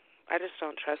know. I just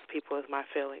don't trust people with my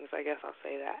feelings. I guess I'll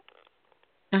say that.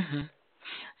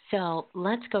 So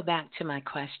let's go back to my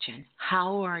question.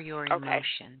 How are your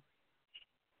emotions?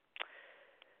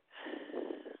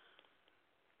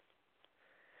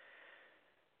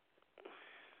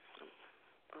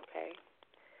 Okay.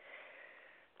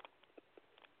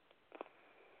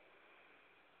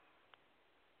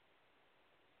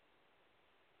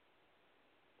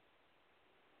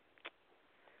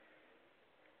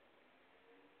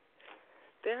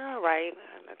 They're all right.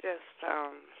 I just,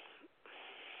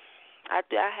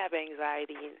 I have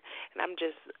anxiety, and I'm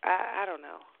just, I don't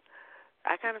know.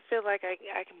 I kind of feel like I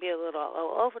can be a little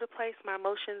all over the place. My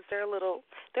emotions, they're a little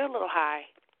high.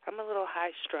 I'm a little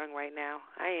high strung right now.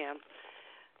 I am.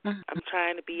 I'm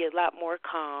trying to be a lot more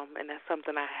calm, and that's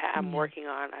something I'm working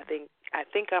on. I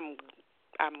think I'm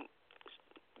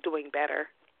doing better.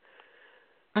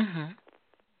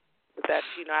 But that's,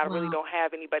 you know, I really don't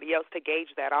have anybody else to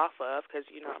gauge that off of because,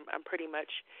 you know, I'm pretty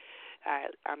much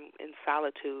I'm in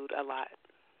solitude a lot.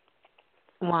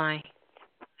 Why?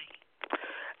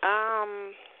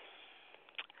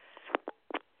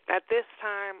 At this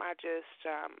time, I just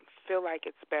feel like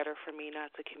it's better for me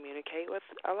not to communicate with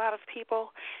a lot of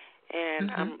people, and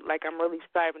I'm really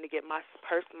striving to get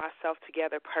myself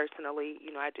together personally.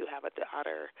 You know, I do have a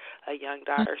young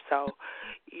daughter, so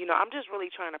you know, I'm just really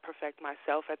trying to perfect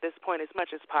myself at this point as much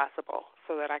as possible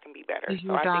so that I can be better. Is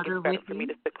so your I think daughter it's better with for you? me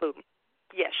to seclude.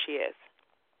 Yes, she is.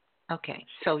 Okay,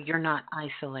 so you're not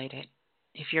isolated.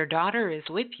 If your daughter is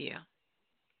with you,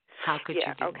 how could you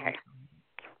be? Okay.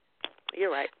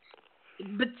 You're right.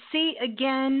 But see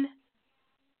again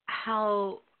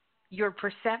how your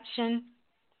perception,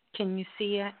 can you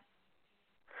see it?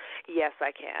 Yes,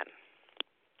 I can.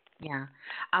 Yeah.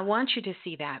 I want you to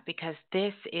see that because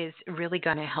this is really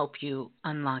going to help you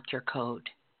unlock your code.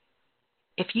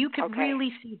 If you could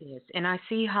really see this, and I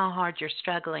see how hard you're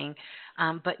struggling,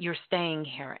 but you're staying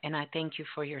here, and I thank you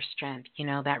for your strength. You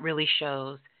know, that really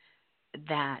shows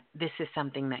that this is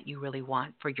something that you really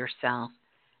want for yourself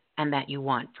and that you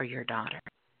want for your daughter.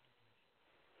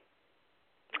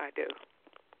 I do.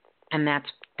 And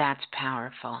that's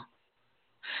powerful.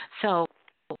 So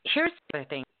here's the other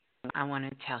thing I want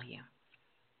to tell you.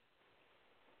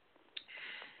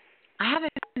 I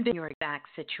haven't been in your exact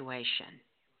situation,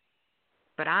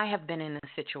 but I have been in a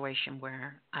situation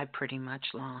where I pretty much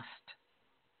lost,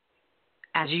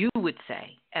 as you would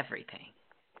say, everything.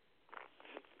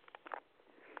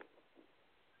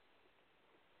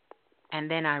 And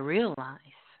then I realized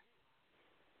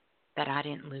that I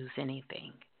didn't lose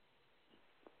anything.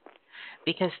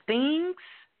 Because things,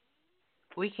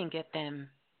 we can get them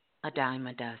a dime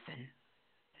a dozen.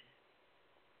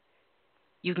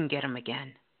 You can get them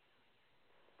again.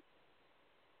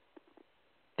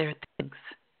 They're things.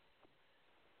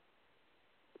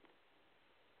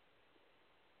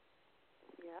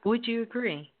 Yeah. Would you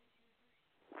agree?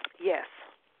 Yes.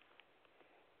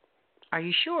 Are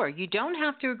you sure? You don't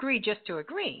have to agree just to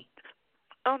agree.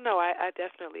 Oh, no, I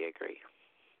definitely agree.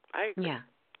 I agree. Yeah.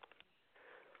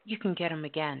 You can get them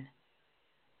again.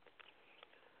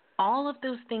 All of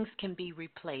those things can be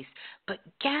replaced. But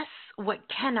guess what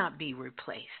cannot be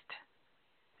replaced?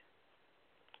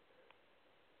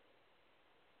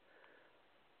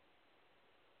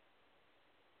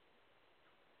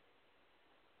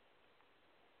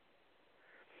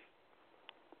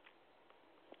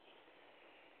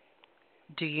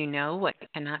 Do you know what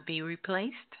cannot be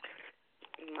replaced?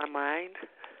 My mind.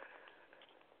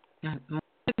 More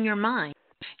than your mind.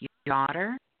 Your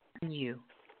daughter and you.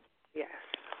 Yes.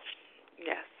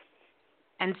 Yes.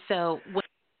 And so when you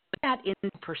put that in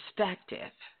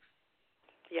perspective.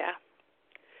 Yeah.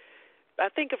 I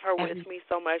think of her with me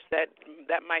so much that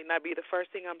might not be the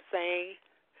first thing I'm saying,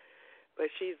 but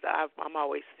I'm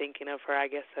always thinking of her. I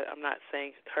guess I'm not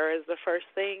saying her is the first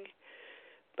thing,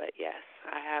 but yes,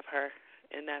 I have her,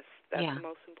 and that's the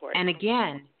most important. And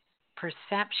again,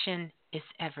 perception is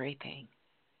everything.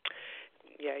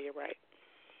 Yeah, you're right.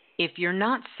 If you're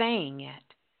not saying it,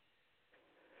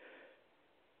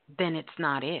 then it's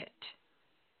not it.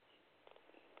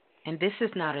 And this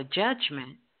is not a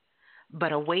judgment,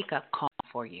 but a wake-up call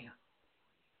for you.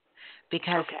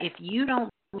 Because if you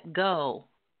don't let go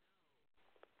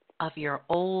of your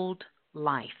old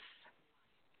life,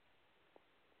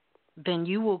 then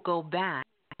you will go back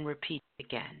and repeat it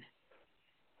again.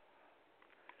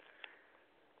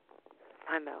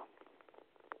 I know.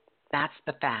 That's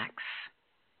the facts.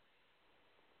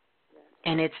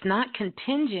 And it's not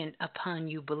contingent upon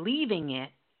you believing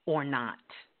it or not.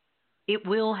 It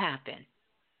will happen.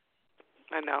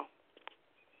 I know.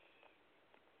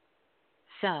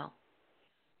 So,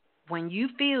 when you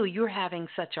feel you're having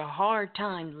such a hard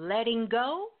time letting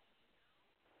go,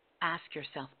 ask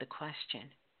yourself the question,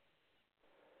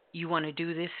 you want to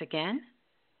do this again?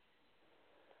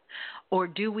 Or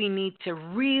do we need to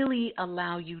really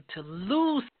allow you to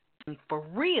lose something for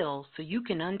real so you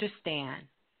can understand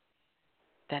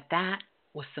that that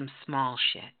was some small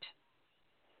shit?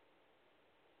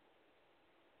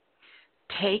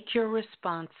 Take your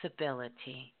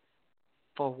responsibility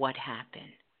for what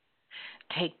happened.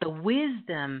 Take the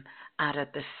wisdom out of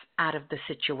the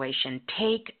situation.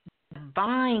 Take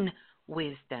divine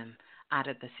wisdom out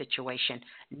of the situation,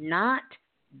 not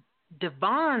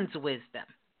Devon's wisdom,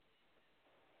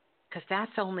 because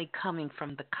that's only coming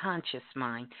from the conscious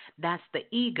mind. That's the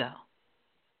ego.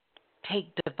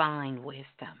 Take divine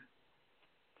wisdom.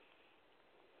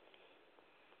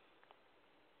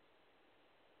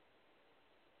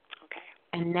 Okay.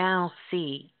 And now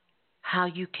see how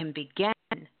you can begin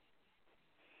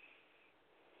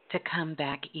to come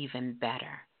back even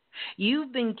better.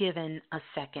 You've been given a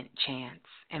second chance,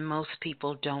 and most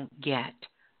people don't get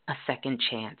a second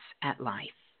chance at life.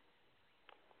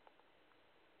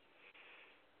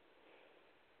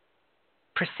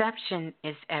 Perception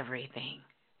is everything.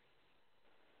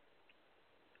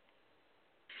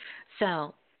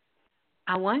 So,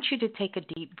 I want you to take a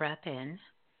deep breath in.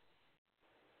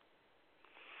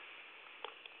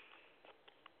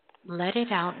 Let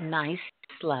it out nice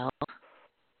and slow.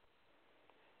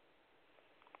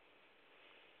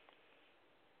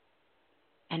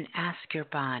 And ask your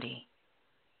body,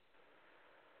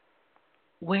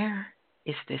 where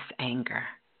is this anger?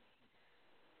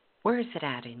 Where is it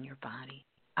at in your body?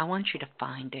 I want you to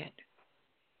find it.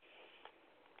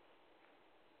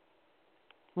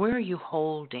 Where are you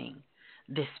holding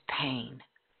this pain?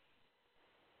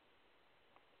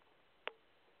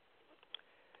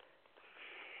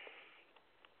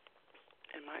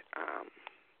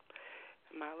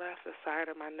 In my left side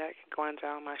of my neck, going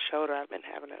down my shoulder, I've been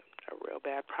having a real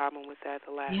bad problem with that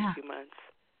the last few months.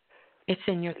 It's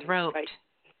in your throat. Okay.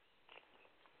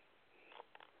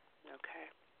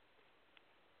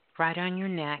 Right on your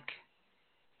neck,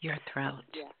 your throat.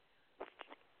 Yeah.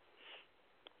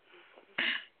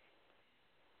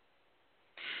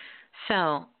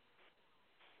 So,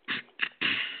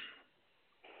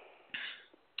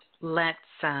 let's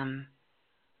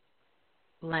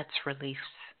release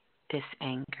this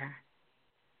anger.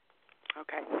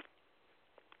 Okay.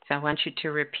 So I want you to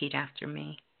repeat after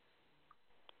me.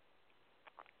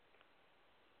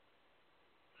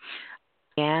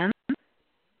 I am.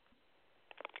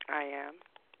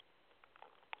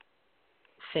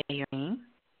 Say your name.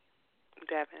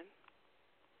 Devin.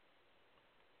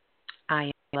 I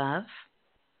am love.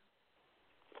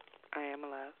 I am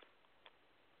love.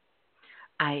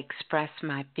 I express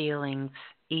my feelings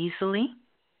easily.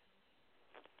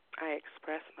 I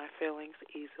express my feelings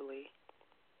easily.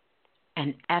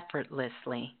 And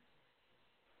effortlessly.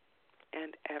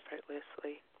 And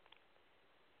effortlessly.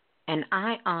 And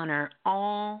I honor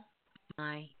all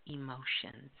my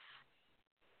emotions.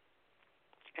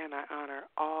 And I honor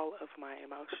all of my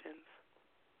emotions.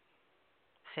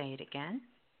 Say it again.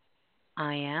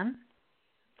 I am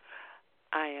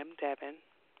Devin.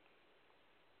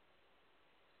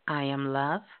 I am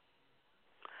love.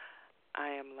 I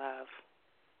am love.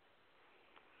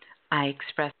 I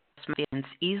express my feelings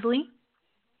easily.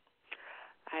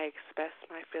 I express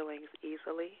my feelings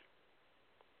easily.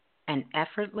 And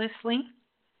effortlessly.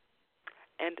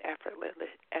 And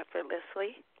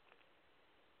effortlessly.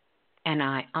 And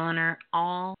I honor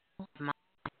all of my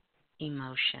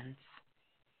emotions.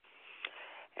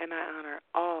 And I honor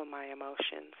all my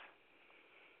emotions.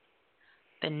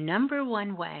 The number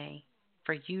one way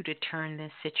for you to turn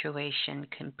this situation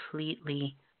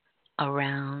completely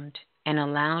around and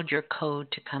allow your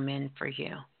code to come in for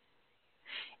you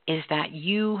is that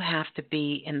you have to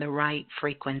be in the right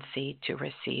frequency to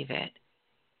receive it.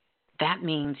 That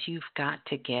means you've got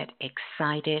to get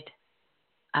excited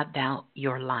about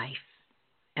your life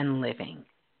and living.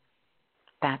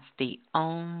 That's the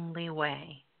only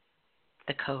way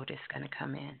the code is going to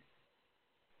come in.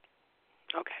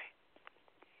 Okay.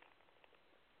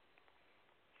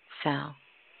 So,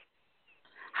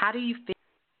 how do you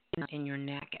feel in your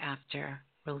neck after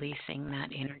releasing that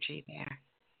energy there?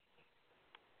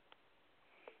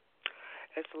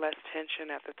 It's less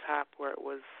tension at the top where it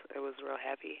was real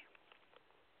heavy.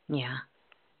 Yeah.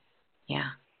 Yeah.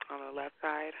 On the left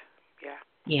side. Yeah.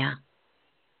 Yeah.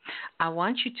 I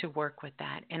want you to work with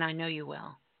that, and I know you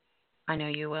will. I know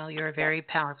you will. You're a very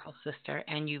powerful sister,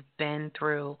 and you've been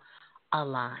through a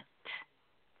lot.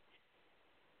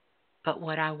 But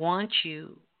what I want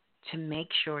you to make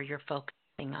sure you're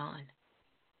focusing on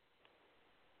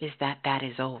is that that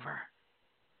is over.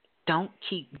 Don't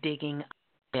keep digging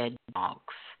dead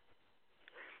dogs.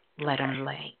 Let them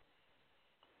lay.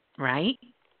 Right?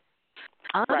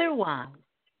 Otherwise,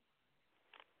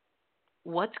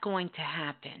 what's going to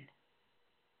happen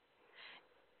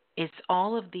is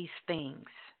all of these things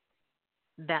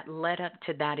that led up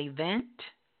to that event,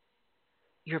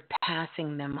 you're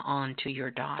passing them on to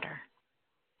your daughter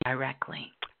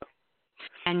directly.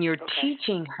 And you're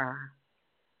teaching her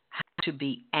how to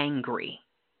be angry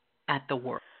at the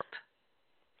world.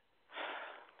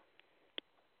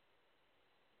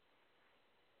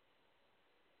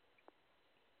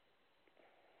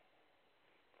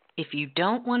 If you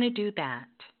don't want to do that,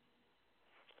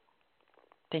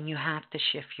 then you have to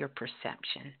shift your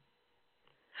perception.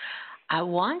 I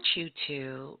want you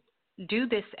to do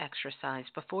this exercise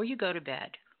before you go to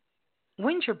bed.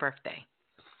 When's your birthday?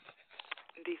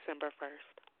 December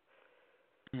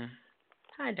 1st.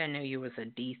 I didn't know you was a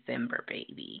December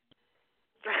baby.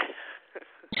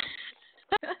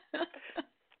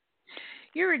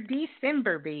 You're a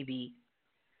December baby.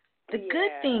 The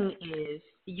good thing is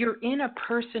you're in a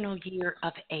personal year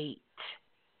of 8.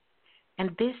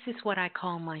 And this is what I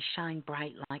call my shine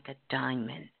bright like a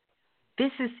diamond.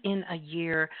 This is in a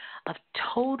year of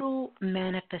total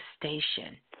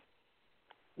manifestation,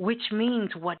 which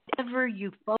means whatever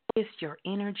you focus your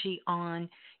energy on,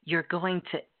 you're going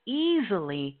to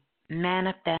easily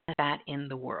manifest that in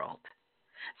the world.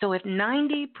 So if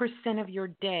 90% of your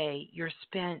day you're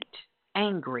spent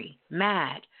angry,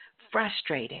 mad,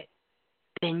 frustrated,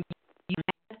 then you're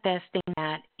manifesting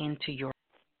that into your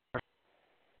life.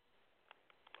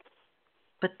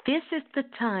 But this is the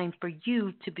time for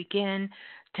you to begin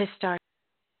to start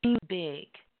being big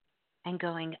and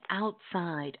going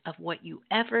outside of what you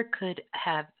ever could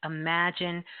have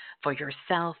imagined for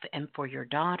yourself and for your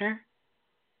daughter.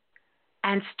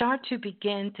 And start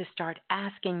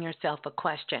asking yourself a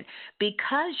question.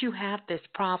 Because you have this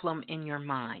problem in your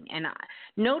mind, and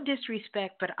no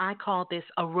disrespect, but I call this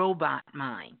a robot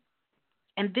mind.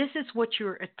 And this is what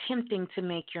you're attempting to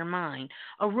make your mind,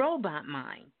 a robot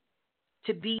mind,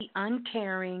 to be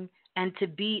uncaring and to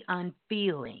be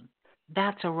unfeeling.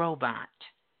 That's a robot.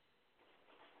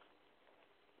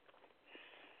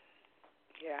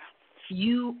 Yeah.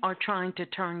 You are trying to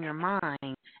turn your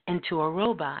mind into a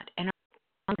robot, and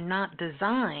are not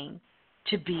designed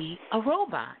to be a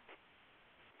robot.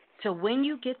 So when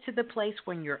you get to the place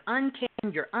when you're uncaring,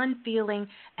 you're unfeeling,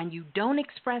 and you don't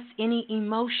express any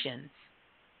emotions,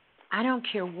 I don't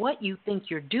care what you think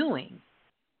you're doing,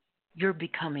 you're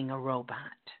becoming a robot.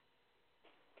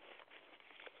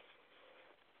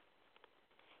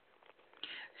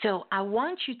 So I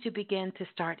want you to begin to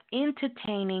start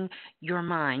entertaining your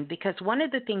mind, because one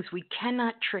of the things we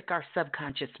cannot trick our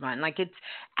subconscious mind, like it's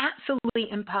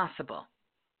absolutely impossible.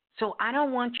 So I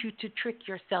don't want you to trick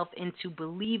yourself into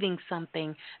believing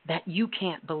something that you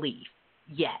can't believe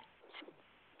yet.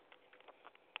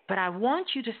 But I want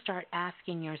you to start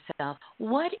asking yourself,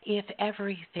 what if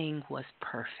everything was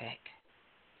perfect?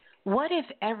 What if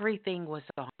everything was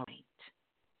all right?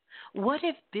 What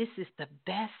if this is the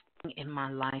best thing in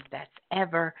my life that's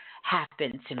ever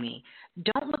happened to me?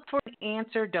 Don't look for an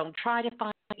answer. Don't try to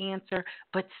find an answer,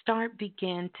 but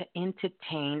begin to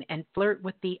entertain and flirt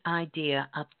with the idea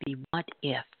of the what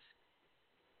if.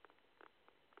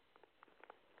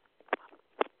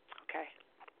 Okay.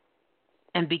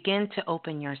 And begin to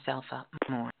open yourself up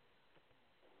more.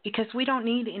 Because we don't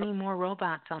need any more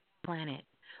robots on the planet.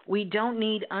 We don't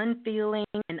need unfeeling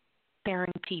and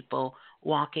uncaring people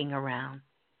walking around.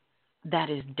 That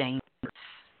is dangerous.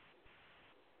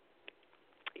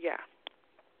 Yeah.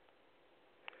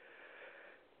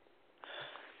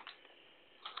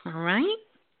 All right?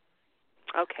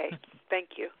 Okay. Thank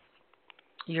you.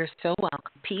 You're so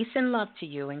welcome. Peace and love to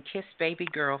you, and kiss baby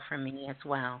girl for me as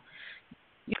well.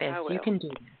 I will. You can do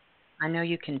this. I know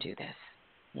you can do this.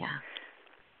 Yeah.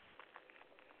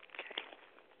 Okay.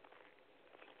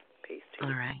 Peace to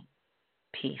you. All right.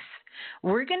 Peace.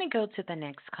 We're going to go to the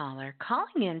next caller.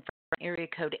 Calling in from area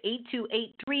code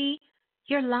 8283.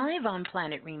 You're live on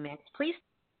Planet Remix. Please,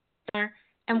 sir,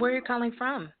 and where you're calling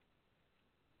from.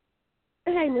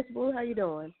 Hey, Miss Blue, how you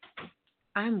doing?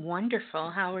 I'm wonderful.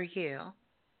 How are you?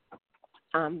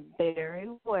 I'm very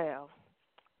well.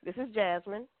 This is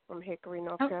Jasmine from Hickory,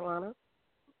 North Carolina.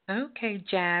 Okay,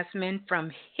 Jasmine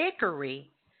from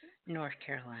Hickory, North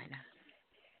Carolina.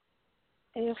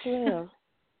 Yes, ma'am.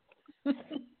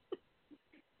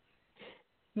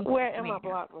 Where am I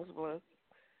blocked, Miss Blue?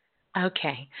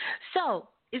 Okay. So,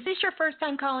 is this your first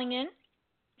time calling in?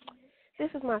 This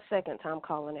is my second time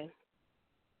calling in.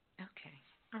 Okay.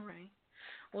 All right.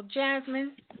 Well,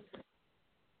 Jasmine,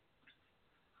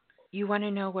 you want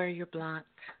to know where you're blocked?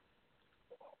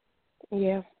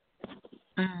 Yeah.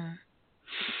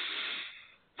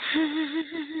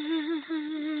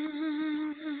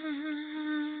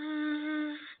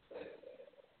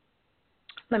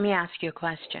 Let me ask you a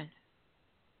question.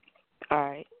 All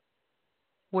right.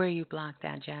 Where are you blocked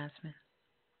at, Jasmine?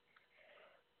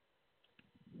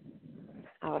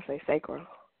 I would say sacral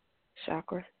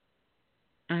chakra.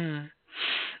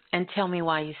 And tell me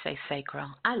why you say sacral.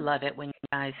 I love it when you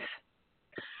guys...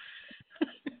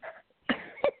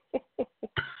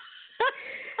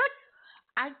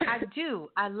 I do.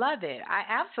 I love it. I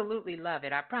absolutely love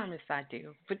it. I promise I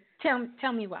do. But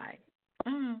tell me why.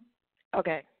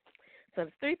 Okay. So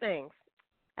there's three things.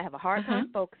 I have a hard time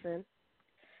focusing.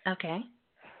 Okay.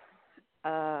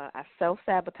 I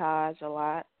self-sabotage a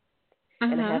lot.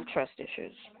 And I have trust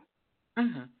issues.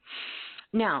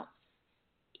 Now,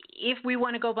 if we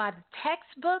want to go by the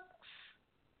textbooks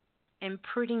and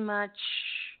pretty much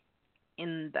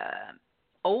in the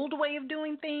old way of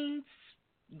doing things,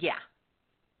 yeah.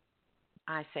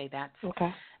 I say that's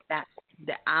okay.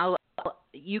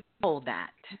 You can hold that.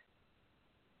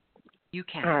 You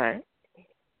can. All right.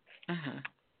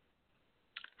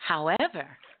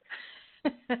 However,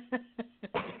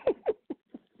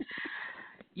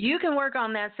 you can work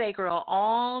on that sacral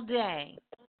all day,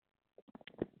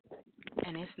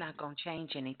 and it's not going to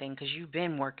change anything because you've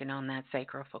been working on that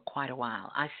sacral for quite a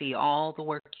while. I see all the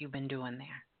work you've been doing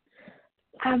there.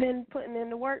 I've been putting in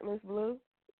the work, Miss Blue.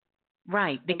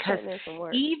 Right, because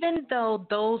even though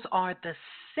those are the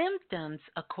symptoms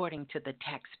according to the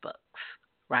textbooks,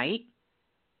 right?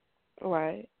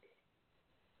 Right.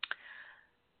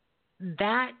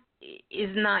 That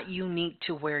is not unique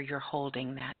to where you're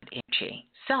holding that energy.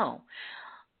 So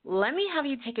let me have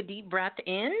you take a deep breath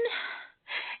in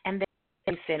and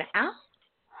then sit out.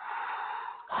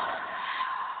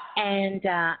 And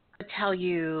I'll tell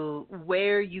you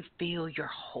where you feel you're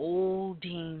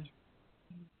holding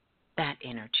that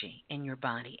energy in your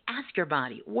body. Ask your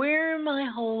body, where am I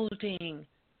holding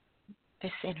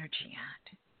this energy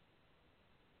at?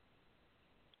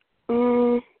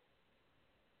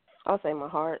 I'll say my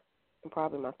heart and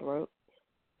probably my throat.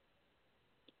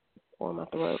 Or my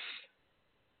throat.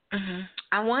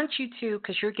 I want you to,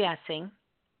 because you're guessing,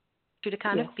 you to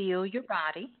kind of feel your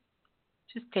body.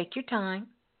 Just take your time.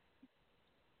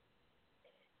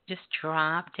 Just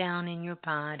drop down in your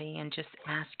body and just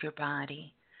ask your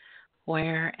body,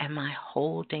 where am I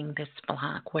holding this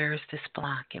block? Where is this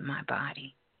block in my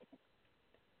body?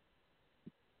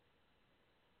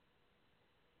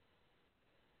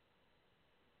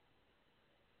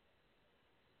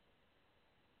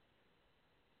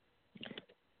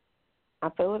 I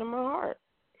feel it in my heart,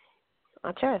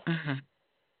 my chest.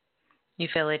 You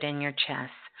feel it in your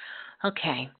chest.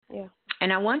 Okay. Yeah.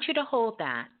 And I want you to hold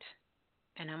that.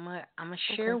 And I'm gonna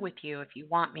share with you, if you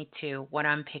want me to, what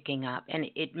I'm picking up. And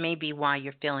it may be why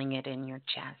you're feeling it in your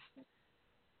chest.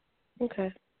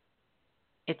 Okay.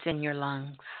 It's in your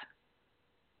lungs.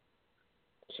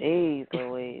 Jeez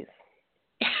Louise.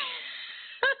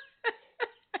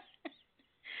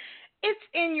 It's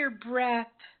in your breath,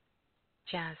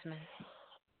 Jasmine.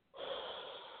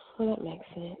 Well, that makes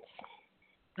sense.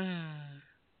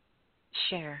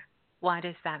 Share. Why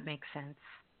does that make sense?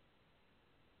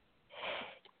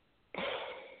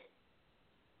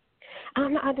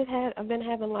 I've been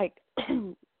having like,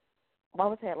 I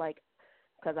always had like,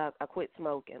 because I quit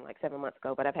smoking like 7 months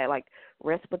ago, but I've had like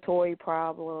respiratory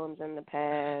problems in the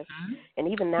past. And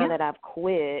even now that I've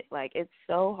quit, like it's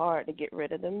so hard to get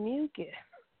rid of the mucus.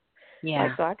 Yeah.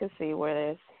 Like, so I can see where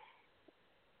there's,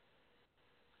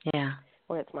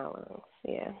 where it's my lungs.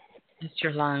 Yeah. It's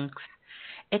your lungs.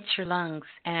 It's your lungs.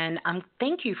 And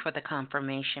thank you for the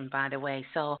confirmation, by the way.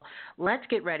 So let's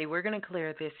get ready. We're going to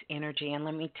clear this energy, and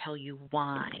let me tell you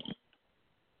why.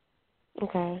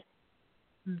 Okay.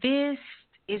 This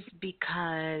is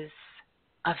because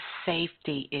of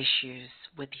safety issues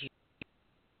with you.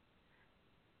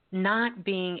 not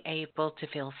being able to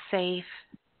feel safe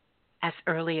as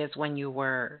early as when you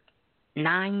were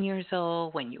 9 years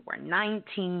old, when you were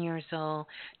 19 years old,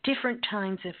 different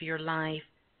times of your life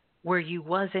where you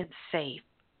wasn't safe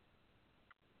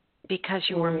because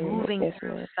you were moving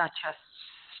through such a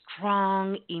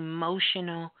strong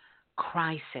emotional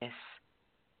crisis,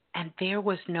 and there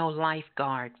was no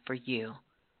lifeguard for you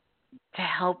to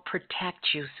help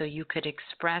protect you so you could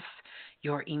express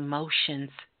your emotions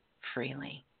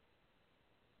freely.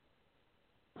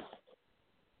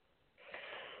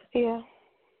 Yeah.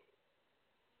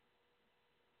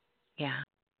 Yeah.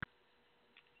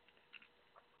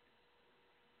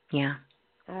 Yeah.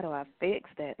 How do I fix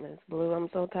that, Miss Blue? I'm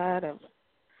so tired of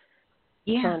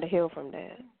Yeah. trying to heal from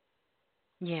that.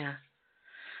 Yeah.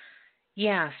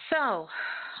 Yeah. So,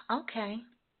 okay.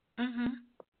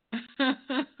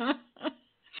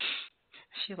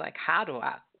 She's like, how do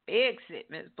I fix it,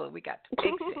 Miss Blue? We got to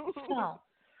fix it. So,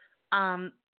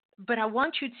 but I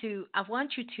want you to,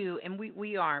 and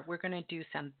we're going to do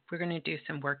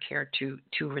some work here to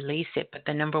release it. But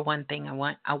the number one thing I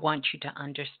want you to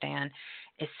understand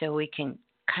is so we can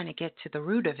kind of get to the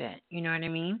root of it. You know what I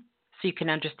mean? So you can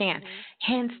understand.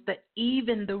 Hence,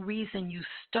 even the reason you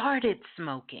started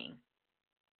smoking,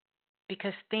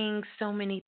 because so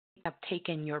many have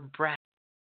taken your breath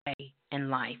away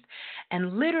in life,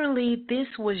 and literally, this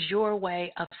was your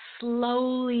way of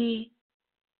slowly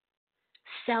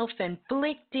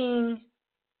self-inflicting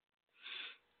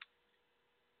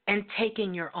and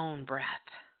taking your own breath.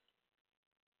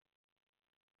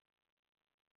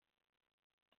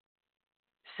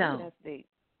 So, that's deep.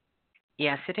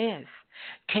 Yes, it is.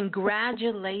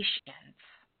 Congratulations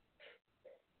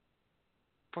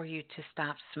for you to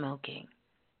stop smoking.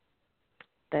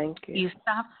 Thank you. You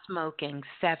stopped smoking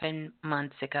 7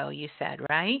 months ago, you said,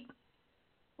 right?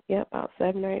 Yep, about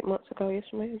 7 or 8 months ago, yes,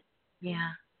 ma'am.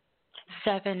 Yeah.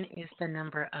 7 is the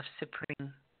number of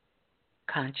supreme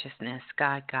consciousness,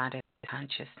 God, Goddess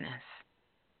consciousness.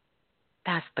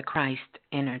 That's the Christ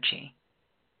energy.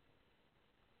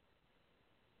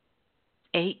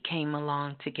 8 came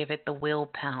along to give it the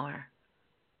willpower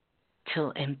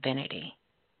till infinity.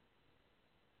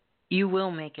 You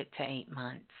will make it to 8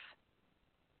 months.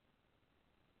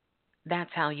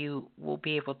 That's how you will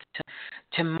be able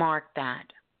to mark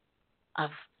that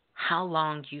of how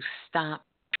long you stop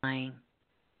trying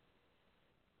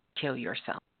to kill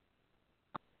yourself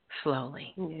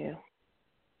slowly. Yeah.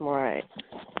 Right.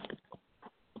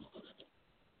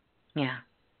 Yeah.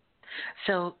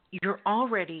 So you're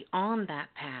already on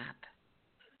that path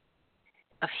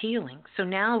of healing. So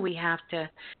now we have to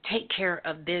take care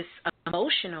of this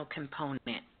emotional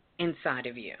component inside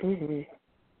of you. Mhm.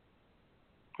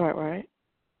 Right.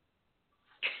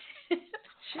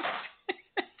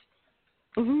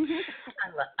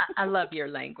 I love your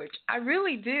language. I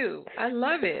really do. I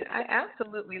love it. I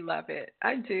absolutely love it.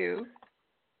 I do.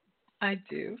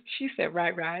 She said,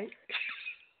 right.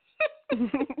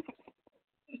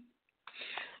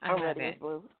 I'm ready, Miss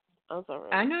Blue. I'm so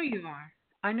ready. I know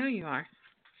you are.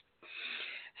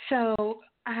 So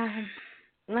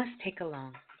let's take a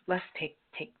look.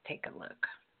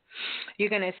 You're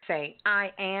going to say,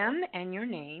 I am, and your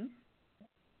name.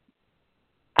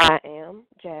 I am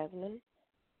Jasmine.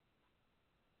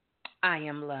 I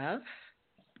am love.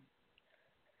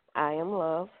 I am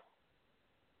love.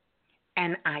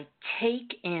 And I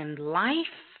take in life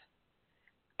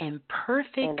in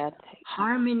perfect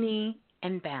harmony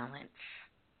and balance.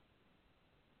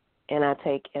 And I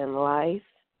take in life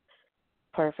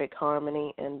perfect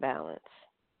harmony and balance.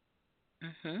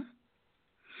 Mm-hmm.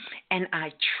 And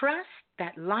I trust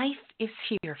that life is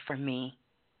here for me.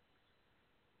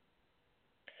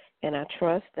 And I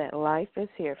trust that life is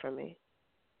here for me.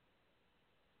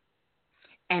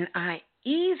 And I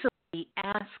easily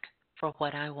ask for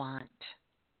what I want.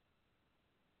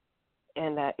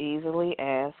 And I easily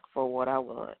ask for what I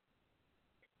want.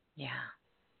 Yeah.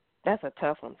 That's a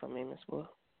tough one for me, Miss Blue.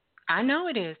 I know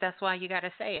it is. That's why you got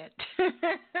to say it.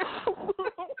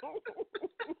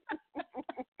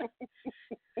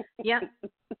 Yep.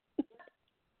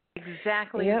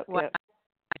 Exactly what.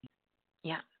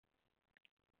 Yeah.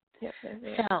 Yep.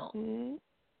 So,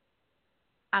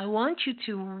 I want you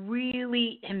to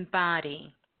really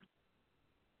embody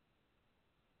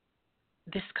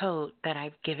this code that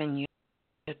I've given you,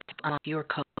 your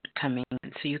code coming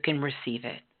in, so you can receive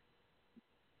it.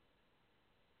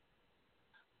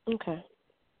 Okay.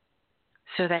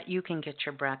 So that you can get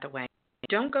your breath away.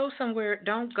 Don't go somewhere.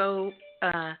 Don't go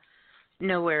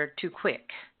nowhere too quick.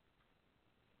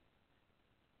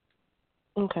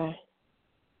 Okay.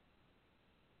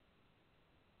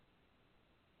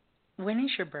 When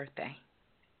is your birthday?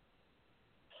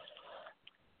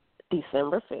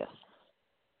 December 5th.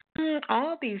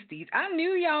 All these deeds. I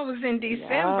knew y'all was in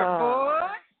December, boy.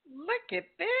 Look at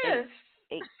this.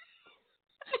 Eight.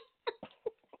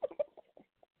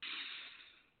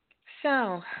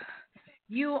 So,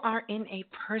 you are in a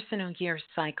personal year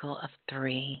cycle of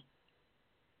 3.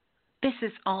 This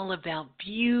is all about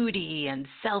beauty and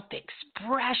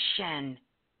self-expression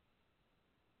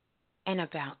and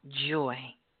about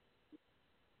joy.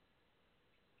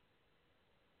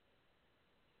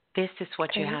 This is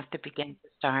what you have to begin to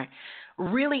start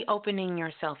really opening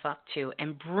yourself up to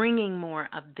and bringing more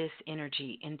of this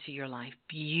energy into your life.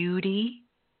 Beauty,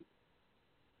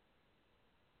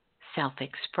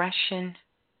 self-expression,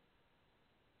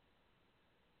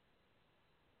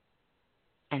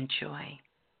 and joy.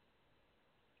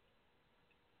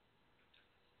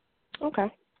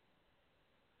 Okay.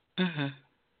 Tell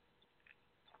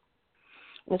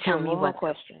me one more what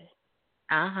question.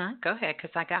 Go ahead,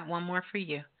 because I got one more for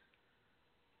you.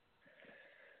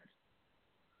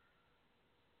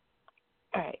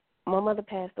 All right. My mother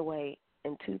passed away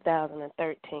in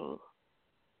 2013.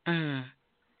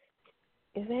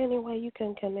 Is there any way you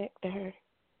can connect to her?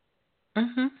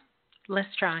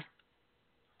 Let's try.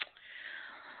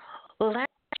 Let's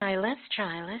try.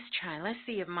 Let's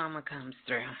see if Mama comes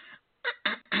through.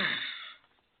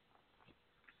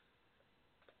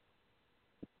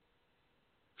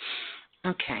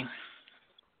 Okay.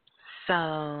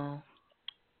 So,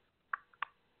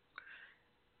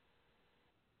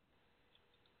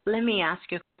 let me ask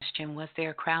you a question. Was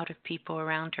there a crowd of people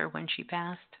around her when she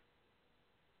passed?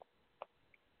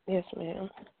 Yes, ma'am.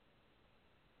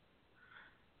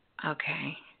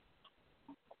 Okay.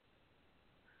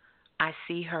 I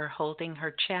see her holding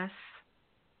her chest.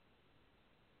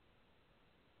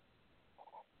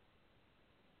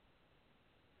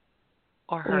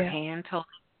 Or her hand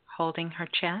holding her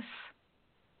chest?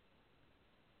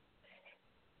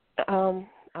 I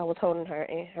was holding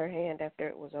her hand after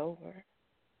it was over.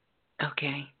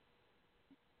 Okay.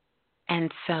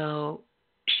 And so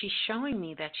she's showing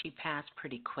me that she passed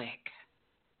pretty quick.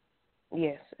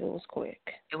 Yes, it was quick.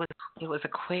 It was a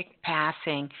quick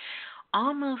passing,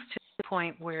 almost to the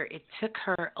point where it took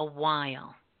her a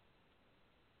while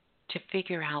to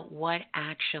figure out what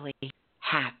actually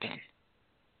happened.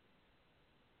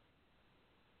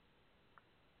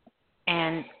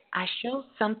 And I showed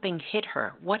something hit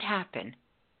her. What happened?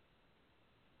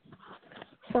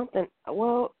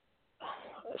 Well,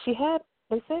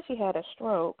 they said she had a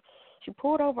stroke. She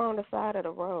pulled over on the side of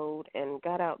the road and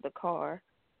got out the car.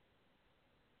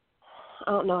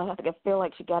 I don't know. I feel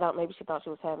like she got out. Maybe she thought she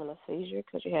was having a seizure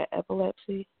because she had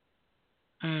epilepsy.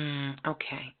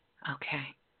 Okay.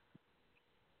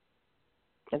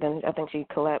 And then I think she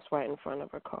collapsed right in front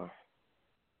of her car.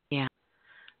 Yeah.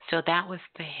 So that was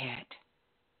the hit.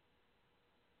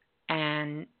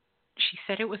 And she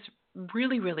said it was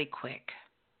really, really quick.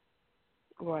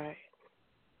 Right.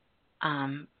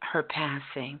 Her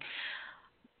passing.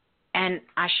 And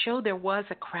I showed there was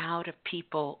a crowd of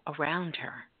people around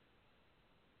her.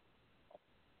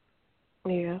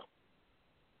 Yeah.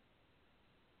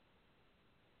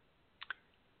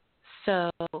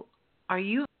 So, are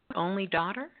you the only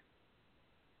daughter?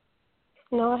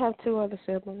 No, I have 2 other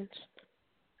siblings.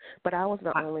 But I was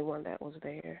the only one that was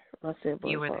there. My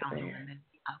siblings You were the weren't only there. one.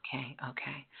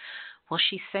 Okay. Well,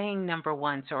 she's saying number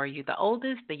 1. So, are you the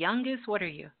oldest, the youngest? What are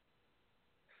you?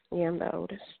 Yeah, I'm the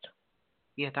oldest.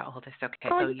 You're the oldest. Okay,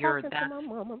 Oh, so you're talking that. to my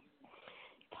mama.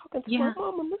 Talking to my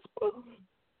mama, Miss Blue.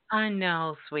 I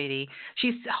know, sweetie.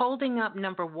 She's holding up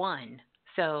number 1.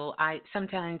 So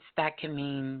sometimes that can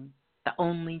mean the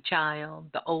only child,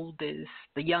 the oldest,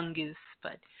 the youngest,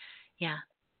 but yeah.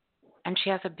 And she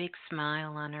has a big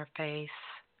smile on her face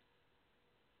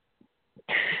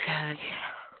because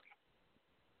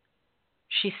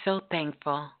she's so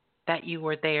thankful that you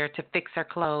were there to fix her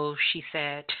clothes, she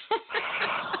said.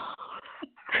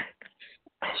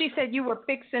 She said you were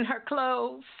fixing her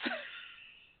clothes.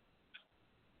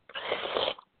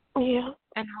 Yeah.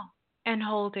 And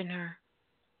holding her.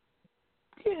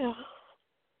 Yeah.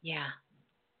 Yeah.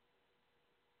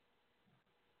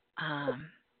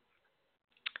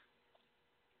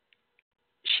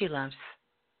 She loves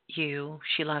you.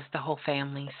 She loves the whole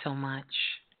family so much.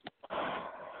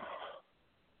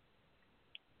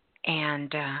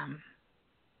 And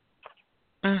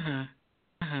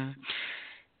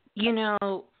you know,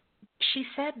 she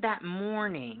said that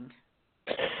morning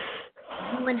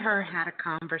you and her had a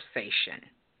conversation.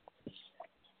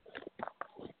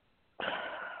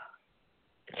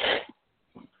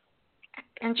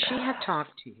 And she had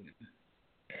talked to you.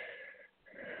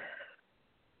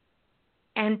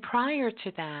 And prior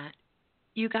to that,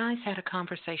 you guys had a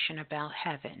conversation about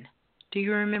heaven. Do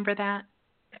you remember that?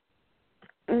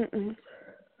 Mm-mm.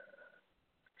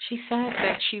 She said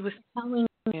that she was telling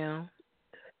you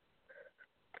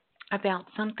about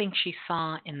something she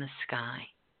saw in the sky.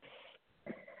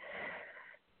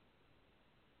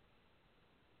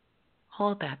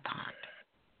 Hold that thought.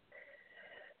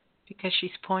 Because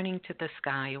she's pointing to the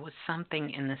sky. It was something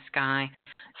in the sky,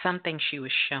 something she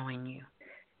was showing you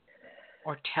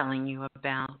or telling you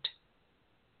about.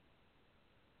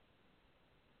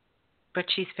 But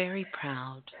she's very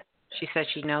proud. She said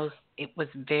she knows it was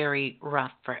very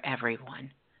rough for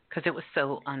everyone because it was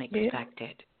so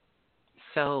unexpected. Yeah.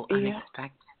 So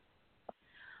unexpected.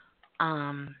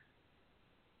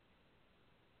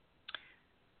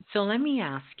 So let me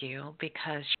ask you,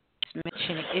 because she's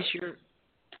mentioning, is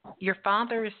your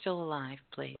father is still alive,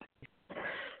 please?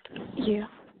 Yeah.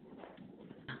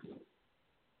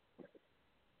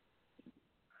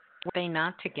 Were they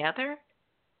not together?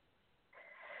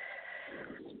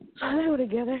 They were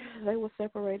together. They were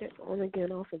separated, on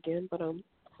again, off again, but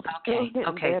okay.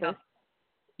 Better. So,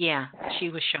 yeah, she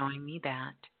was showing me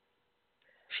that.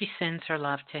 She sends her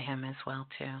love to him as well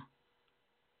too.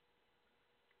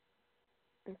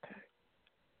 Okay.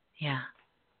 Yeah.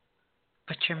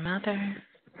 But your mother.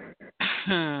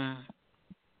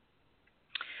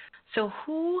 So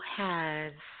who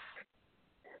has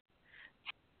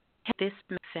this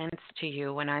make sense to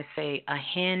you when I say a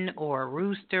hen or a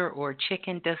rooster or a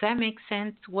chicken? Does that make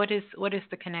sense? What is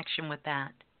the connection with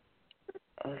that?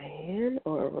 A hen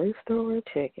or a rooster or a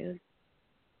chicken?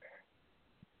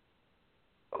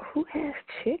 Who has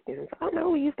chickens? I know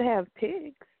we used to have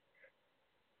pigs.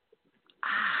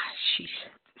 She's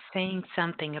saying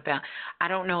something about, I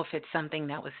don't know if it's something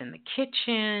that was in the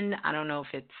kitchen. I don't know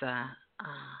if it's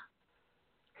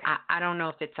I don't know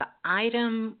if it's an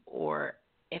item or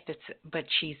if it's, but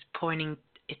she's pointing,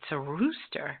 it's a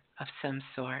rooster of some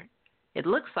sort. It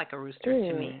looks like a rooster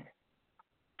to me.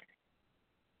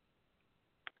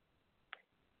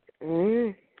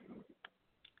 To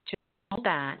know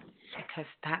that, because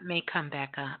that may come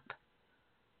back up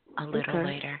a little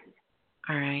later.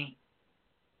 All right.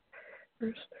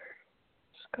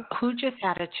 Who just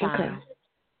had a child? Okay.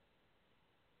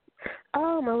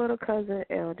 Oh, my little cousin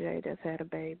LJ just had a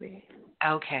baby.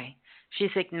 Okay.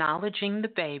 She's acknowledging the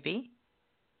baby.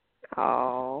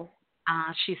 Oh.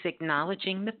 She's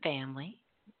acknowledging the family.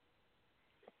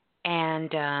 And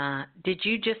did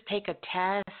you just take a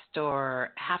test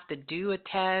or have to do a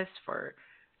test for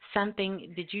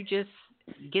something? Did you just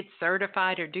get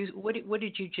certified or do what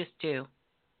did you just do?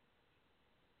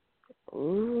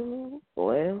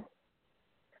 Well,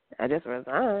 I just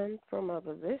resigned from my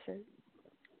position.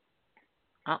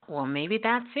 Well, maybe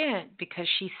that's it, because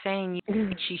she's saying,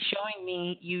 she's showing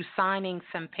me you signing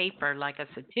some paper, like a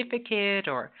certificate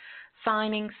or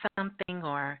signing something,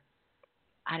 or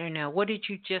I don't know. What did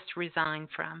you just resign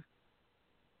from?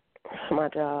 My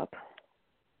job.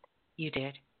 You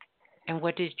did. And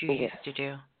what did you used to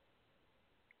do?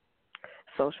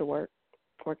 Social work,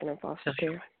 working in foster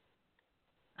care.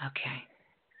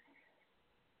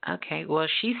 Okay. Well,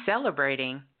 she's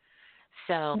celebrating.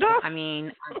 So, I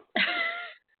mean,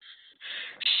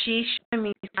 she's showing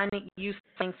me you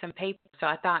signing some paper. So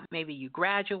I thought maybe you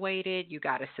graduated, you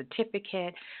got a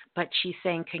certificate, but she's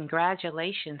saying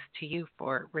congratulations to you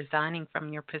for resigning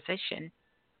from your position.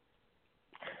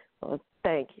 Well,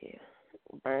 thank you.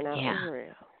 Burnout is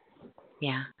real.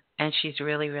 Yeah, and she's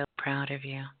really, really proud of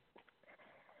you.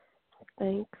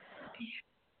 Thanks.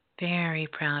 Very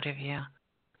proud of you.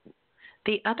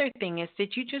 The other thing is,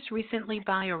 did you just recently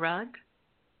buy a rug?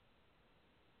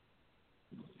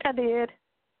 I did.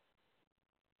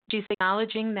 She's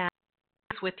acknowledging that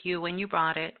with you when you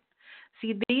bought it.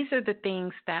 See, these are the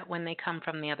things that when they come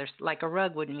from the others, like a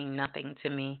rug would mean nothing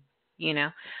to me,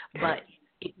 but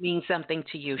it means something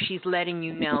to you. She's letting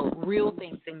you know real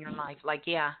things in your life. Like,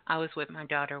 I was with my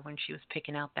daughter when she was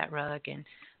picking out that rug, and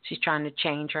she's trying to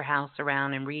change her house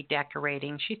around and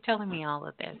redecorating. She's telling me all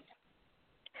of this.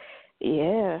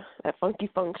 Yeah, that funky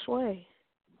feng shui.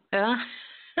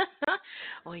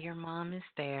 Well, your mom is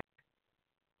there.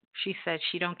 She said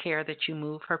she don't care that you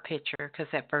move her picture,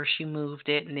 because at first you moved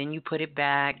it and then you put it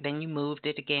back, then you moved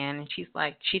it again, and she's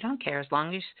like, she don't care as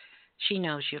long as she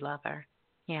knows you love her.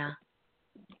 Yeah.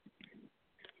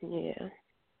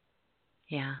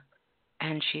 Yeah.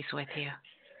 And she's with you.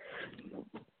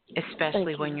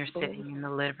 Especially when you're sitting in the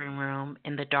living room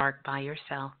in the dark by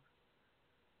yourself.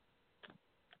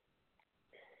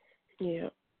 Yeah.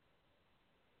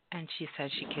 And she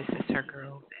says she kisses her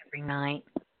girls every night.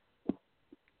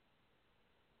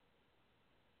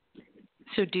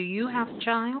 So do you have a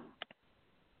child?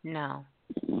 No.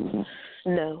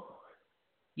 No.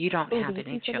 You don't have do you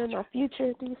any see children. in my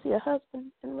future? Do you see a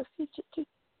husband in my future too?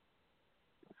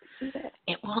 See that?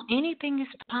 Well, anything is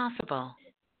possible.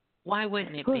 Why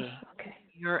wouldn't it be? Okay.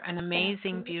 You're an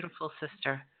amazing, beautiful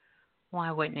sister.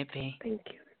 Why wouldn't it be? Thank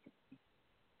you.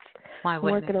 Why I'm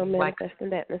wouldn't working it on be? manifesting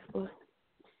that, Miss Blue.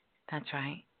 That's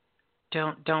right.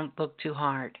 Don't look too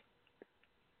hard.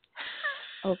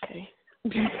 Okay.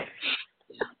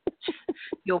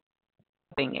 You'll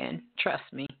be in. Trust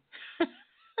me.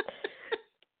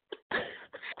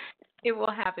 It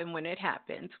will happen when it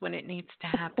happens, when it needs to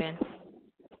happen.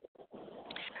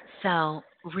 So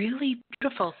really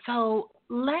beautiful. So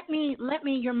let me.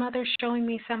 Your mother's showing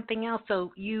me something else.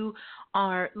 So you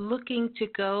are looking to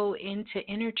go into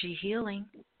energy healing.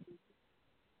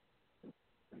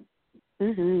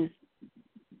 I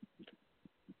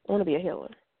want to be a healer.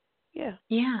 Yeah.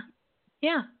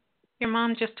 Yeah. Your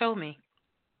mom just told me.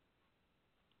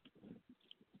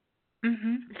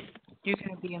 You're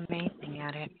going to be amazing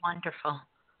at it. Wonderful.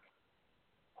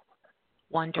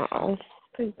 Oh,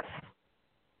 thanks.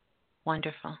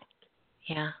 Wonderful.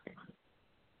 Yeah.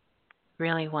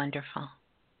 Really wonderful.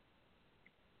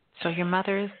 So your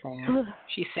mother is there.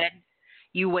 She said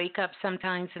you wake up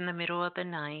sometimes in the middle of the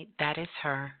night. That is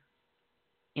her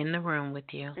in the room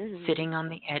with you, sitting on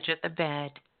the edge of the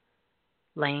bed,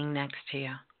 laying next to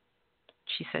you.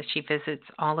 She says she visits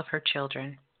all of her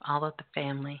children, all of the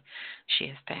family. She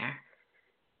is there.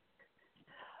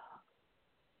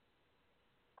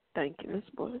 Thank you, Miss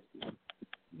Boy.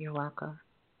 You're welcome.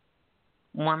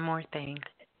 One more thing.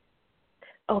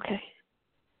 Okay.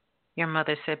 Your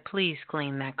mother said, please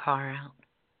clean that car out.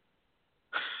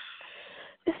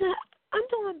 It's not, I'm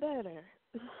doing better.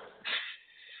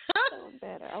 I'm doing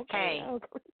better. Okay. Hey,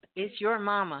 it's your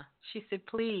mama. She said,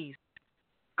 please.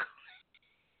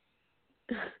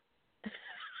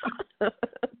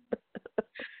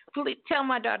 Please tell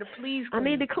my daughter, please clean I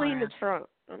need to clean the out. trunk.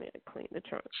 I need to clean the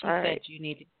trunk. She said you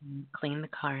need to clean the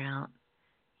car out.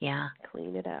 Yeah.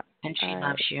 Clean it out. And she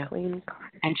loves you. Clean the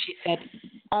car. And she said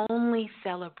only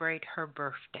celebrate her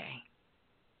birthday.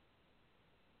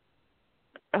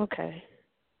 Okay.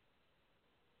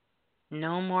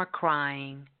 No more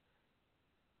crying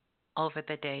over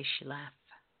the day she left.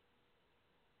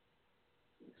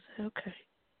 Okay.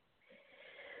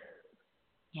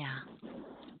 Yeah.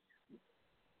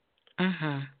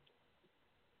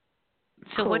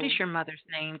 So cool. What is your mother's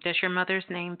name? Does your mother's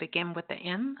name begin with the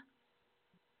M?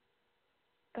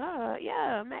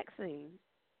 Yeah, Maxine.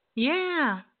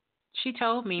 Yeah. She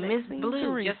told me, Miss Blue,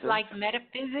 Teresa. just like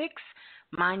metaphysics,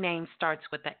 my name starts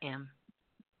with the M.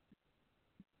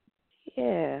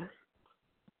 Yeah.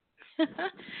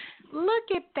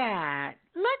 Look at that.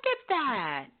 Look at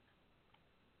that.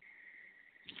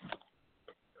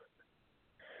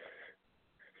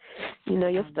 You know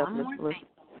your stuff, Miss Blue.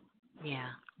 Yeah.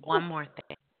 One more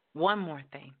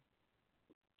thing.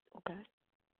 Okay.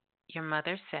 Your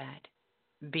mother said,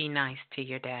 be nice to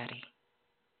your daddy.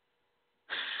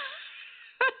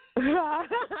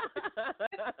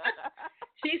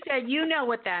 She said, you know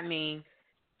what that means.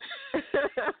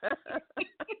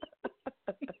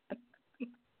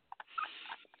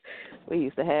 We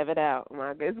used to have it out.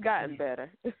 It's gotten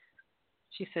better.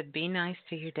 She said, be nice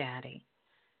to your daddy.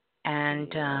 And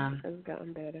it's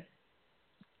gotten better.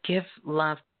 Give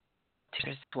love to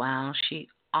her as well. She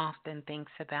often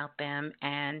thinks about them,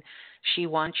 and she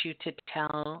wants you to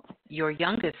tell your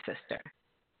youngest sister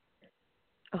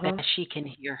that she can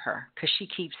hear her, because she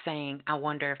keeps saying, I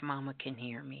wonder if Mama can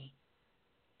hear me.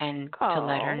 And to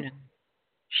let her know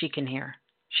she can hear.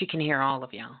 She can hear all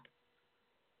of y'all.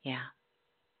 Yeah.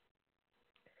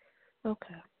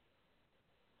 Okay.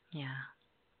 Yeah.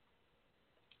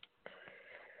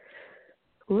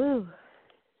 Woo.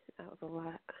 That was a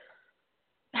lot.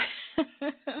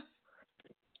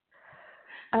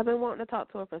 I've been wanting to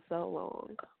talk to her for so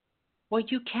long. Well,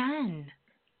 you can.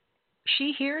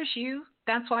 She hears you.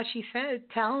 That's why she said,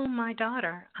 tell my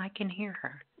daughter I can hear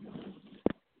her.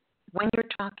 When you're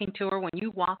talking to her, when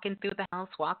you walking through the house,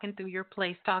 walking through your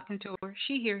place, talking to her,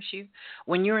 she hears you.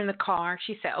 When you're in the car,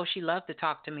 she said, she loves to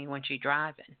talk to me when she's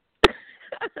driving.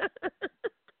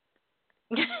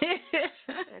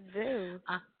 I do.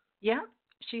 Yeah.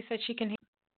 She said she can hear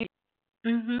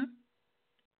you.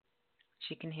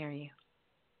 She can hear you.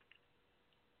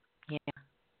 Yeah.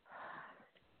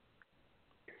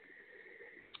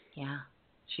 Yeah.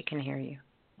 She can hear you.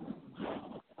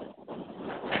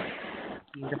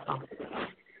 Beautiful.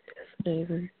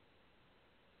 Amazing.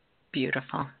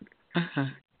 Beautiful. Well,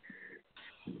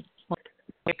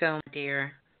 there you go,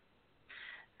 dear.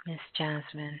 Miss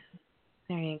Jasmine.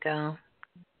 There you go.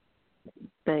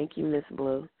 Thank you, Miss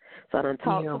Blue. So I done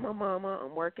talked to my mama.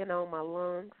 I'm working on my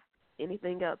lungs.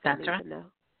 Anything else I need to know?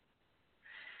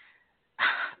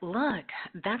 Look,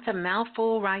 that's a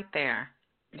mouthful right there.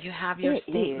 You have your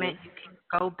statement. You can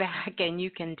go back and you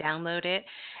can download it,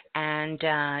 and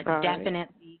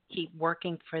definitely keep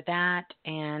working for that,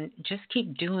 and just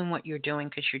keep doing what you're doing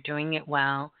because you're doing it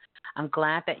well. I'm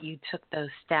glad that you took those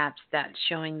steps that's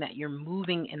showing that you're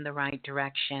moving in the right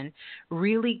direction.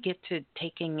 Really get to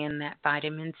taking in that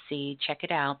vitamin C. Check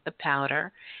it out, the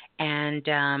powder, and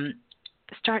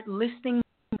start listening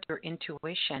to your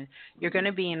intuition. You're going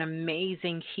to be an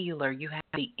amazing healer. You have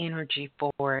the energy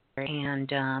for it,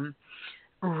 and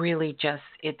really just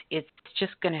it's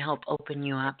just going to help open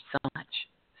you up so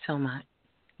much.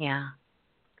 Yeah.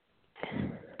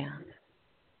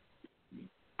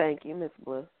 Thank you, Miss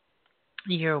Blue.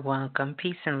 You're welcome.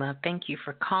 Peace and love. Thank you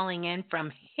for calling in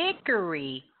from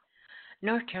Hickory,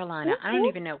 North Carolina. I don't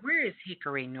even know. Where is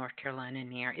Hickory, North Carolina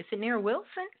near? Is it near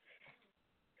Wilson?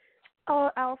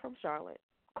 Oh, I'm from Charlotte,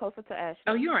 closer to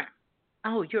Asheville. You're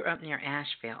up near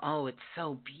Asheville. Oh, it's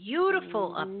so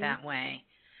beautiful up that way.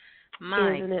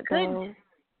 My Isn't it goodness.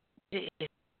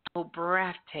 It's so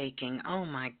breathtaking. Oh,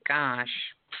 my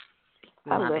gosh.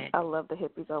 Love it. I love the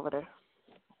hippies over there.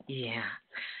 Yeah.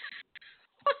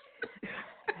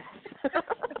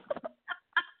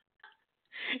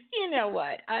 You know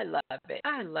what? I love it.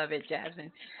 I love it,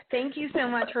 Jasmine. Thank you so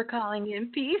much for calling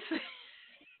in. Peace.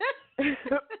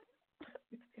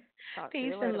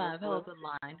 Peace and love. Hold the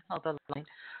line.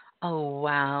 Oh,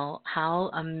 wow. How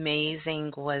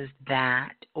amazing was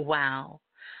that? Wow.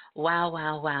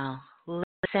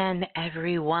 Listen,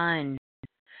 everyone.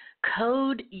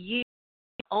 Code U,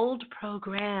 old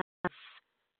programs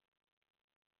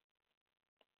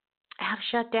have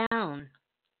shut down.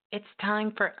 It's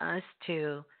time for us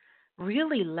to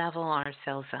really level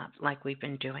ourselves up like we've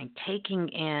been doing, taking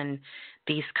in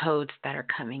these codes that are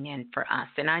coming in for us.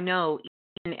 And I know each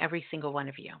and every single one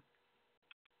of you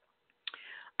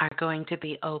are going to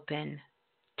be open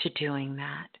to doing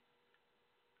that,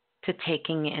 to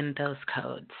taking in those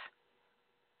codes,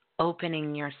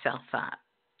 opening yourself up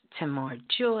to more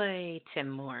joy, to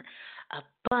more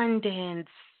abundance,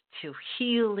 to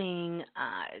healing,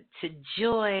 to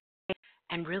joy,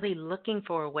 and really looking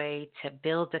for a way to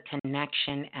build a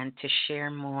connection and to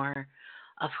share more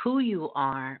of who you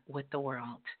are with the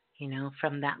world,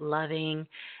 from that loving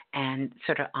and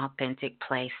sort of authentic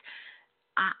place.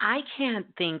 I can't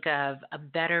think of a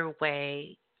better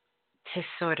way to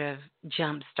sort of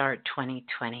jumpstart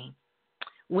 2020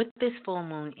 with this full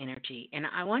moon energy. And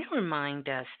I want to remind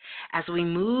us as we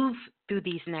move through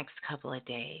these next couple of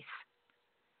days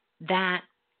that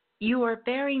you are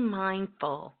very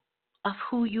mindful of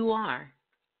who you are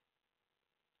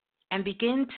and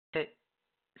begin to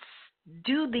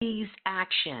do these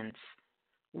actions.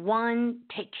 1,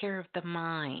 take care of the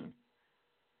mind.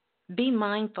 Be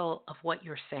mindful of what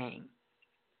you're saying.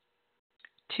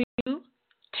 2,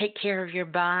 take care of your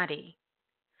body.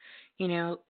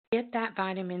 Get that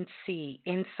vitamin C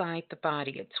inside the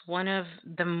body. It's one of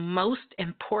the most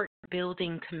important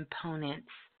building components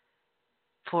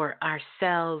for our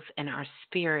cells and our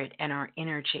spirit and our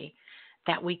energy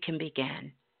that we can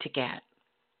begin to get.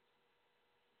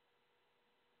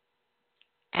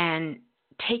 And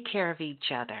take care of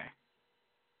each other.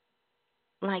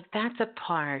 Like that's a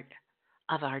part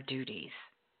of our duties,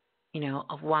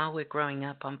 of while we're growing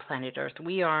up on planet Earth.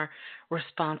 We are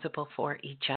responsible for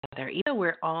each other. Either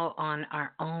we're all on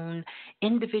our own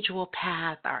individual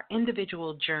path, our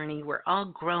individual journey. We're all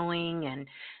growing and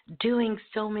doing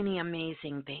so many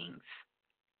amazing things.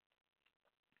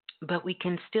 But we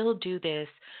can still do this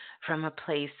from a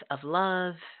place of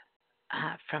love,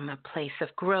 from a place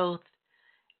of growth,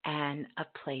 and a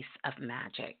place of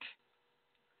magic.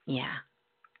 Yeah.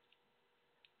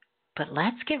 But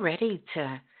let's get ready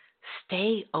to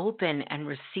stay open and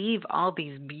receive all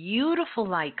these beautiful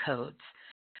light codes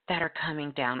that are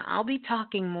coming down. I'll be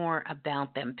talking more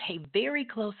about them. Pay very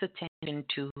close attention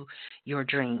to your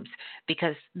dreams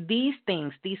because these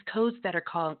things, these codes that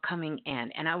are coming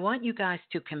in, and I want you guys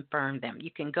to confirm them.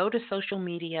 You can go to social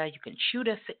media, you can shoot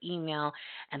us an email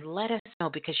and let us know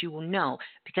because you will know,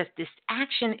 because this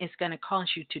action is going to cause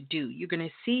you to do. You're going to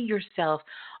see yourself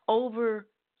over,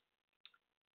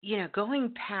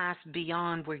 going past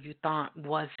beyond where you thought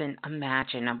wasn't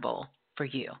imaginable for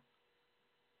you.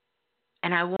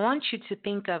 And I want you to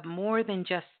think of more than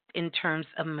just in terms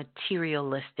of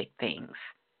materialistic things.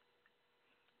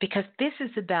 Because this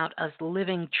is about us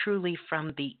living truly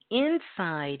from the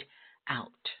inside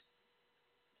out.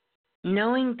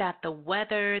 Knowing that the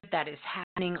weather that is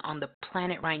happening on the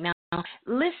planet right now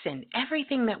Listen,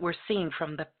 everything that we're seeing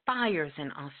from the fires in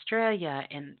Australia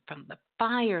and from the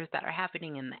fires that are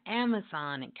happening in the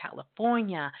Amazon and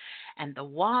California and the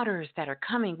waters that are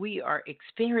coming, we are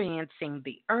experiencing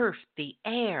the earth, the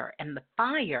air, and the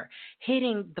fire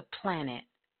hitting the planet.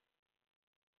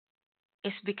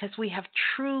 It's because we have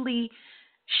truly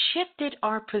shifted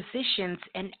our positions,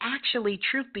 and actually,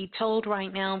 truth be told,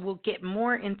 right now, we'll get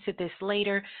more into this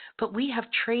later, but we have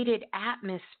traded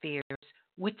atmospheres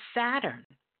with Saturn.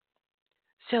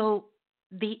 So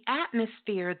the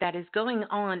atmosphere that is going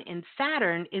on in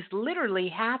Saturn is literally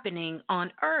happening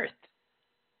on Earth.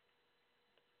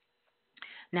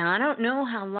 Now, I don't know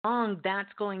how long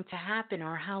that's going to happen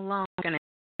or how long we're going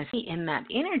to see in that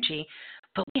energy,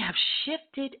 but we have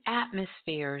shifted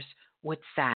atmospheres with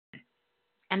Saturn.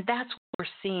 And that's what we're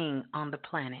seeing on the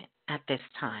planet at this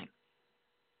time.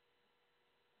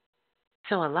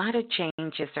 So a lot of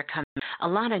changes are coming, a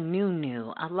lot of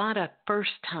new, a lot of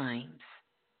first times.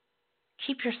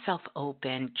 Keep yourself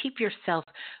open. Keep yourself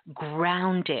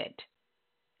grounded.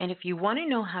 And if you want to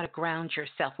know how to ground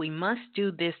yourself, we must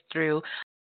do this through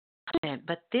attunement.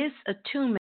 But this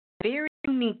attunement is very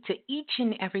unique to each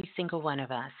and every single one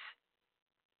of us.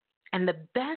 And the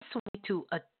best way to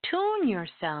attune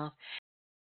yourself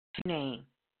is your name.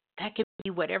 That could be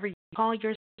whatever you call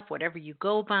yourself, whatever you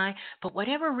go by, but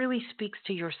whatever really speaks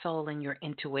to your soul and your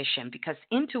intuition, because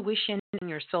intuition in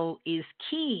your soul is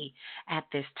key at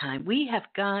this time. We have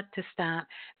got to stop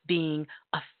being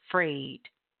afraid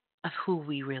of who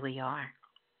we really are.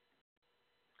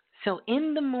 So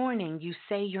in the morning, you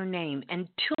say your name and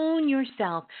tune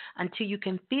yourself until you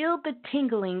can feel the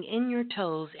tingling in your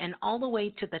toes and all the way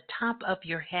to the top of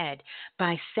your head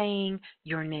by saying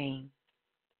your name.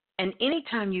 And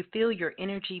anytime you feel your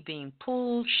energy being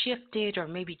pulled, shifted, or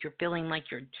maybe you're feeling like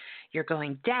you're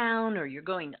going down or you're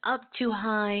going up too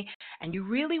high, and you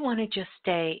really want to just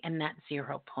stay in that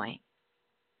 0 point,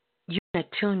 you can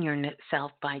attune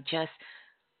yourself by just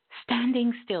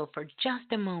standing still for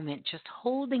just a moment, just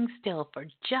holding still for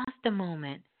just a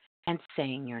moment and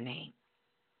saying your name.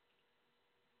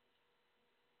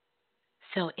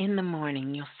 So in the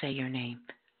morning, you'll say your name,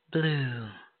 Blue,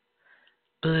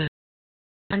 Blue,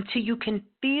 until you can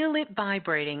feel it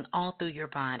vibrating all through your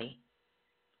body.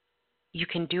 You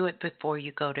can do it before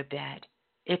you go to bed.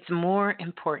 It's more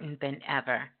important than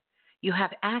ever. You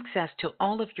have access to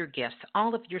all of your gifts,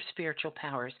 all of your spiritual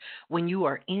powers when you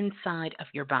are inside of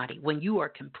your body, when you are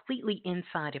completely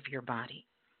inside of your body.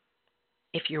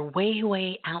 If you're way,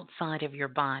 way outside of your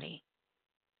body,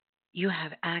 you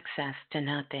have access to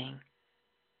nothing.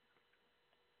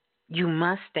 You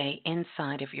must stay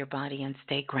inside of your body and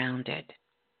stay grounded.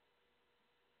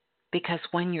 Because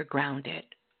when you're grounded,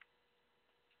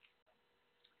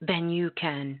 then you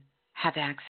can have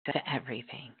access to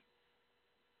everything.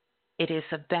 It is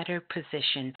a better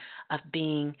position of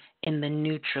being in the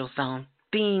neutral zone,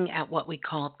 being at what we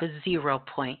call the 0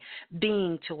 point,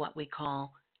 being to what we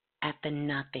call at the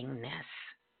nothingness.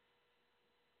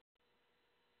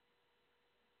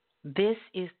 This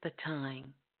is the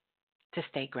time to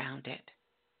stay grounded.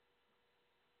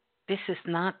 This is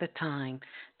not the time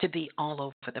to be all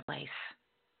over the place.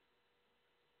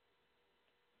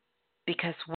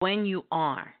 Because when you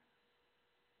are,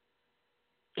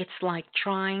 it's like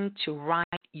trying to write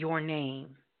your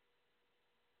name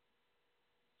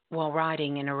while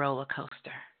riding in a roller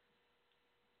coaster.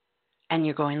 And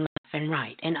you're going left and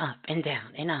right and up and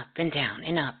down and up and down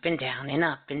and up and down and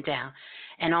up and down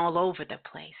and all over the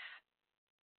place.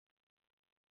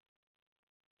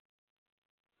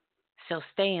 So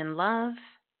stay in love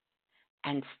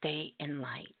and stay in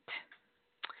light.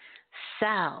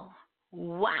 So,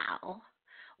 wow.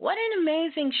 What an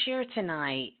amazing share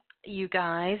tonight, you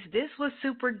guys. This was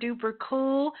super duper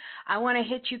cool. I want to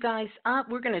hit you guys up.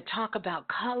 We're going to talk about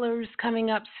colors coming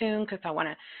up soon because I want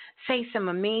to say some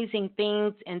amazing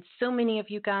things, and so many of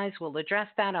you guys will address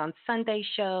that on Sunday's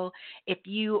show. If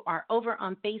you are over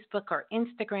on Facebook or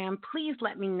Instagram, please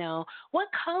let me know what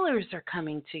colors are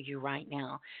coming to you right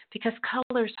now, because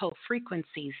colors hold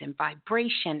frequencies and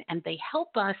vibration, and they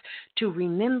help us to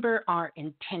remember our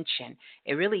intention.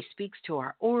 It really speaks to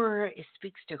our aura. It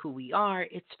speaks to who we are.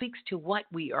 It speaks to what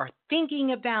we are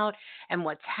thinking about and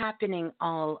what's happening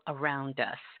all around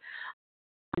us.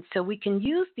 And so we can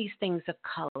use these things of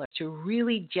color to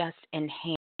really just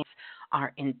enhance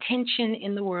our intention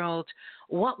in the world,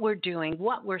 what we're doing,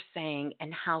 what we're saying,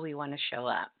 and how we want to show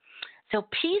up. So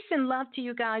peace and love to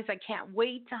you guys. I can't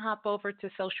wait to hop over to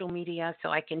social media so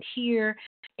I can hear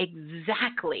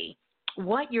exactly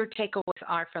what your takeaways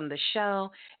are from the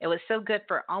show. It was so good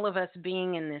for all of us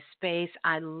being in this space.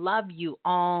 I love you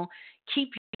all.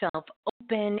 Keep yourself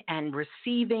open and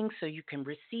receiving so you can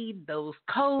receive those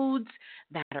codes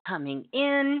that are coming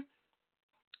in.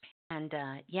 And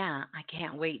I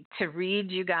can't wait to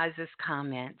read you guys'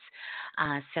 comments.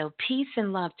 So peace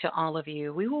and love to all of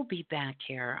you. We will be back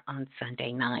here on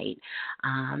Sunday night.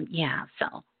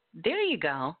 So there you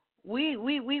go. We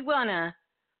want to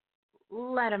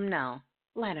let them know.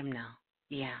 Let them know.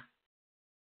 Yeah.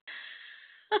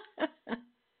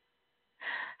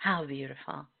 How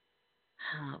beautiful.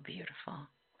 How beautiful.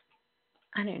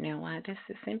 I don't know why this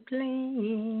isn't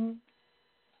playing.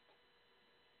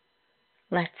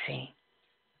 Let's see.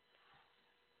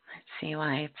 Let's see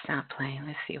why it's not playing.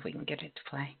 Let's see if we can get it to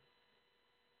play.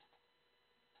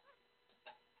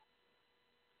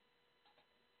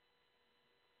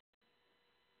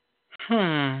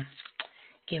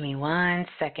 Give me 1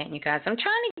 second, you guys. I'm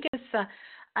trying to get us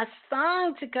a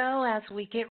song to go as we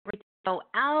get ready to go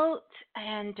out,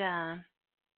 and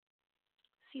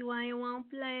see why it won't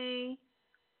play.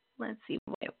 Let's see.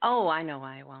 Oh, I know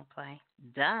why it won't play.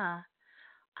 Duh.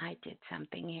 I did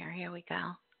something here. Here we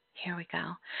go.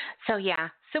 So,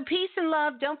 peace and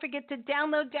love. Don't forget to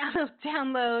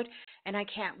download. And I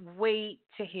can't wait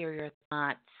to hear your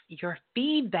thoughts, your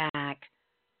feedback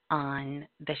on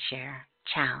the share.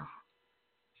 Ciao.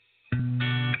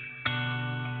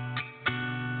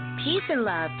 Peace and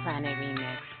love, Planet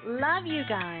Remix. Love you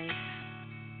guys.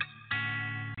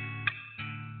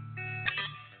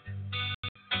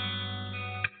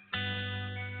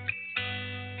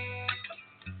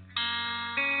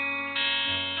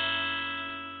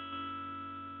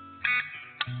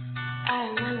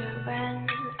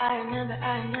 I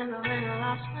remember when I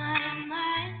lost my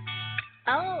mind.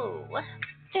 Oh.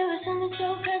 There was something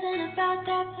so present about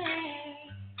that place.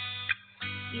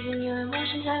 Even your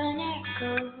emotions have an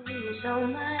echo in so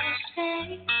much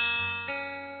space.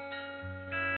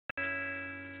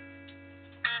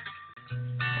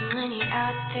 And when you're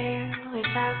out there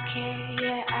without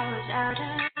care, I was out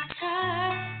of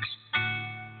touch.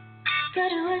 But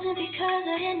it wasn't because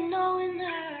I didn't know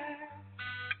enough.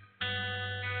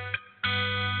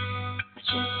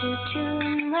 Just too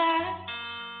much.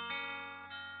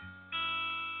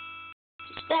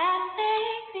 Does that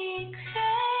make me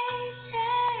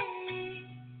crazy?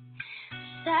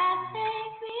 Does that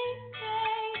make me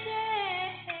crazy?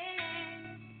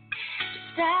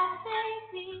 Does that make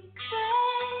me crazy?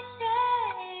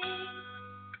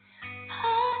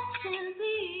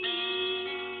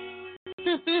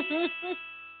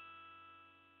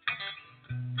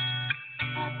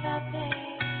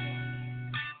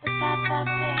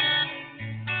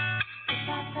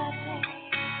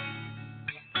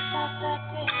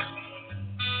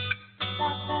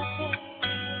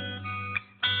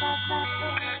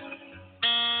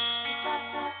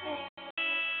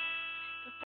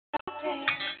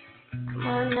 Come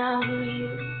on now, who you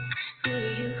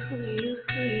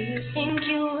think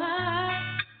you are?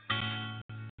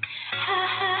 Ha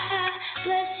ha ha,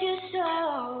 bless your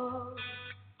soul.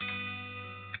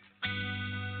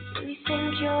 You think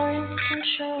you're in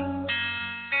control?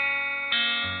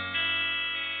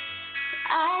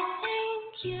 I think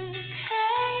you're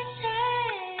crazy.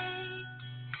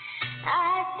 I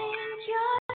think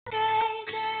you're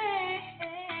crazy.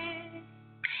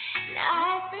 And I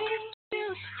think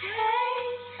you're crazy.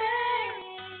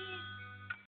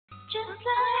 Just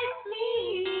like me.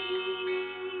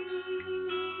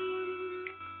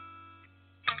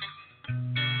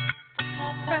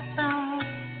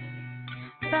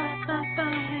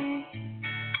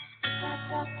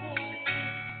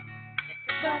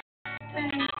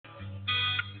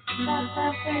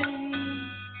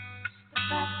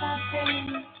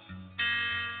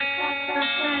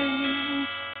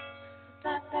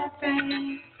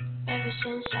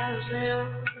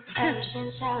 Ever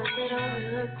since I was little, it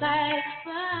looked like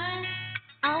fun.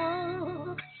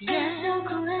 Oh, yeah. There's no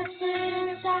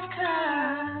coincidence I've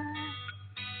come.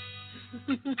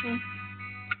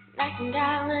 Like I'm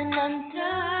down when I'm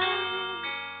done.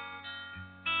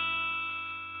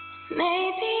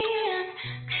 Maybe I'm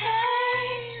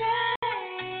crazy.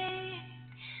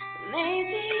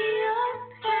 Maybe you're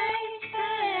crazy.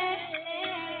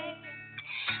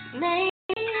 Maybe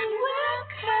we're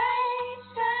crazy.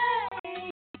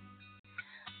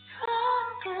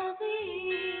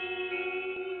 Probably.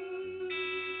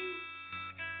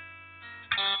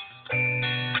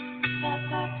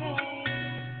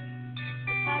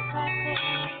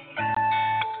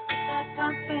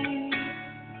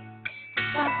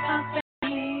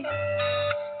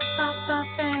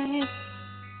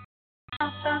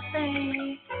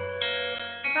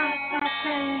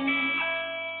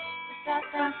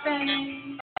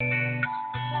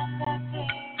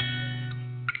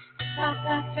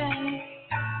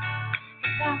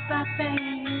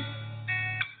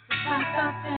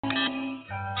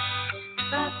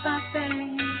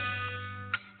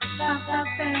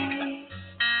 Ba-ba-ba-ba.